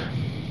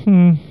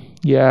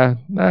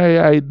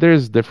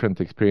there's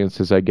different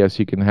experiences I guess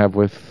you can have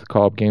with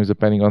co-op games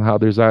depending on how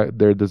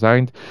they're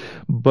designed,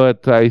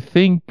 but I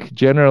think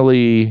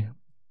generally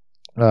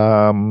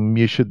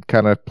you should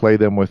kind of play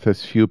them with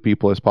as few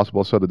people as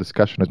possible, so the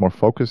discussion is more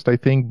focused, I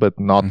think, but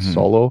not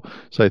solo.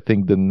 So I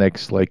think the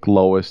next like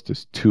lowest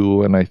is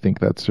 2, and I think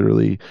that's a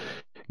really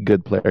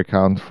good player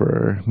count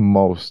for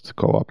most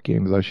co-op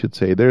games, I should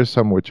say. There's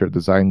some which are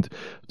designed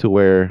to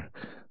where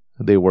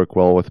they work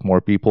well with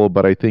more people,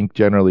 but I think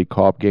generally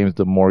co-op games,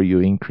 the more you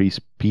increase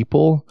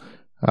people,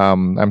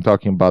 I'm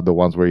talking about the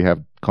ones where you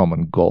have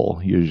common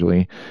goal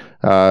usually,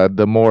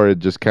 the more it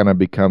just kind of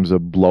becomes a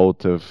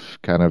bloat of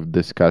kind of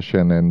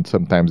discussion, and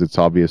sometimes it's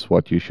obvious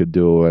what you should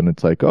do, and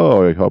it's like,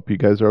 oh, I hope you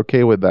guys are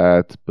okay with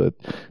that, but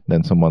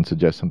then someone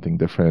suggests something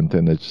different,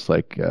 and it's just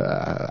like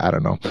I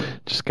don't know,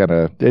 just kind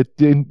of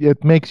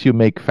it makes you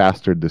make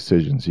faster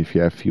decisions if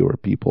you have fewer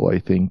people, I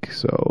think.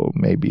 So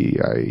maybe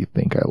I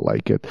think I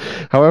like it.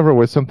 However,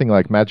 with something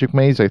like Magic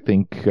Maze, I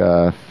think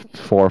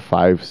 4,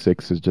 5,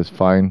 6 is just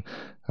fine.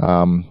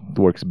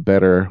 Works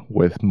better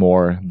with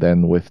more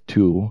than with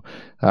 2.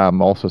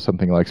 Also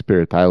something like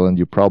Spirit Island,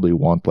 you probably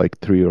want like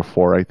 3 or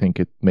 4. I think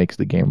it makes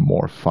the game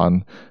more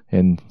fun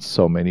in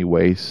so many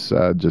ways,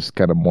 just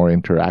kind of more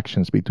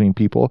interactions between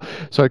people.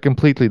 So it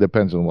completely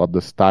depends on what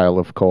the style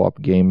of co-op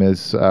game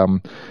is.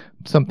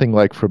 Something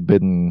like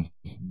Forbidden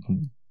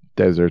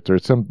Desert or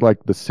some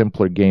like the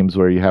simpler games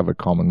where you have a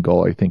common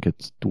goal, I think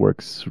it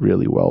works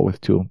really well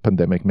with 2.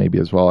 Pandemic maybe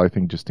as well. I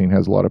think Justine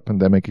has a lot of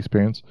Pandemic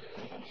experience.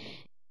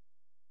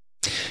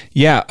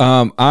 Yeah,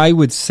 I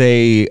would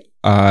say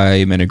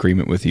I'm in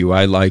agreement with you.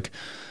 I like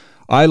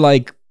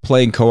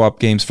playing co-op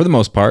games for the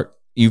most part.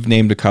 You've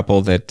named a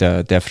couple that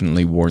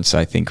definitely warrants,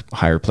 I think,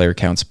 higher player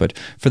counts. But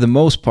for the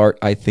most part,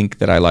 I think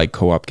that I like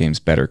co-op games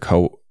better.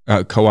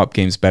 Co-op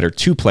games better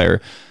 2-player,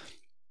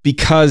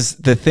 because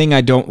the thing I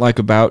don't like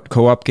about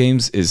co-op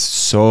games is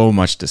so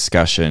much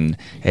discussion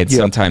and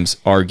sometimes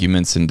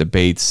arguments and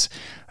debates.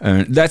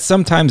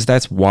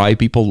 That's why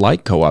people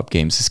like co-op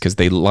games, is because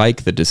they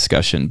like the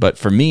discussion. But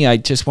for me, I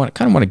just want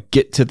to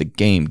get to the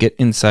game, get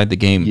inside the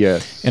game.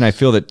 Yes. And I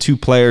feel that 2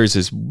 players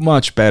is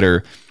much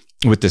better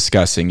with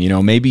discussing. You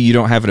know, maybe you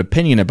don't have an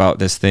opinion about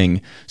this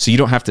thing, so you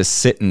don't have to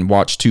sit and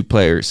watch 2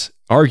 players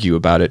argue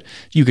about it.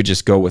 You could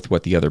just go with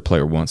what the other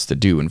player wants to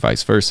do, and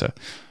vice versa.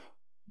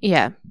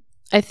 Yeah.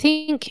 I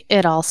think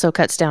it also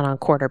cuts down on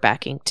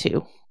quarterbacking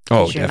too.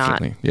 Oh,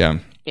 definitely. Yeah.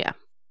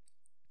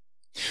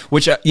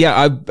 Which,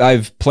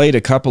 I've played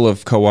a couple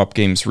of co-op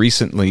games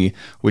recently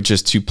with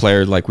just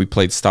 2-player. Like we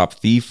played Stop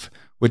Thief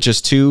with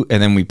just 2,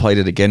 and then we played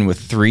it again with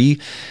 3.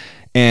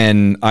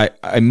 And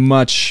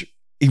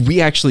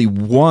we actually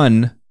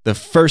won the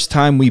first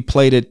time we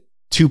played it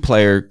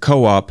 2-player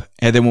co-op,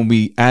 and then when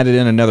we added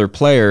in another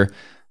player,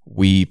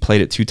 we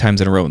played it 2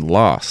 times in a row and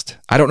lost.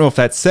 I don't know if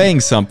that's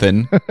saying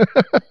something,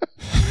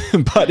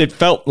 but it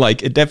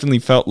definitely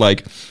felt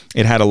like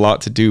it had a lot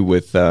to do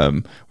with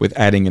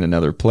adding in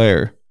another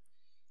player.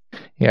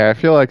 Yeah, I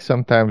feel like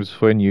sometimes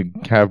when you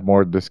have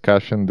more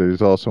discussion,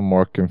 there's also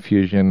more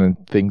confusion and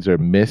things are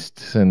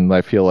missed. And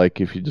I feel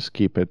like if you just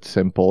keep it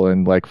simple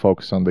and like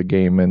focus on the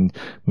game and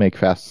make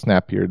fast,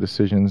 snappier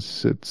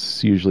decisions,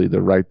 it's usually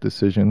the right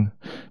decision.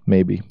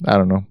 Maybe. I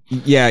don't know.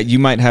 Yeah, you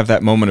might have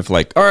that moment of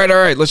like, all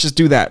right, let's just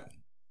do that.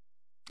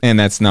 And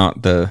that's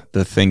not the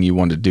thing you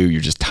want to do. You're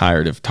just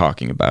tired of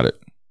talking about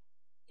it.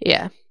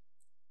 Yeah.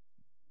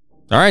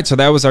 All right, so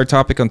that was our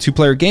topic on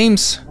 2-player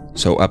games.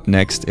 So up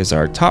next is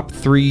our top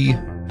 3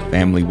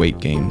 family weight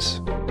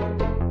games.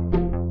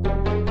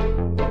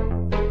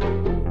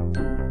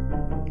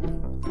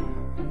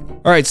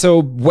 All right, so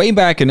way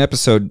back in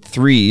episode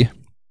 3,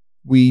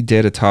 we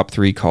did a top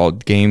 3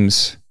 called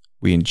Games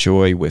We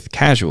Enjoy with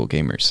Casual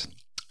Gamers.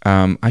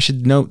 I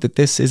should note that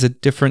this is a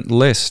different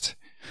list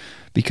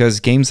because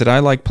games that I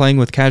like playing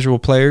with casual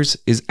players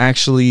is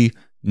actually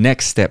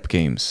next step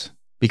games.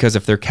 Because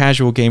if they're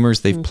casual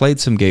gamers, they've played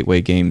some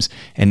gateway games,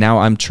 and now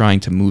I'm trying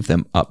to move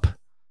them up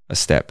a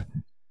step.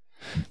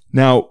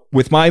 Now,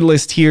 with my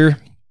list here,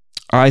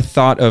 I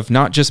thought of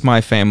not just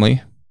my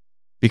family,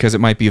 because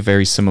it might be a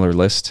very similar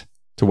list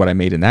to what I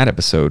made in that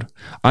episode.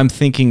 I'm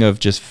thinking of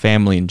just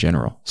family in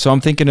general. So I'm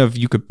thinking of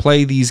you could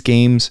play these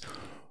games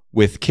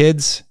with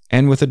kids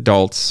and with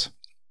adults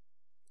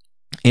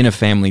in a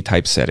family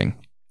type setting.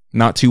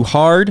 Not too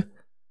hard,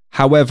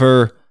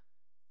 however,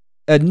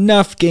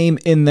 enough game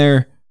in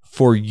there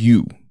for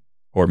you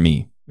or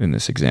me in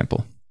this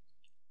example.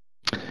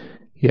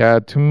 Yeah,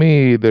 to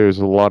me, there's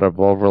a lot of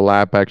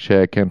overlap.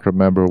 Actually, I can't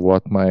remember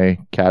what my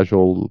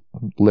casual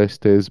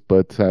list is,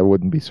 but I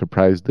wouldn't be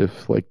surprised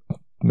if like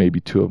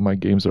maybe 2 of my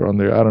games are on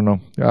there. I don't know.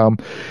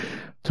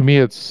 To me,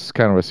 it's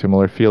kind of a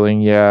similar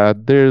feeling. Yeah,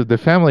 there's the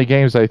family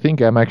games. I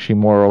think I'm actually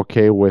more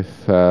okay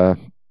with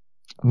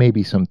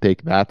maybe some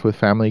take that with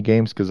family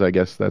games, because I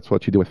guess that's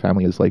what you do with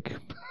family is like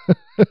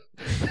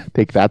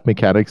take that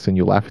mechanics and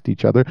you laugh at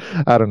each other.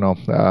 I don't know.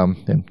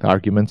 And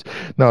arguments.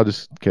 No,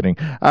 just kidding.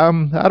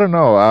 I don't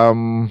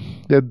know.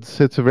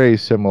 It's a very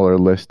similar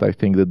list. I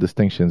think the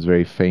distinction is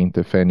very faint,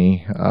 if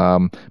any.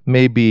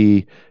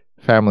 Maybe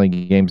family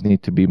games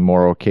need to be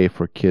more okay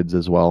for kids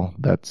as well.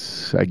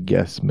 That's, I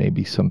guess,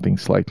 maybe something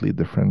slightly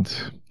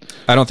different.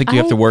 I don't think you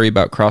have to worry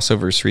about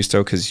crossovers,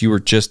 Risto, because you were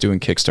just doing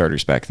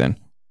Kickstarters back then.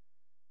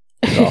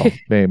 Oh,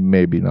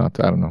 maybe not.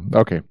 I don't know.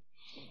 Okay.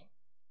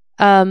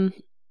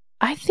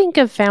 I think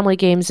of family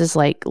games as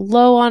like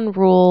low on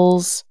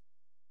rules,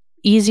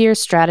 easier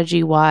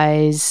strategy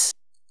wise,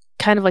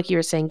 kind of like you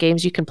were saying,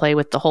 games you can play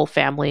with the whole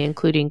family,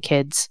 including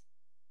kids,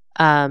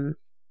 but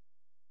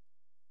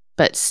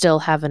still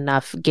have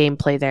enough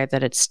gameplay there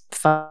that it's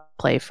fun to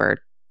play for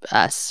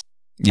us.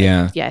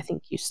 Yeah. Yeah, I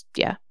think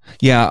yeah.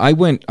 Yeah, I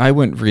went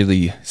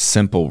really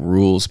simple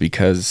rules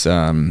because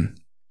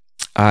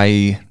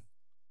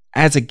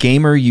as a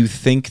gamer, you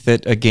think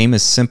that a game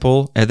is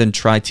simple and then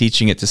try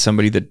teaching it to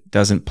somebody that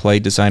doesn't play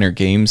designer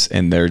games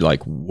and they're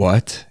like,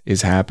 what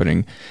is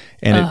happening?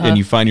 And and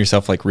you find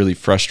yourself like really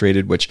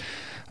frustrated, which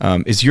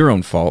is your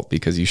own fault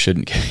because you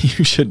shouldn't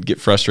get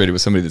frustrated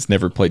with somebody that's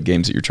never played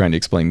games that you're trying to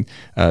explain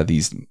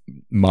these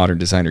modern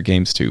designer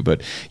games to.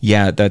 But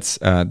yeah, that's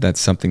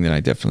something that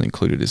I definitely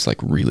included is like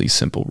really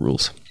simple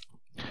rules.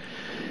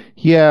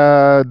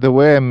 Yeah, the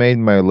way I made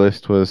my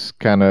list was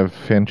kind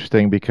of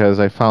interesting because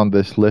I found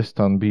this list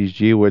on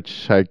BG,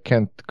 which I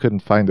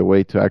couldn't find a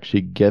way to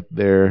actually get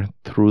there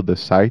through the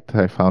site.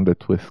 I found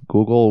it with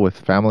Google with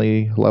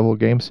family level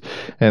games,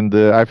 and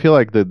I feel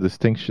like the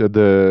distinction,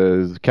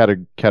 the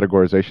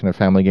categorization of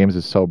family games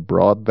is so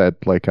broad that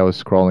like I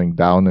was scrolling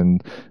down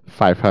and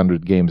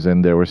 500 games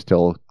in, there were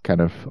still kind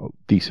of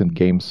decent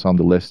games on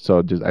the list.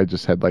 So I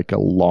just had like a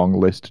long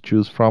list to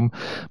choose from.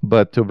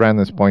 But to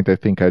Brandon's point, I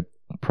think I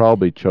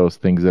probably chose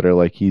things that are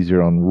like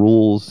easier on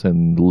rules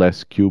and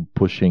less cube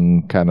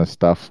pushing kind of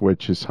stuff,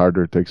 which is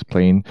harder to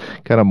explain.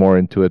 Kind of more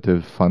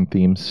intuitive, fun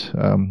themes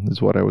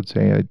is what I would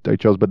say I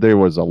chose. But there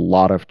was a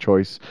lot of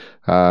choice,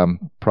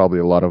 probably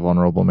a lot of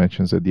honorable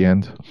mentions at the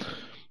end.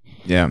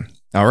 Yeah.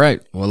 All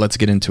right. Well, let's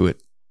get into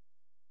it.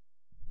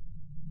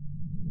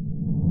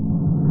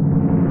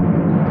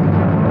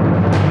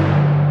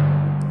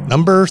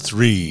 Number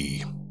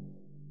 3.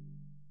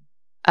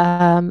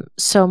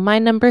 So my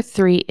number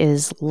 3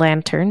 is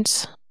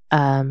Lanterns.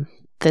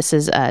 This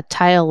is a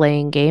tile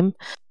laying game.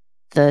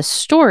 The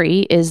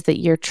story is that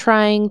you're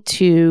trying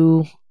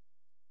to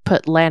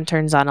put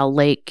lanterns on a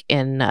lake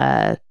in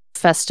a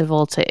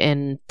festival to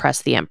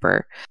impress the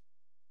emperor.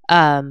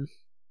 And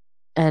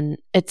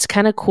it's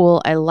kind of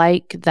cool. I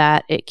like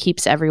that it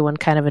keeps everyone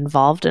kind of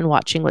involved in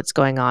watching what's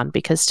going on,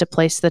 because to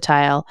place the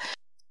tile,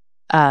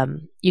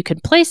 you can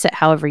place it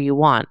however you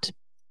want,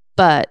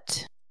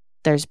 but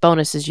there's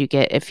bonuses you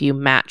get if you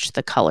match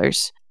the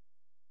colors.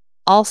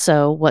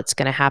 Also, what's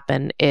going to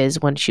happen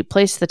is once you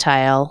place the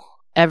tile,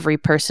 every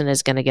person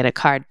is going to get a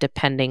card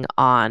depending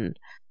on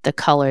the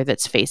color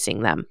that's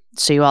facing them.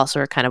 So you also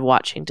are kind of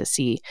watching to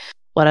see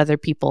what other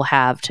people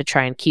have to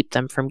try and keep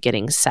them from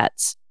getting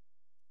sets.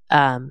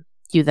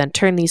 You then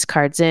turn these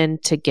cards in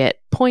to get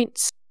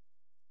points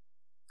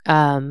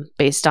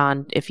based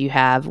on if you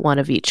have one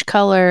of each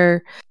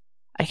color.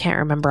 I can't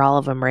remember all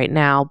of them right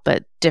now,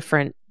 but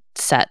different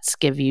sets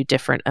give you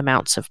different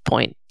amounts of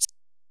points.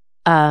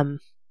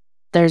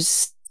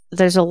 There's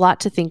a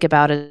lot to think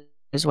about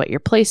is what you're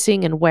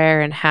placing and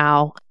where and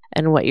how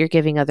and what you're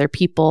giving other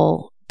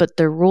people. But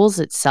the rules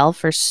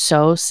itself are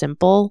so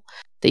simple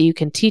that you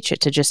can teach it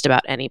to just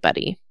about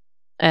anybody.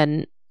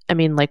 And I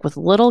mean, like with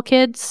little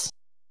kids,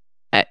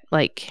 I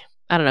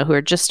don't know, who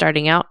are just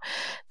starting out,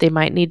 they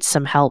might need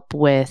some help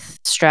with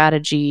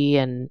strategy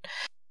and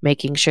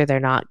making sure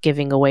they're not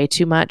giving away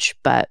too much.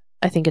 But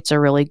I think it's a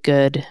really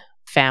good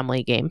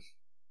family game.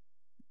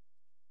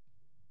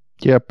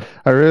 Yep,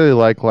 I really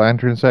like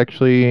Lanterns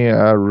actually.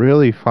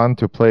 Really fun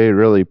to play,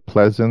 really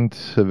pleasant,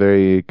 a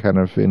very kind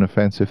of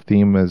inoffensive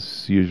theme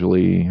as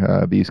usually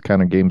these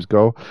kind of games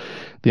go.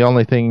 The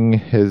only thing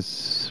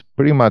is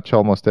pretty much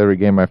almost every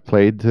game I've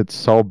played, it's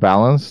so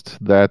balanced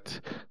that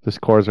the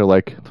scores are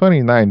like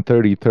 29,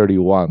 30,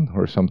 31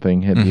 or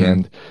something at the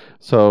end.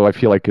 So I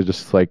feel like it's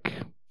just like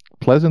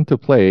pleasant to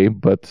play,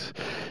 but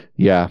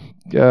yeah,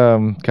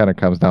 kind of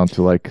comes down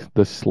to like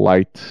the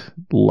slight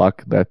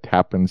luck that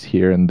happens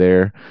here and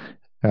there.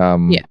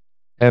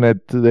 And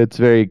it's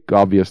very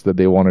obvious that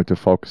they wanted to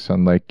focus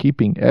on like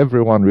keeping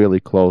everyone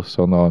really close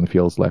so no one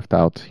feels left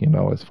out,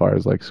 as far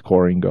as like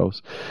scoring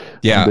goes.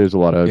 Yeah. There's a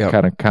lot of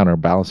kind of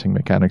counterbalancing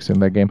mechanics in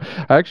that game.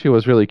 I actually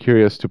was really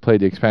curious to play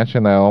the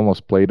expansion. I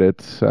almost played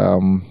it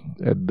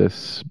at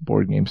this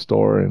board game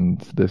store, and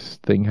this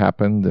thing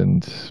happened,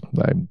 and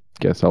I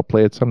guess I'll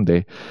play it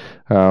someday.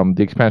 The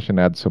expansion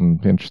adds some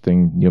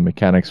interesting new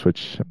mechanics,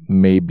 which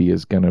maybe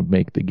is going to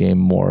make the game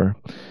more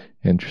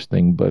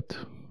interesting, but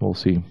we'll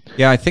see.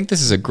 Yeah, I think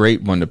this is a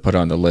great one to put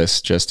on the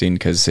list, Justine,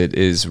 because it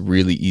is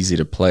really easy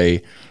to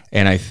play,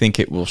 and I think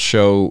it will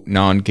show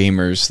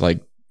non-gamers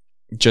like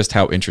just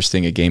how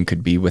interesting a game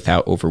could be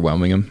without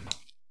overwhelming them.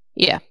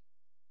 Yeah.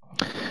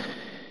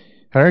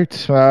 All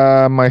right,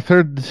 my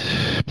third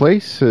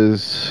place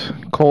is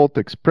Colt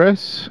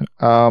Express.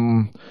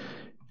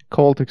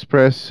 Colt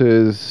Express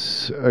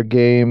is a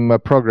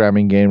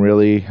programming game,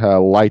 really a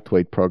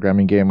lightweight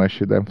programming game. I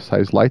should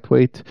emphasize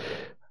lightweight.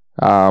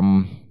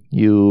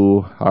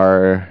 You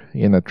are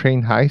in a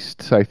train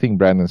heist. I think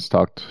Brandon's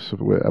talked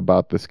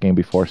about this game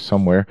before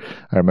somewhere.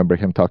 I remember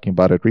him talking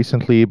about it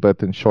recently,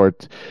 but in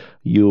short,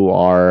 you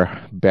are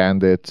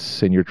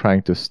bandits and you're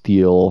trying to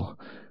steal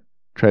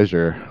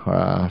treasure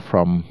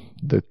from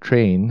the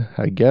train,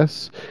 I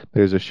guess.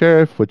 There's a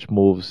sheriff which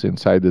moves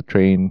inside the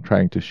train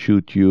trying to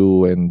shoot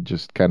you and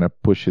just kind of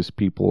pushes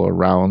people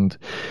around.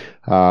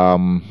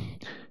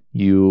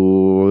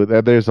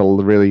 There's a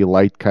really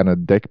light kind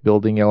of deck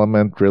building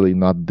element, really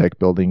not deck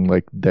building,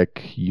 like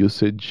deck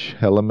usage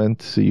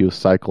element. So you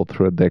cycle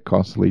through a deck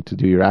constantly to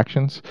do your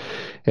actions,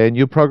 and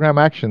you program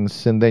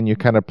actions, and then you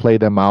kind of play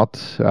them out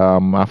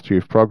after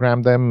you've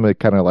programmed them,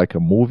 kind of like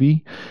a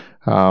movie.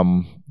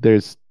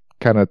 There's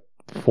kind of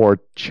 4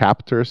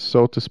 chapters,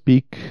 so to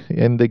speak,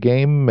 in the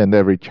game, and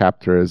every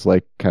chapter is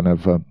like kind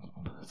of a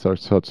so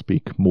to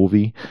speak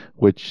movie,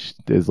 which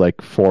is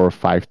like 4 or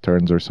 5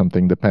 turns or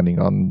something, depending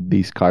on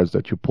these cards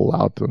that you pull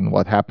out and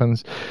what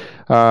happens.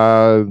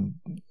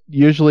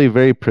 Usually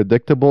very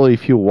predictable.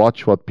 If you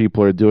watch what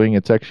people are doing,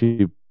 it's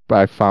actually,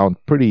 I found,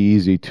 pretty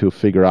easy to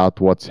figure out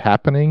what's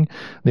happening.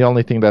 The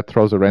only thing that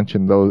throws a wrench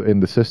in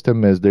the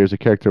system is there's a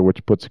character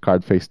which puts a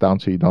card face down,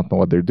 so you don't know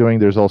what they're doing.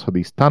 There's also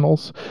these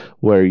tunnels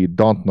where you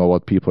don't know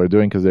what people are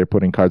doing because they're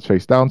putting cards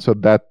face down, so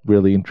that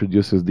really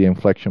introduces the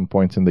inflection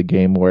points in the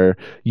game where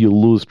you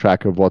lose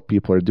track of what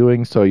people are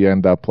doing, so you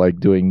end up like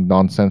doing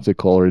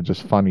nonsensical or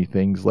just funny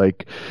things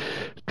like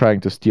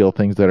trying to steal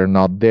things that are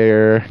not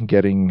there,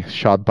 getting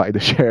shot by the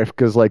sheriff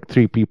because like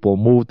 3 people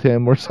moved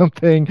him or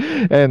something,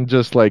 and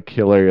just like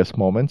hilarious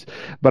moments.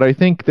 But I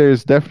think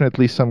there's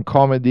definitely some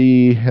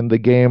comedy in the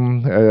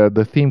game.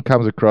 The theme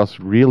comes across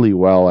really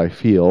well. I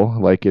feel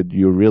like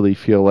you really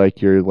feel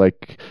like you're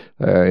like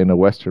in a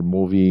Western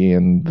movie,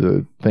 and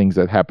the things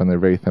that happen are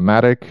very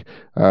thematic.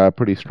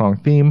 Pretty strong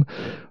theme.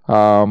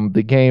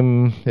 The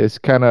game is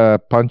kind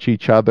of punch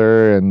each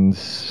other, and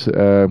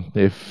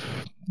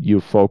if you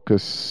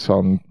focus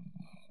on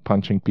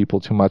punching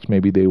people too much,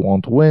 maybe they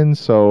won't win.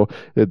 So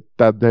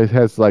that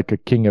has like a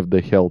king of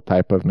the hill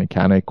type of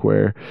mechanic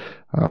where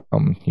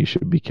you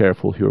should be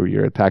careful who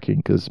you're attacking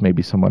because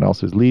maybe someone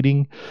else is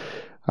leading.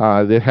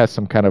 It has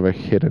some kind of a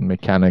hidden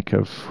mechanic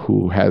of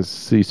who has,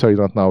 so you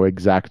don't know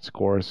exact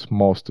scores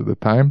most of the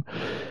time.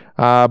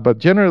 But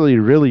generally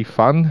really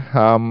fun.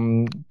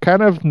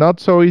 Kind of not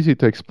so easy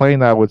to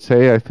explain, I would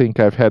say. I think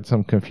I've had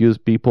some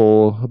confused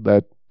people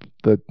that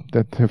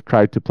have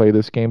tried to play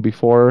this game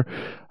before.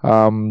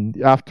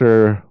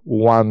 After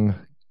one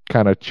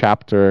kind of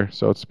chapter,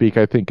 so to speak,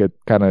 I think it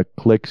kind of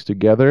clicks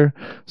together.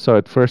 So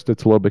at first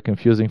it's a little bit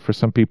confusing for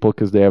some people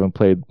because they haven't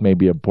played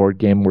maybe a board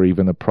game or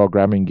even a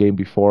programming game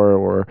before,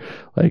 or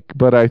like,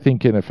 but I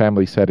think in a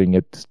family setting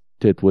it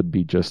would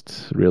be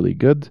just really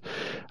good.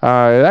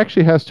 It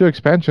actually has 2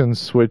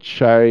 expansions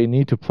which I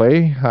need to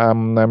play.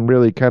 I'm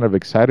really kind of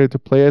excited to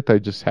play it. I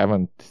just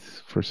haven't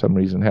for some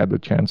reason had the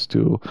chance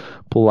to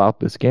pull out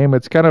this game.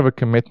 It's kind of a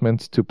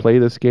commitment to play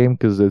this game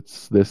because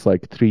it's this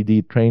like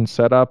 3D train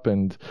setup,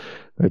 and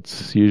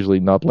it's usually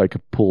not like a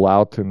pull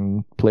out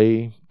and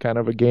play kind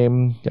of a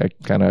game. I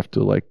kind of have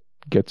to like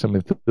get some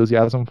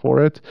enthusiasm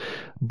for it,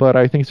 but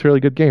I think it's a really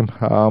good game.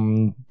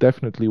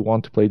 Definitely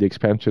want to play the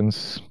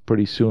expansions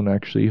pretty soon,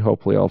 actually.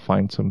 Hopefully I'll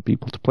find some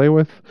people to play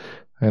with,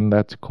 and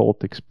that's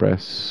Colt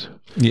Express.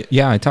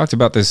 Yeah, I talked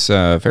about this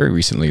very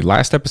recently.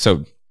 Last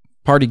episode,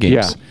 party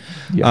games.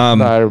 Yeah,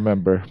 I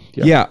remember.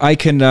 Yeah, I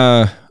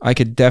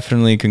could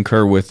definitely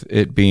concur with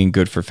it being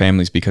good for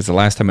families, because the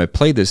last time I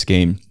played this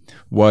game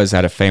was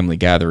at a family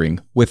gathering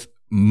with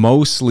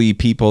mostly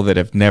people that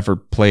have never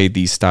played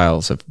these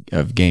styles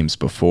of games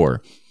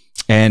before,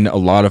 and a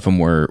lot of them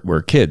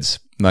were kids,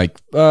 like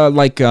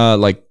 10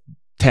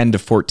 to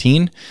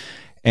 14,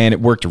 and it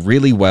worked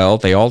really well.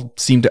 They all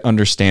seemed to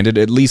understand it.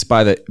 At least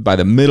by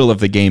the middle of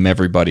the game,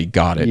 everybody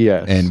got it,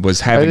 and was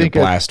having a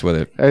blast with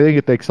it. I think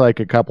it takes like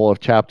a couple of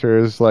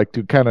chapters, like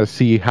to kind of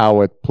see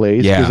how it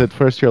plays. Yeah. Because at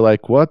first you're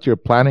like, "What? You're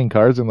planning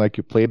cards and like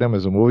you play them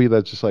as a movie?"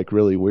 That's just like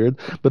really weird.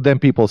 But then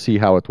people see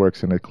how it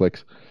works and it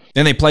clicks.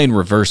 And they play in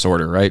reverse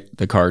order, right?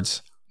 The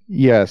cards.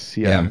 Yes,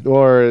 yeah.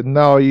 Or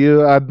no,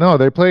 no,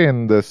 they play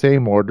in the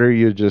same order.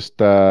 You just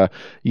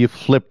you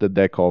flip the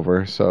deck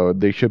over, so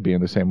they should be in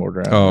the same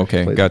order. Oh,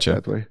 okay, gotcha.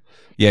 That way.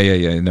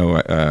 Yeah.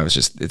 No,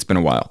 it's been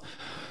a while.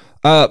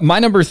 My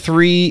number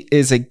 3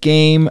 is a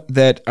game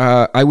that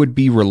I would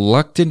be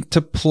reluctant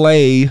to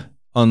play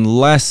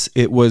unless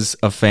it was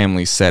a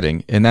family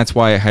setting, and that's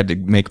why I had to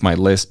make my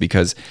list,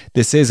 because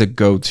this is a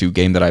go-to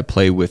game that I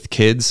play with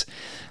kids.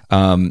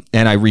 And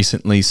I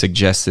recently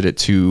suggested it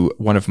to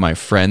one of my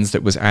friends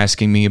that was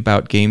asking me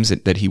about games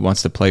that he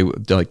wants to play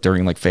like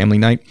during like family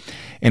night,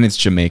 and it's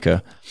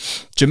Jamaica.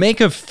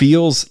 Jamaica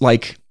feels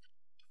like,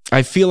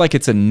 I feel like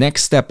it's a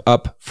next step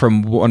up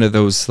from one of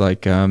those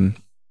like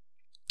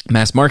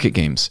mass market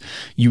games.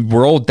 You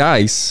roll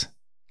dice,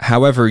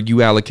 however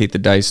you allocate the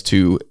dice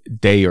to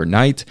day or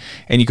night,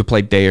 and you can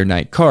play day or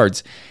night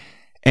cards,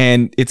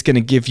 and it's going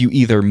to give you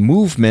either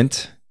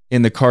movement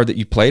in the card that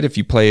you played. If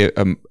you play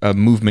a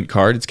movement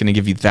card, it's going to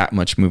give you that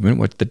much movement,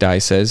 what the die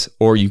says,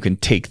 or you can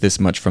take this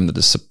much from the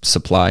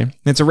supply.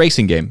 It's a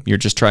racing game. You're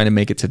just trying to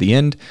make it to the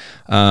end,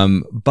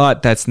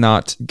 but that's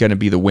not going to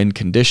be the win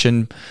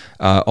condition,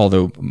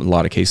 although a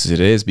lot of cases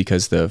it is,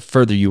 because the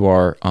further you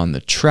are on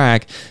the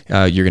track,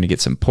 you're going to get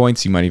some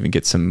points. You might even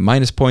get some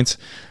minus points,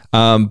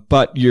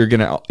 but you're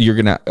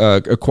gonna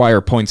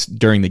acquire points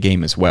during the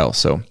game as well.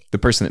 So the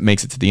person that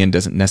makes it to the end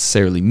doesn't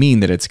necessarily mean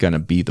that it's going to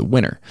be the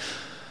winner.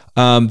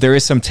 There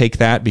is some take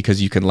that,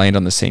 because you can land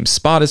on the same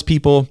spot as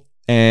people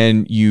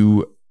and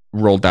you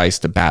roll dice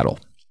to battle.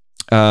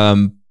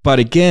 But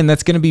again,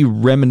 that's going to be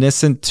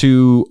reminiscent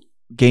to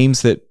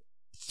games that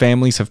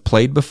families have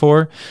played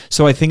before.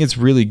 So I think it's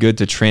really good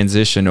to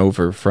transition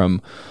over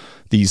from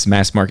these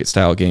mass market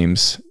style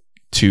games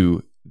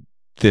to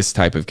this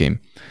type of game.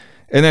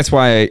 And that's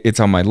why it's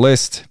on my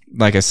list.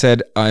 Like I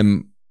said, I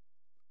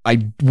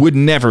would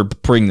never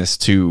bring this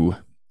to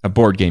a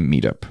board game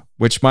meetup,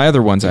 which my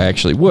other ones I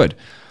actually would.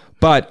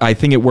 But I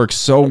think it works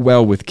so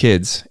well with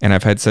kids, and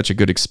I've had such a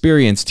good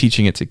experience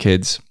teaching it to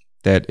kids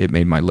that it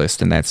made my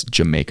list, and that's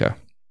Jamaica.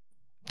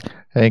 I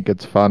think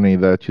it's funny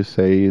that you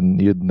say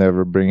you'd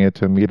never bring it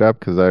to a meetup,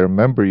 because I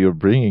remember you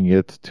bringing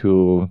it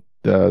to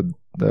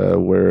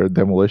where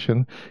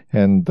Demolition,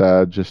 and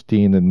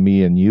Justine and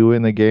me and you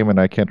in the game, and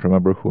I can't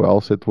remember who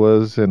else it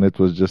was, and it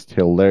was just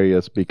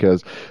hilarious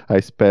because I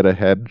sped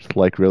ahead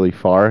like really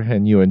far,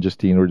 and you and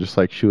Justine were just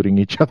like shooting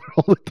each other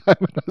all the time,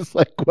 and I was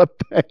like, what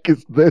the heck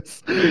is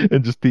this?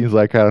 And Justine's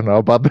like, I don't know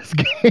about this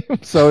game.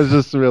 So it's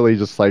just really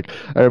just like,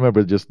 I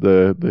remember just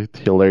the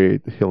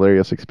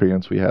hilarious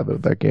experience we had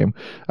with that game.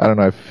 I don't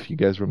know if you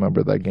guys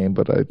remember that game,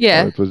 but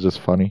it was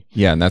just funny.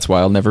 Yeah, and that's why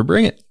I'll never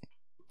bring it.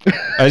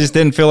 I just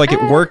didn't feel like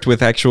it worked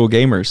with actual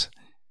gamers.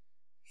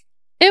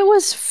 It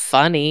was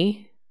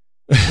funny.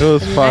 It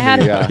was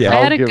funny. I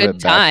had a good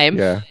time.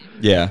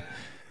 Yeah.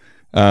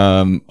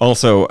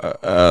 Also,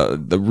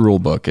 the rule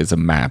book is a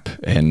map,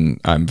 and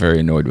I'm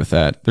very annoyed with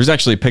that. There's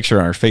actually a picture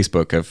on our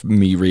Facebook of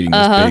me reading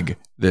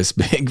this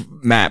big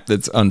map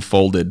that's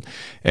unfolded,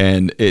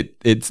 and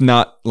it's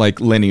not like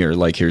linear,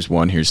 like here's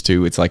 1, here's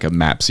 2. It's like a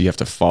map, so you have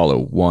to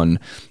follow 1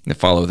 and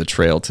follow the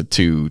trail to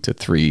 2 to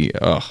 3.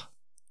 Ugh.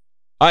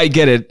 I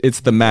get it. It's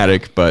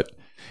thematic, but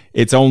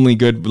it's only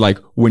good like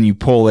when you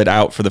pull it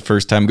out for the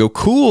first time. Go,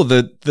 cool.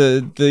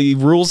 The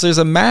rules is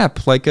a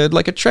map, like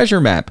a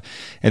treasure map,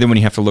 and then when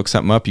you have to look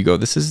something up, you go,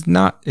 this is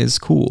not as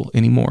cool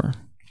anymore.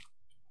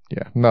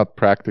 Yeah, not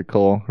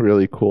practical.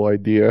 Really cool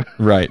idea.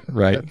 Right.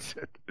 That's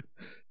it.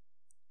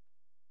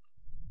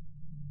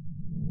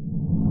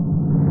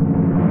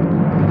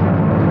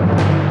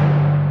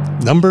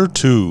 Number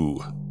 2.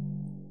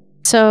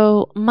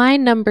 So my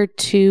number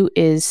 2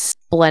 is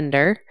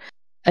Splendor.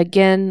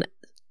 Again,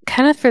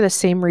 kind of for the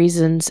same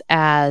reasons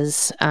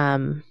as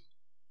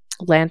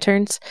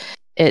Lanterns.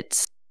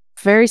 It's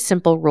very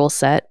simple rule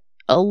set.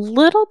 A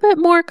little bit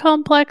more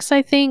complex,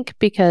 I think,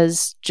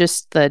 because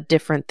just the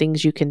different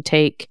things you can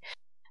take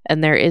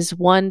And there is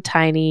one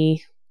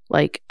tiny,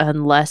 like,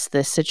 unless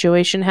this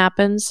situation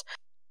happens,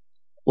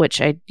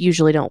 which I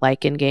usually don't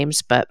like in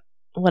games, but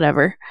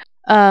whatever.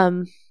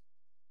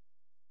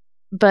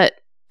 But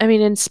I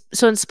mean, in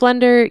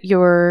Splendor,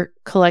 you're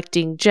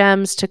collecting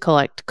gems to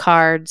collect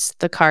cards.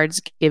 The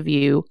cards give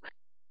you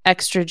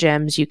extra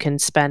gems you can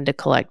spend to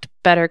collect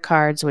better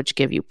cards, which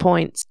give you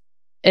points.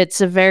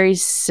 It's a very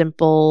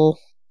simple,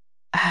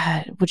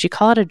 would you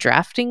call it a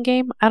drafting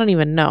game? I don't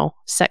even know.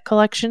 Set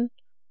collection?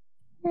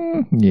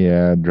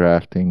 Yeah,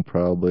 drafting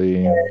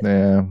probably.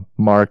 Yeah,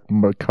 Mark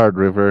Card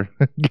River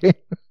game.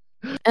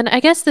 And I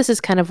guess this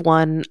is kind of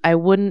one I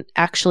wouldn't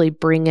actually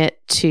bring it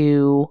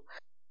to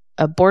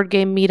a board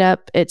game meetup.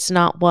 It's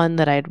not one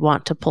that I'd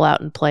want to pull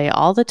out and play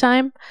all the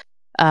time,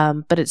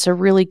 but it's a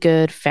really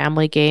good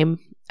family game.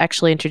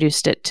 Actually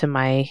introduced it to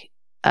my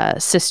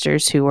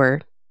sisters who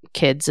were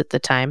kids at the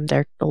time.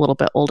 They're a little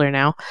bit older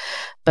now,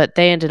 but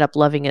they ended up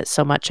loving it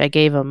so much I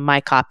gave them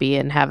my copy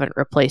and haven't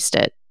replaced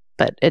it.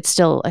 But it's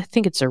still, I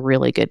think it's a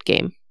really good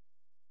game.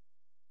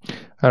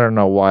 I don't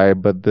know why,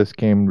 but this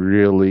game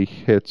really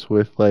hits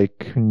with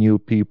like new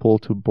people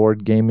to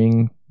board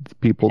gaming.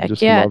 People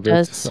just love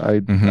it.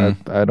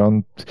 I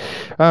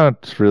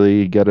don't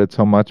really get it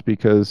so much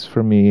because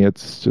for me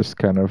it's just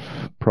kind of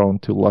prone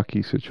to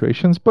lucky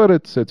situations, but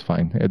it's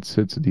fine. It's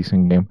a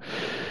decent game.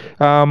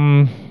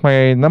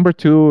 My number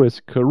 2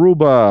 is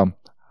Karuba.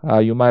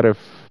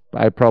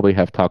 I probably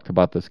have talked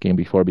about this game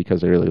before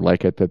because I really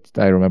like it.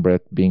 I remember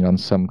it being on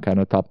some kind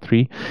of top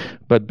 3.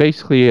 But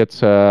basically,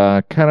 it's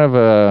kind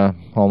of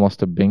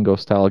almost a bingo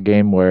style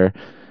game where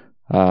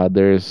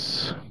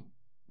there's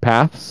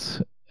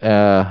paths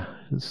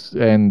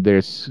and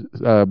there's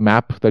a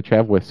map that you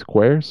have with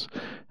squares,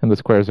 and the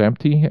square is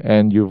empty,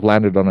 and you've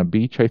landed on a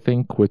beach, I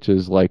think, which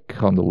is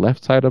like on the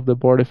left side of the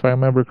board, if I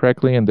remember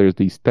correctly. And there's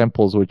these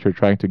temples which you're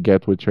trying to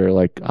get, which are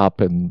like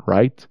up and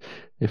right,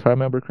 if I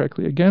remember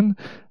correctly again.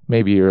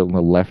 Maybe you're on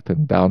the left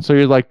and down. So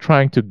you're like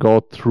trying to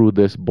go through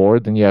this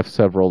board, and you have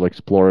several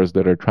explorers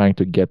that are trying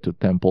to get to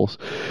temples.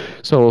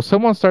 So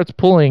someone starts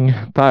pulling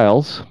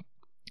tiles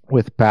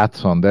with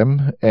paths on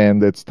them,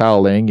 and it's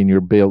tile laying, and you're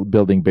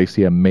building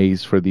basically a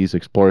maze for these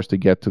explorers to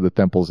get to the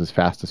temples as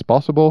fast as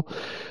possible.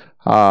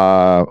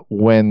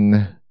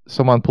 When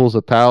someone pulls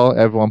a tile,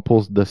 everyone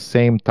pulls the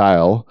same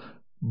tile,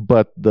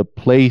 but the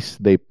place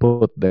they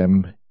put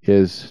them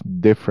is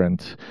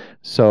different.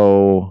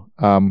 So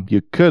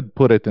you could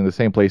put it in the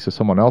same place as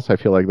someone else. I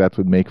feel like that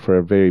would make for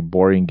a very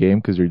boring game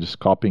because you're just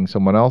copying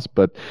someone else,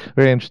 but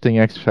very interesting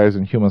exercise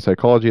in human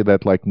psychology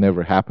that like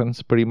never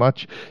happens pretty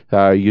much.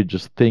 You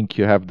just think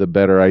you have the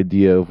better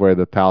idea of where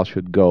the tile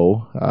should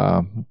go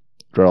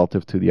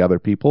relative to the other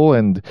people,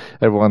 and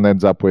everyone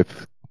ends up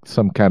with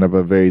some kind of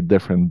a very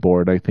different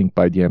board, I think,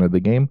 by the end of the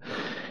game.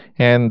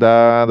 And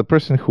the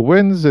person who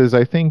wins is,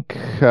 I think,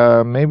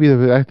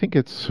 I think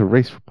it's a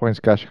race for points.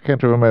 Gosh, I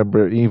can't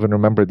even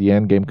remember the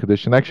end game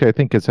condition. Actually, I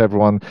think it's if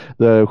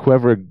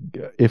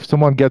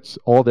someone gets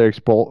all their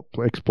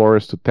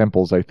explorers to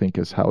temples, I think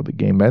is how the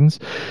game ends.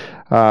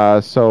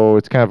 So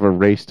it's kind of a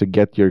race to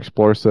get your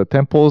explorers to the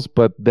temples,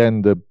 but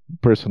then the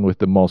person with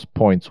the most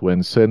points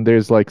wins. And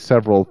there's like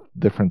several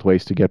different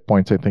ways to get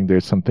points. I think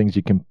there's some things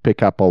you can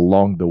pick up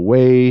along the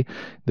way.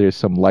 There's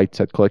some light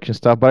set collection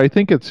stuff, but I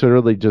think it's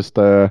really just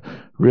a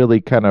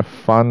really kind of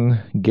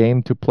fun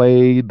game to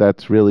play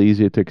that's really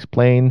easy to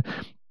explain.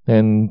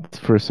 And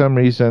for some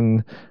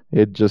reason,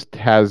 it just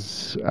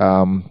has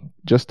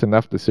just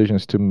enough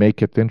decisions to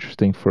make it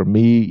interesting for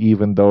me,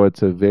 even though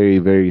it's a very,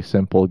 very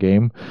simple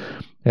game.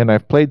 And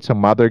I've played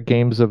some other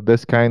games of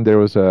this kind. There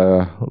was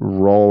a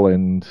roll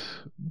and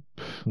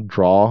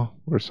draw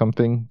or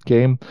something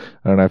game.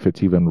 I don't know if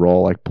it's even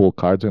roll, like pull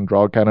cards and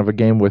draw kind of a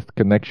game with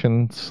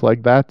connections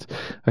like that.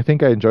 I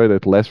think I enjoyed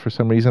it less for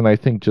some reason. I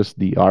think just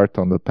the art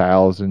on the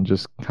tiles and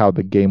just how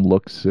the game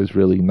looks is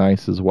really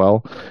nice as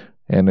well.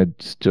 And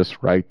it's just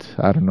right.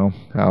 I don't know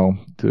how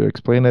to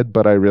explain it,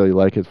 but I really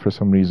like it for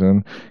some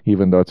reason,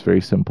 even though it's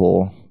very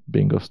simple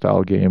bingo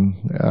style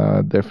game.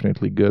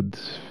 Definitely good,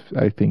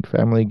 I think,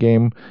 family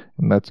game,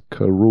 and that's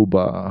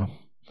Karuba.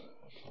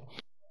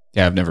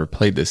 Yeah, I've never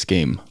played this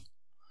game,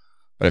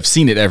 but I've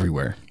seen it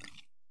everywhere.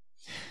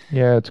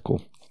 Yeah, it's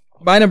cool.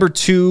 My number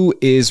 2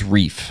 is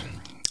Reef.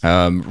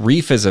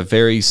 Reef is a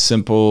very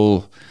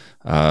simple,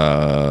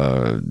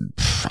 I'm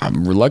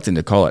reluctant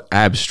to call it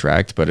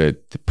abstract, but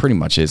it pretty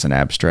much is an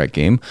abstract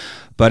game.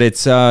 But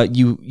it's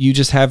you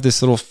just have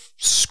this little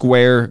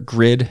square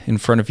grid in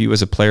front of you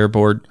as a player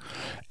board,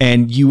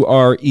 and you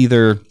are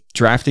either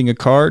drafting a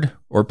card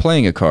or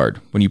playing a card.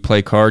 When you play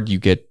a card, you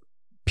get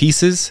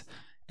pieces,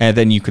 and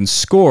then you can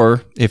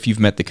score if you've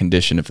met the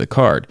condition of the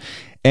card.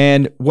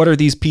 And what are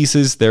these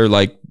pieces? They're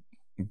like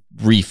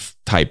reef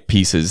type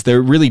pieces.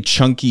 They're really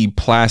chunky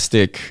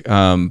plastic,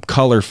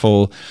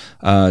 colorful,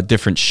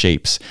 different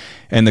shapes.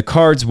 And the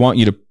cards want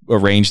you to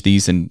arrange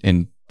these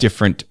in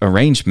different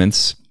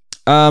arrangements,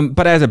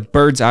 but as a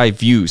bird's eye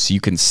view, so you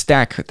can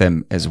stack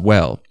them as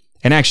well.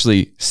 And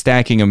actually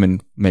stacking them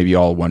in maybe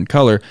all one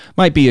color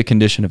might be a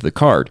condition of the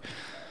card.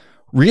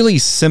 Really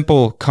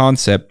simple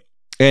concept.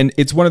 And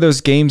it's one of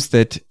those games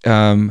that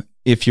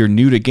if you're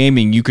new to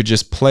gaming, you could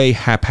just play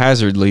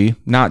haphazardly,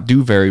 not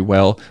do very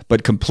well,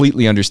 but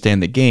completely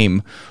understand the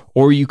game.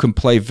 Or you can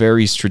play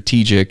very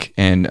strategic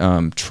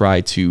and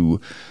try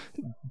to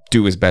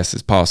do as best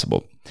as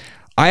possible.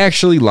 I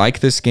actually like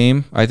this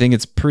game. I think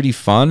it's pretty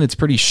fun. It's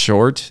pretty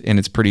short and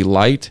it's pretty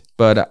light,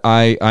 but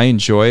I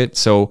enjoy it.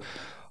 So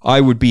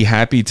I would be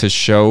happy to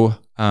show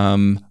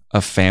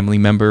a family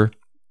member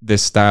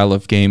this style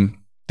of game,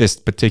 this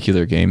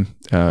particular game,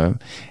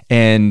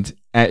 and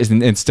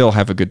still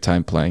have a good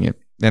time playing it.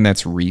 And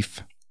that's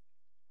Reef.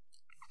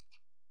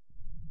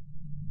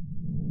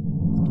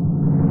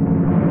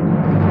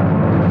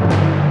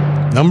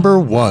 Number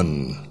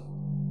 1.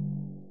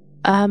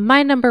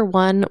 My number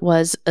 1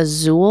 was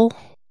Azul.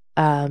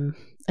 I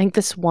think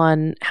this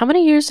won. How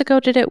many years ago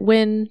did it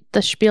win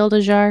the Spiel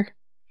des Jahres?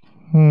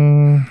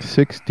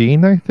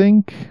 16, I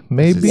think.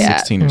 Maybe. Yeah.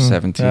 16 or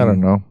 17. I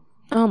don't know.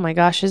 Oh my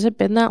gosh, has it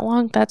been that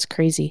long? That's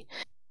crazy.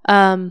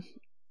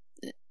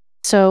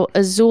 So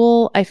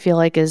Azul, I feel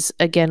like, is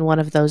again one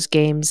of those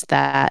games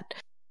that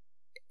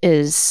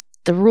is,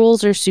 the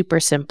rules are super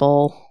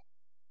simple.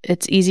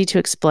 It's easy to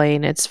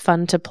explain. It's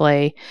fun to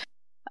play.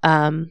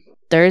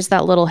 There is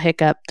that little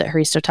hiccup that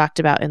Hristo talked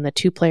about in the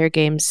 2-player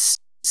games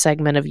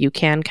segment of you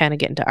can kind of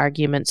get into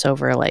arguments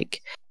over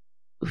like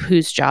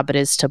whose job it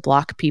is to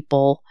block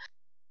people.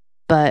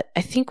 But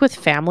I think with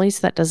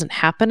families that doesn't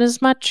happen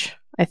as much.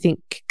 I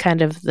think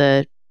kind of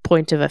the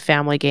point of a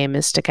family game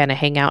is to kind of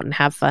hang out and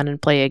have fun and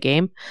play a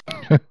game.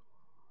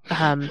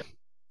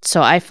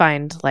 So I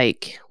find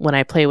like when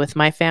I play with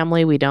my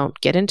family, we don't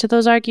get into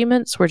those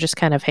arguments. We're just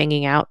kind of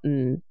hanging out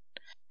and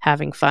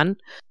having fun.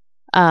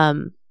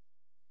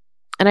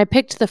 And I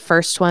picked the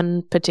first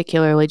one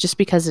particularly just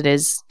because it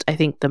is, I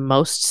think, the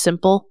most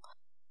simple.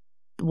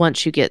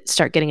 Once you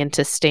start getting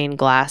into stained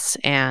glass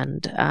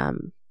and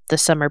the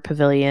summer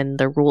pavilion,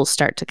 the rules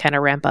start to kind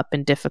of ramp up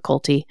in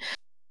difficulty.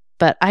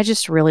 But I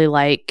just really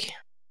like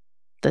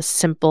the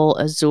simple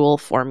Azul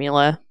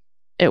formula.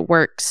 It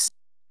works.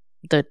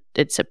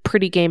 It's a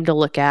pretty game to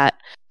look at.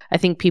 I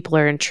think people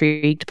are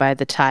intrigued by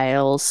the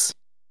tiles.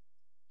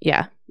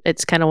 Yeah,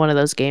 it's kind of one of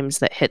those games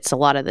that hits a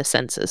lot of the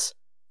senses.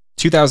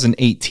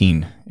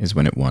 2018 is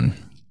when it won.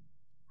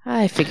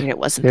 I figured it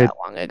wasn't that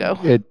long ago.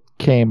 It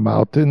came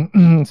out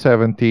in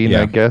 17,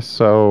 Yeah. I guess,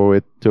 so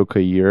it took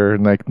a year,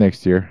 like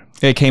next year.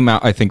 It came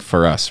out, I think,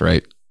 for us,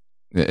 right?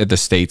 The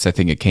States, I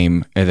think it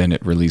came, and then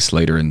it released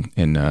later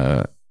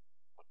in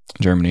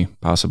Germany,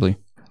 possibly.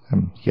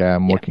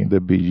 I'm working the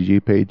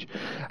BGG page.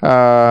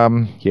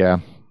 Yeah,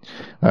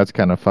 that's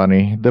kind of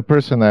funny. The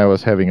person I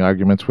was having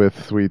arguments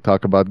with, we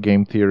talk about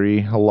game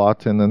theory a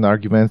lot in an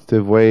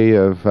argumentative way.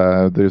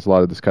 There's a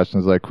lot of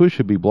discussions like who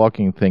should be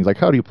blocking things, like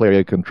how do you play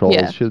a controls?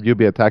 Yeah. Should you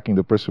be attacking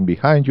the person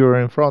behind you or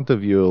in front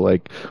of you?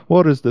 Like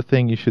what is the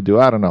thing you should do?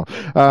 I don't know.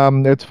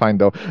 It's fine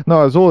though.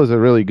 No, Azul is a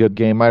really good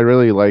game. I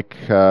really like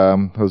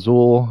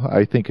Azul.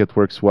 I think it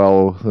works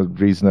well,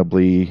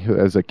 reasonably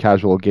as a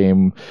casual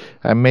game.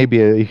 And maybe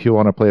if you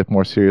want to play it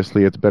more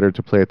seriously, it's better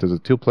to play it as a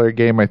 2-player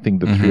game. I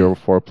think the 3 or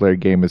 4-player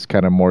game is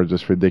kind of more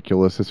just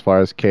ridiculous as far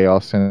as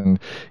chaos, and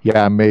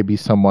yeah, maybe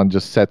someone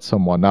just sets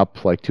someone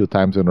up like 2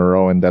 times in a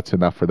row and that's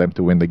enough for them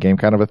to win the game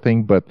kind of a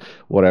thing, but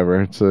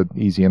whatever, it's an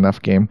easy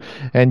enough game.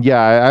 And yeah,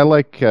 I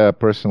like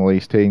personally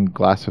Stained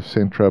Glass of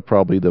Sintra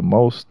probably the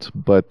most,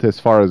 but as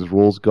far as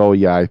rules go,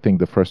 yeah, I think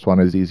the first one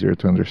is easier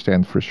to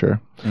understand for sure.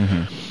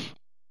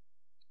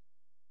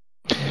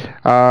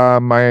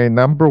 My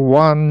number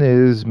 1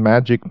 is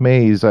Magic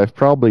Maze. I've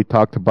probably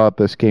talked about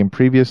this game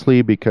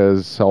previously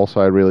because also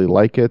I really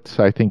like it.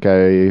 I think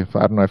I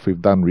don't know if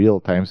we've done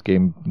real-time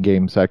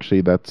games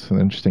actually. That's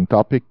an interesting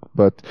topic,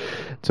 but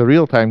it's a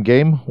real-time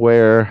game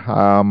where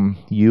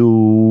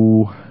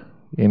you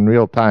in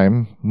real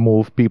time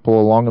move people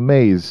along a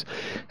maze,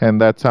 and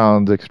that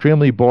sounds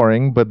extremely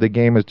boring, but the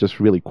game is just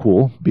really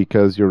cool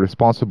because you're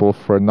responsible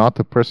for not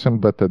a person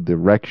but a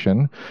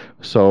direction.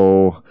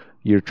 So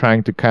you're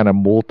trying to kind of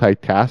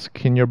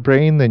multitask in your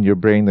brain, and your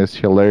brain is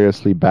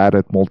hilariously bad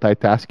at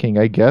multitasking,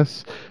 I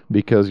guess,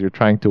 because you're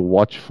trying to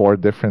watch 4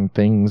 different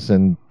things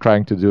and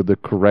trying to do the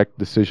correct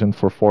decision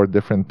for 4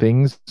 different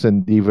things.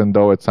 And even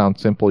though it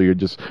sounds simple, you're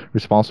just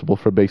responsible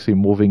for basically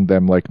moving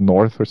them like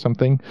north or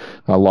something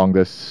along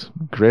this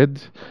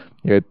grid.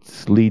 It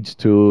leads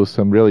to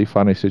some really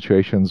funny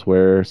situations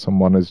where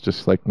someone is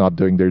just like not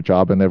doing their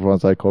job and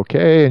everyone's like,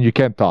 okay, and you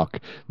can't talk.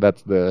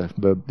 That's the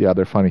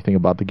other funny thing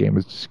about the game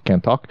is just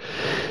can't talk.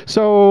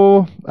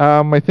 So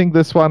I think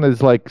this one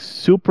is like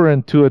super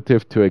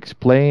intuitive to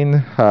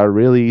explain,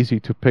 really easy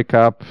to pick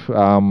up,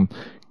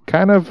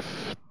 kind of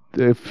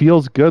it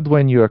feels good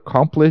when you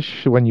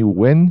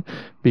win,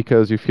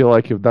 because you feel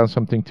like you've done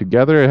something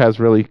together. It has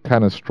really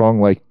kind of strong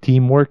like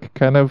teamwork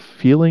kind of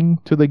feeling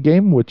to the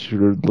game, which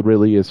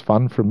really is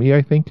fun for me,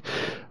 I think.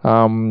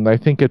 I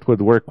think it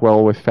would work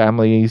well with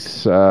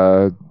families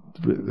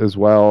as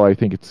well. I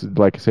think it's,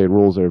 like I say,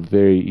 rules are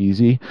very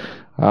easy.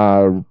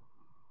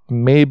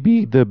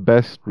 maybe the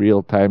best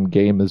real-time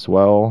game as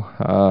well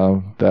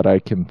that I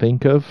can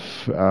think of.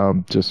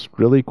 Just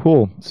really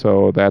cool.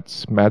 So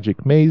that's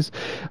Magic Maze.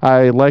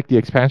 I like the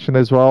expansion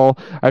as well.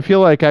 I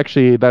feel like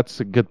actually that's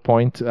a good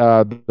point.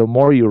 The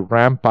more you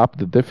ramp up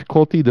the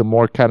difficulty, the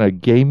more kind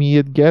of gamey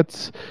it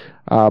gets.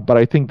 But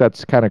I think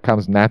that's kind of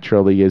comes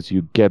naturally as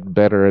you get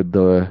better at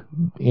the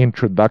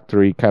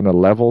introductory kind of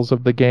levels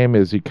of the game,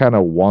 is you kind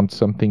of want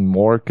something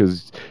more,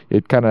 because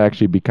it kind of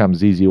actually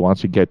becomes easy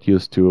once you get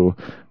used to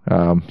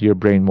your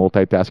brain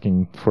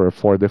multitasking for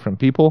 4 different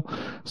people.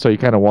 So you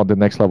kind of want the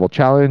next level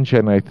challenge,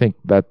 and I think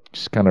that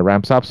just kind of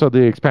ramps up. So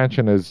the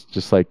expansion is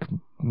just like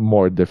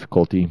more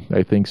difficulty,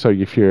 I think. So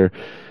if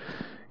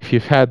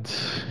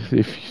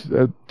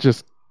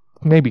just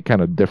maybe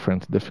kind of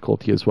different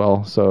difficulty as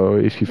well. So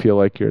if you feel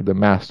like you're the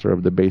master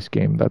of the base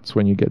game, that's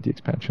when you get the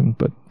expansion.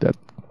 But that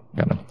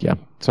kind of, yeah.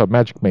 So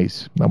Magic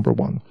Maze, number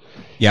 1.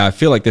 Yeah, I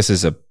feel like this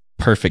is a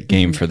perfect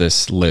game for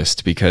this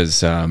list,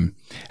 because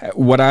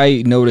what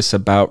I notice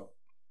about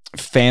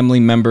family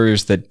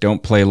members that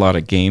don't play a lot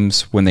of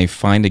games, when they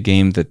find a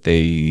game that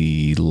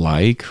they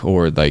like,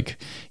 or like,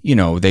 you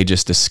know, they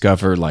just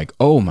discover like,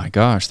 oh my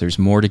gosh, there's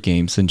more to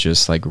games than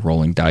just like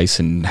rolling dice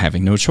and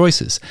having no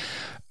choices.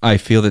 I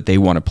feel that they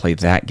want to play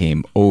that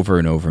game over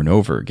and over and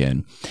over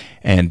again.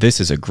 And this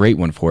is a great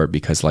one for it,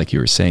 because like you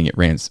were saying, it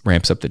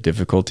ramps up the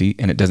difficulty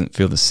and it doesn't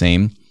feel the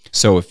same.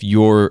 So if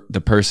you're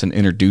the person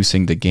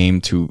introducing the game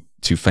to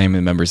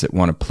family members that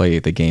want to play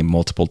the game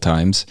multiple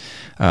times,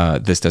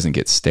 this doesn't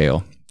get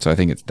stale. So I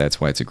think that's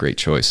why it's a great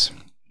choice.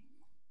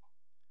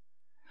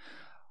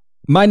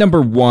 My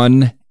number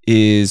 1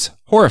 is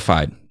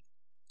Horrified.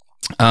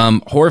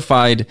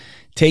 Horrified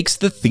takes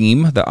the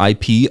theme, the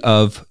IP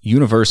of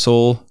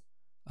Universal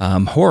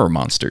horror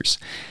monsters,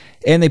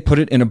 and they put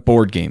it in a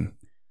board game.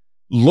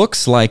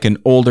 Looks like an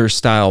older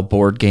style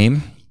board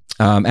game.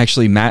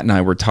 Actually, Matt and I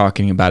were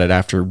talking about it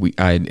after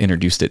I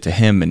introduced it to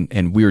him,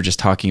 and we were just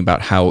talking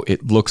about how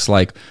it looks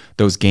like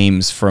those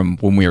games from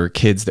when we were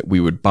kids that we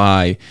would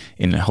buy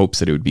in hopes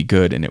that it would be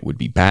good, and it would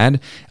be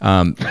bad.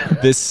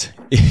 This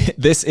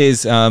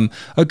is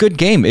a good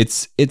game.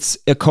 It's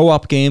a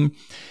co-op game,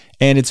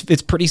 and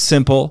it's pretty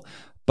simple,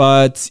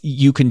 but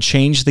you can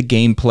change the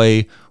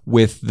gameplay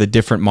with the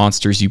different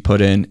monsters you put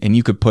in, and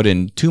you could put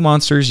in 2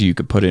 monsters, you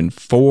could put in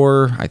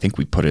 4. I think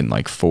we put in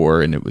like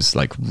 4, and it was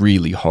like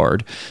really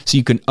hard. So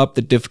you can up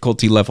the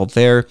difficulty level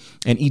there,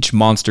 and each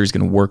monster is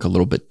going to work a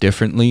little bit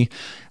differently.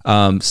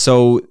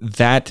 So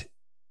that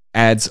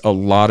adds a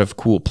lot of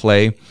cool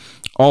play.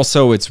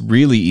 Also, it's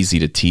really easy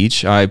to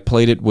teach. I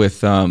played it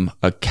with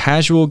a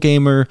casual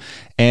gamer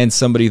and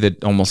somebody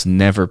that almost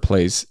never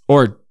plays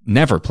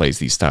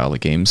these style of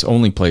games,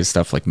 only plays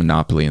stuff like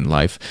Monopoly and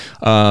Life.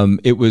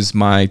 It was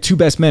my 2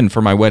 best men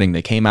for my wedding.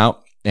 They came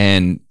out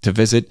and to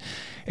visit,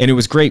 and it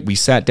was great. We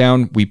sat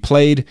down, we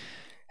played,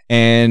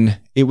 and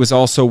it was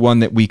also one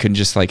that we can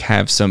just like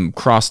have some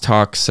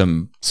crosstalk,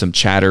 some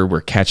chatter.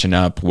 We're catching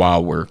up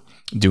while we're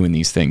doing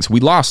these things.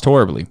 We lost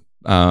horribly,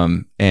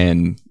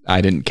 and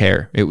I didn't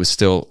care. It was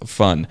still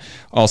fun.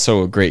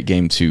 Also a great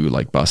game to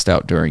like bust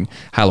out during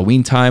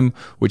Halloween time,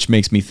 which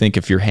makes me think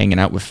if you're hanging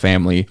out with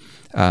family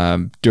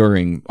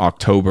during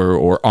October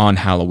or on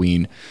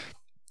Halloween,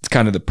 it's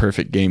kind of the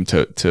perfect game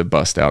to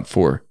bust out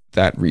for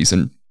that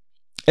reason.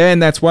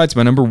 And that's why it's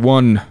my number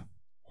 1,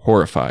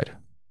 Horrified.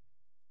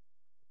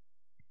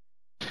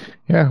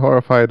 Yeah,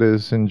 Horrified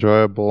is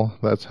enjoyable.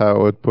 That's how I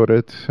would put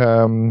it.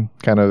 Kind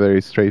of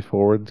very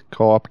straightforward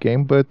co-op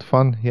game, but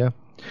fun. Yeah,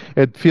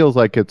 it feels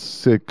like it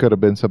could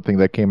have been something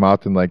that came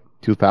out in like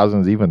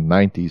 2000s, even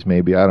 90s,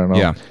 maybe. I don't know.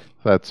 Yeah,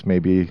 that's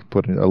maybe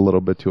putting it a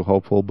little bit too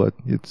hopeful, but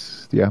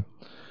it's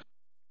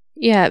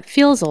Yeah, it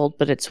feels old,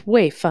 but it's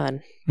way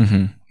fun.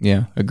 Mm-hmm.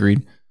 Yeah,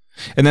 agreed.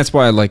 And that's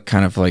why I like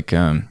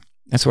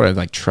that's what I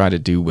like try to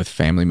do with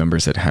family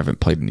members that haven't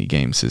played any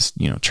games is,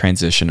 you know,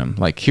 transition them.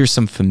 Like, here's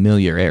some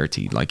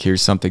familiarity. Like,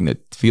 here's something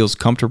that feels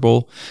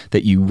comfortable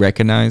that you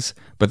recognize,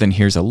 but then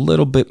here's a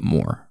little bit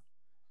more.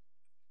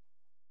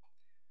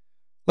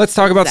 Let's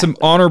talk about some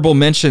honorable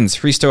mentions.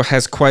 Hristo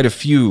has quite a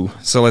few,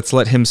 so let's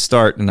let him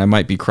start, and I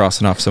might be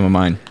crossing off some of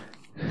mine.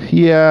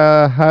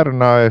 Yeah, I don't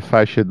know if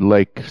I should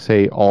like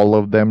say all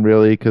of them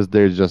really, because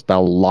there's just a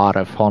lot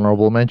of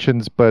honorable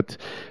mentions, but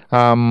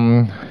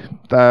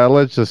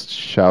let's just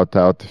shout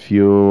out a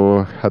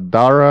few.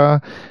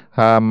 Hadara.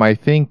 I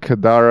think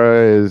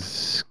Hadara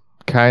is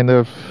kind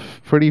of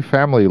pretty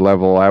family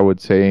level, I would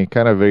say.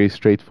 Kind of very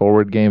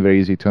straightforward game, very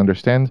easy to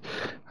understand.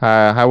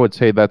 I would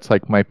say that's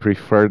like my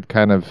preferred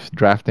kind of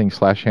drafting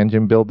 /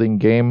 engine building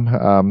game.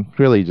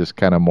 Really just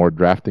kind of more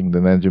drafting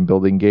than engine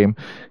building game.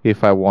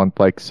 If I want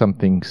like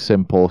something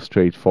simple,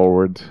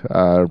 straightforward,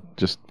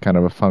 just kind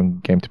of a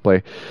fun game to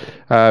play.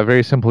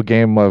 Very simple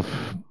game of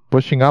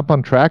pushing up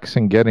on tracks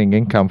and getting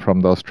income from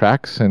those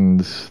tracks,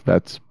 and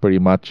that's pretty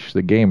much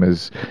the game,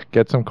 is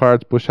get some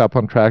cards, push up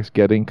on tracks,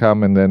 get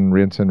income, and then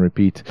rinse and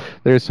repeat.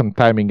 There's some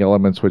timing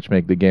elements which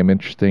make the game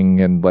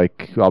interesting, and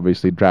like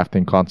obviously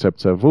drafting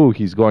concepts of, ooh,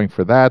 he's going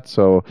for that,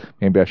 so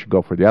maybe I should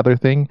go for the other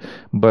thing.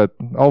 But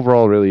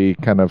overall, really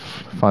kind of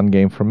fun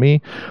game for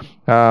me.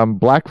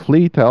 Black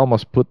Fleet, I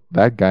almost put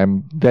that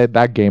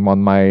game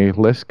on my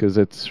list because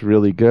it's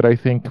really good. I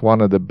think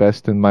one of the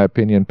best, in my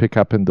opinion, pick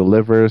up and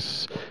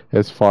delivers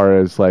as far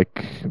as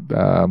like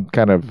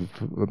kind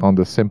of on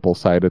the simple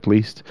side at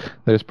least.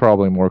 There's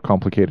probably more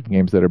complicated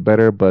games that are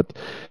better, but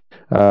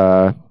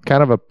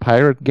kind of a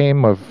pirate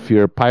game of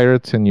your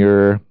pirates and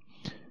your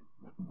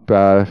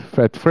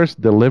at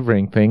first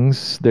delivering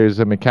things. There's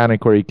a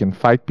mechanic where you can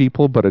fight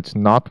people, but it's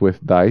not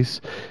with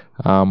dice.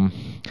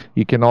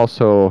 You can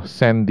also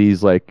send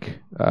these like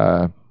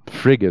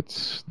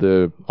frigates,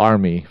 the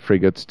army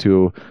frigates,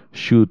 to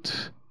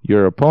shoot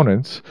your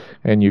opponents,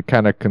 and you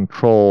kind of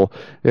control.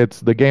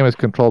 The game is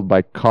controlled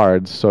by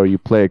cards, so you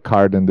play a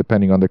card, and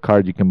depending on the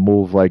card, you can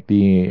move like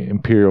the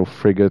Imperial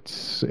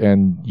frigates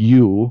and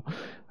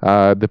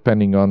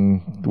depending on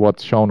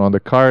what's shown on the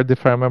card,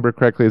 if I remember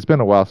correctly. It's been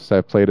a while since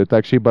I played it,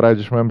 actually, but I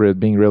just remember it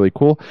being really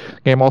cool.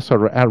 Game also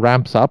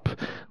ramps up.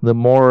 The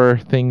more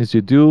things you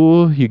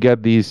do, you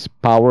get these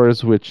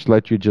powers which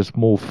let you just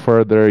move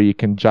further. You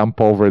can jump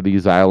over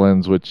these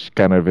islands, which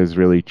kind of is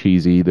really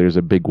cheesy. There's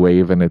a big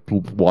wave, and it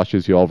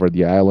washes you over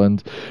the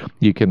island.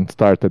 You can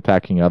start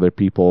attacking other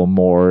people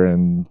more,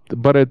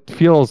 but it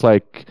feels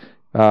like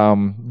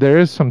there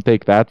is some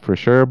take that for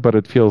sure, but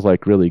it feels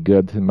like really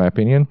good, in my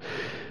opinion.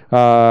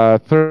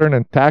 Thurn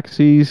and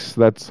Taxis,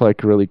 that's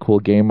like a really cool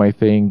game, I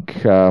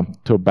think.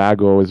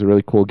 Tobago is a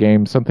really cool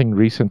game. Something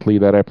recently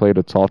that I played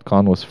at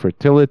SaltCon was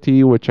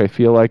Fertility, which I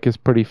feel like is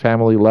pretty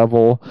family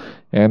level,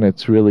 and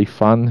it's really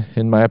fun,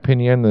 in my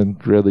opinion,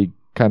 and really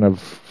kind of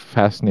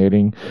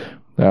fascinating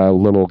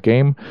little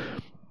game.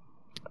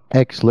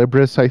 Ex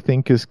Libris, I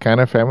think, is kind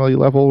of family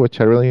level,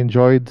 which I really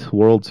enjoyed.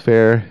 World's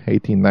Fair,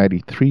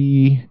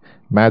 1893.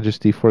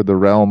 Majesty for the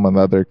Realm,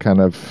 another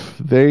kind of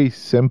very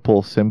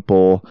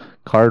simple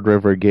card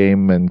river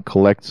game, and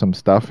collect some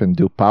stuff and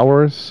do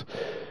powers.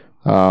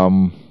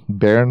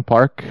 Baron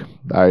Park,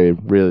 I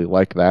really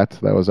like that.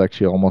 That was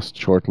actually almost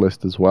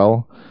shortlist as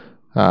well.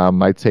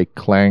 I'd say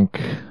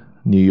Clank,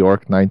 New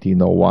York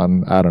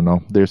 1901. I don't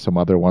know. There's some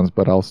other ones,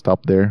 but I'll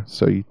stop there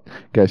so you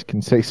guys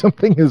can say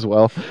something as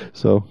well.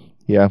 So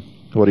yeah,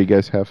 what do you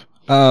guys have?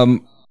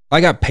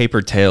 I got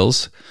Paper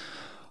Tales.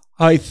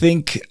 I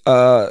think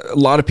a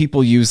lot of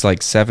people use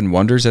like Seven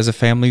Wonders as a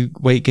family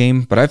weight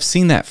game, but I've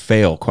seen that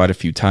fail quite a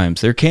few times.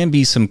 There can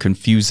be some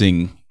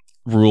confusing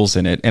rules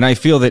in it, and I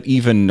feel that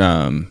even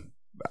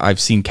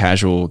I've seen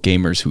casual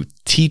gamers who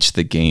teach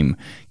the game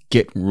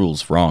get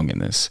rules wrong in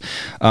this.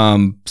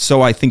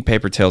 So I think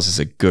Paper Tales is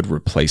a good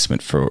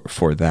replacement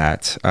for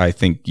that. I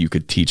think you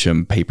could teach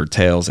them Paper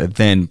Tales and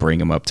then bring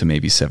them up to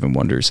maybe Seven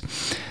Wonders.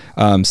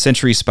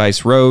 Century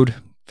Spice Road.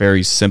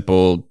 Very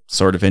simple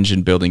sort of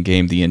engine building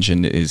game. The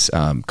engine is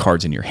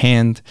cards in your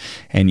hand,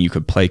 and you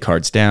could play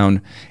cards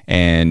down,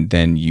 and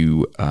then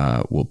you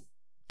will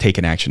take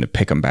an action to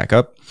pick them back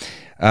up.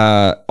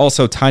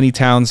 Also, Tiny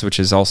Towns, which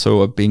is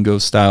also a bingo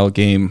style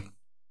game.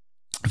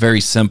 Very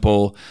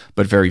simple,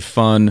 but very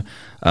fun.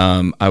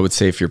 I would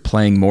say if you're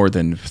playing more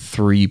than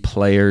 3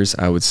 players,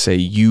 I would say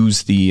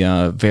use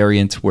the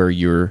variant where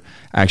you're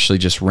actually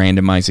just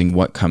randomizing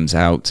what comes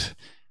out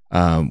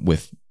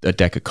with a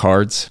deck of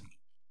cards.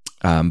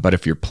 But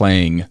if you're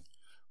playing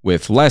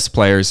with less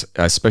players,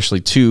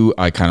 especially 2,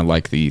 I kind of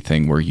like the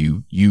thing where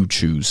you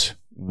choose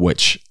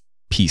which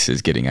piece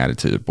is getting added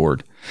to the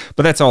board.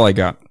 But that's all I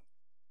got.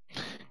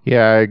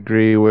 Yeah, I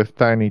agree with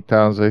Tiny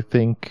Towns. I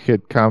think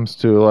it comes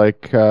to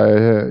like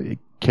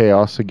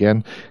chaos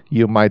again.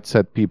 You might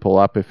set people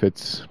up if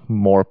it's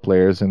more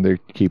players and they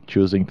keep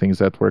choosing things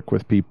that work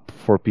with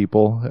for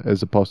people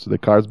as opposed to the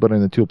cards. But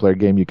in a 2-player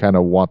game, you kind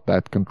of want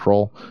that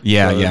control.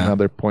 Yeah.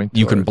 Another point.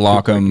 You can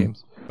block them.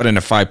 Games. But in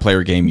a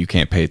 5-player game, you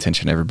can't pay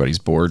attention to everybody's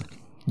board.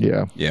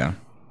 Yeah. Yeah.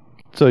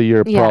 So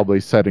you're probably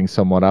setting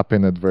someone up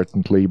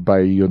inadvertently by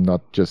you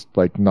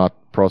not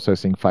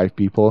processing 5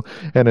 people.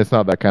 And it's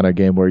not that kind of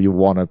game where you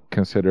want to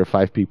consider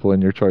 5 people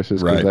in your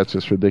choices, because that's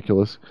just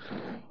ridiculous.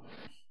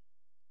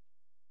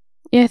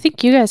 Yeah, I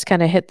think you guys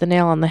kind of hit the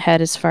nail on the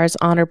head as far as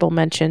honorable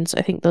mentions.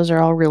 I think those are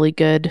all really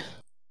good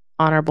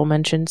honorable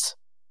mentions.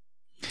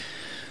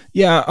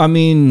 Yeah, I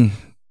mean,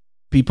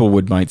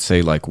 people might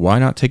say, like, why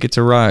not Ticket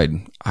to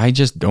Ride? I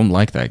just don't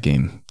like that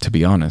game, to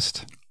be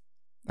honest.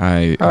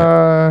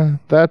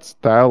 That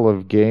style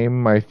of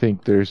game, I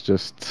think there's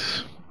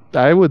just...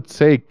 I would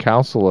say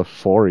Council of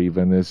 4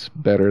 even is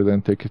better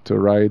than Ticket to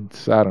Ride.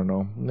 I don't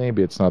know.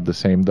 Maybe it's not the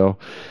same, though.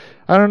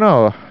 I don't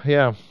know.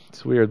 Yeah,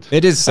 it's weird.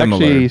 It is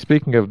similar. Actually,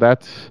 speaking of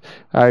that,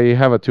 I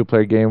have a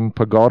 2-player game,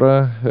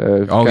 Pagoda.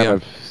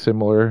 Of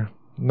similar.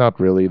 Not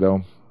really,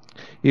 though.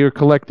 You're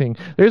collecting.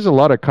 There's a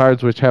lot of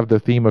cards which have the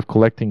theme of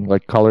collecting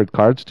like colored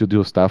cards to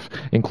do stuff,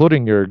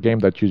 including your game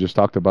that you just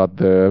talked about,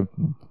 the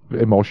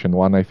Emotion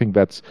one. I think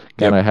that's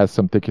kind of has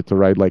some Ticket to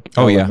Ride like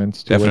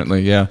elements to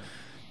definitely, it. yeah.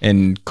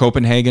 And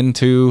Copenhagen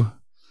too.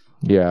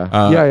 Yeah.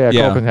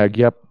 Copenhagen.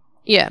 Yep.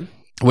 Yeah.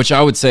 Which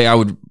I would say I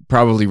would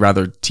probably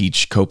rather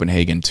teach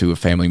Copenhagen to a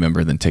family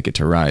member than Ticket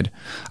to Ride.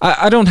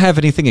 I don't have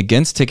anything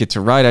against Ticket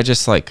to Ride. I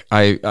just like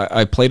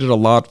I played it a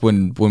lot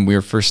when we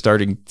were first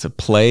starting to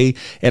play,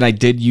 and I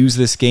did use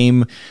this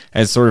game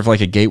as sort of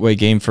like a gateway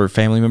game for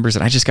family members,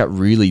 and I just got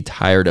really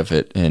tired of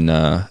it, and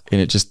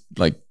it just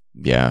like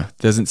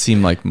doesn't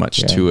seem like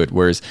much to it.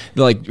 Whereas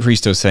like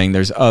Hristo's saying,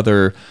 there's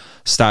other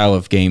style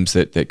of games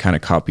that kind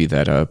of copy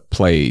that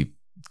play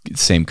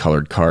same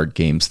colored card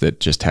games that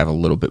just have a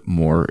little bit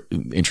more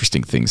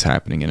interesting things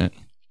happening in it.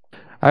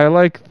 I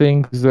like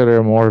things that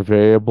are more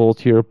variable,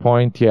 to your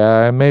point.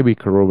 Yeah, maybe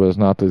Karuba is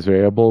not as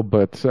variable,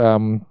 but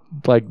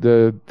like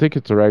the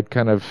Ticket to Ride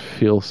kind of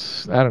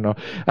feels, I don't know.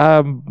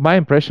 My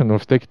impression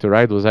of Ticket to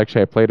Ride was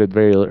actually I played it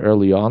very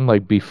early on.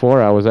 Like before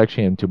I was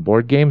actually into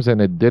board games, and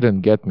it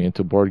didn't get me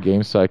into board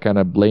games, so I kind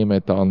of blame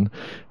it on,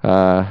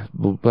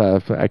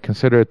 I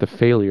consider it a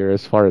failure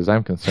as far as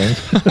I'm concerned.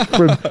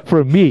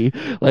 for me,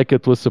 like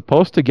it was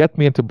supposed to get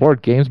me into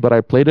board games, but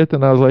I played it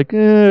and I was like,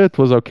 it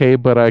was okay,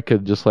 but I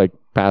could just like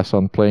pass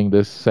on playing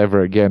this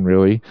ever again,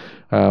 really.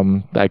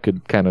 I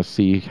could kind of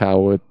see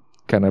how it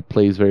kind of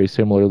plays very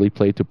similarly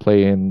play to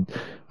play, and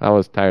I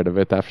was tired of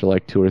it after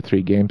like 2 or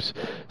 3 games.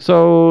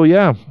 So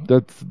yeah,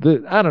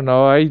 I don't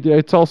know.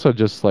 It's also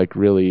just like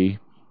really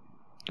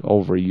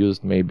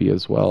overused maybe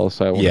as well.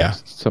 So I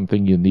want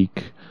something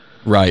unique.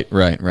 Right.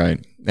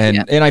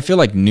 And I feel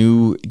like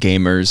new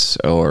gamers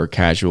or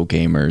casual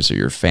gamers or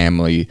your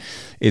family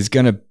is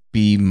going to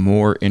be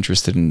more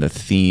interested in the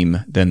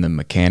theme than the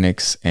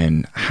mechanics,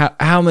 and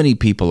how many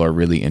people are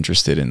really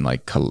interested in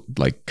like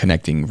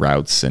connecting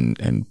routes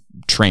and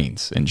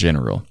trains in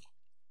general.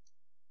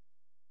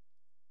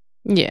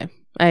 Yeah,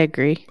 I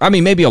agree. I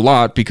mean, maybe a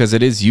lot, because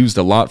it is used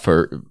a lot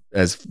for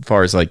as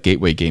far as like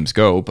gateway games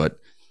go, but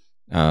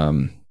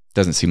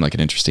doesn't seem like an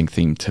interesting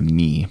theme to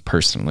me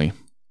personally.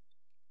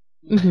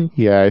 Mm-hmm.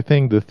 Yeah, I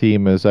think the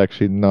theme is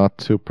actually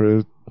not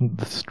super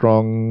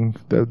strong.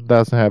 That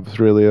doesn't have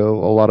really a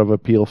lot of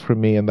appeal for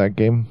me in that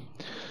game.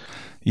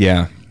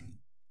 Yeah.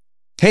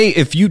 Hey,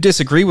 if you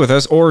disagree with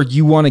us or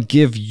you want to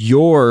give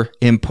your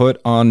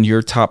input on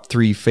your top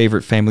 3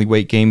 favorite family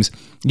weight games,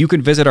 you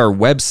can visit our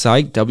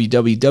website,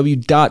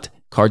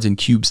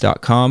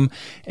 www.cardsandcubes.com,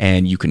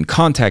 and you can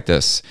contact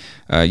us.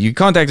 You can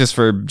contact us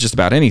for just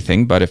about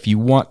anything, but if you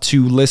want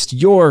to list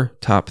your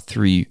top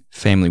 3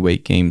 family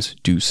weight games,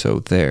 do so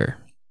there.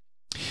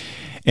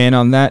 And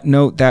on that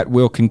note, that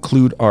will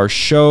conclude our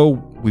show.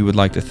 We would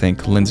like to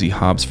thank Lindsay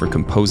Hobbs for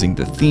composing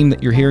the theme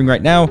that you're hearing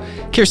right now,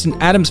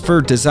 Kirsten Adams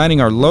for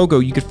designing our logo.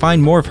 You can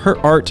find more of her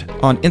art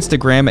on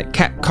Instagram at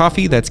Cat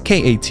Coffee. That's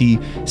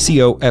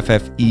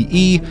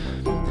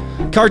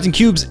KATCOFFEE. Cards and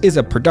Cubes is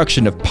a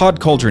production of Pod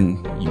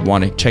Cauldron. You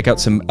want to check out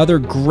some other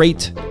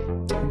great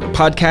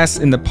podcasts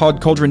in the Pod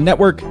Cauldron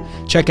network?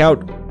 Check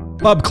out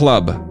Bub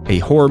Club, a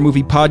horror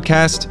movie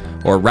podcast,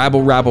 or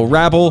Rabble Rabble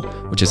Rabble,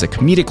 which is a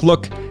comedic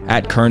look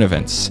at current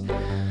events.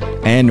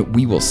 And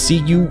we will see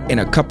you in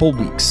a couple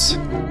weeks.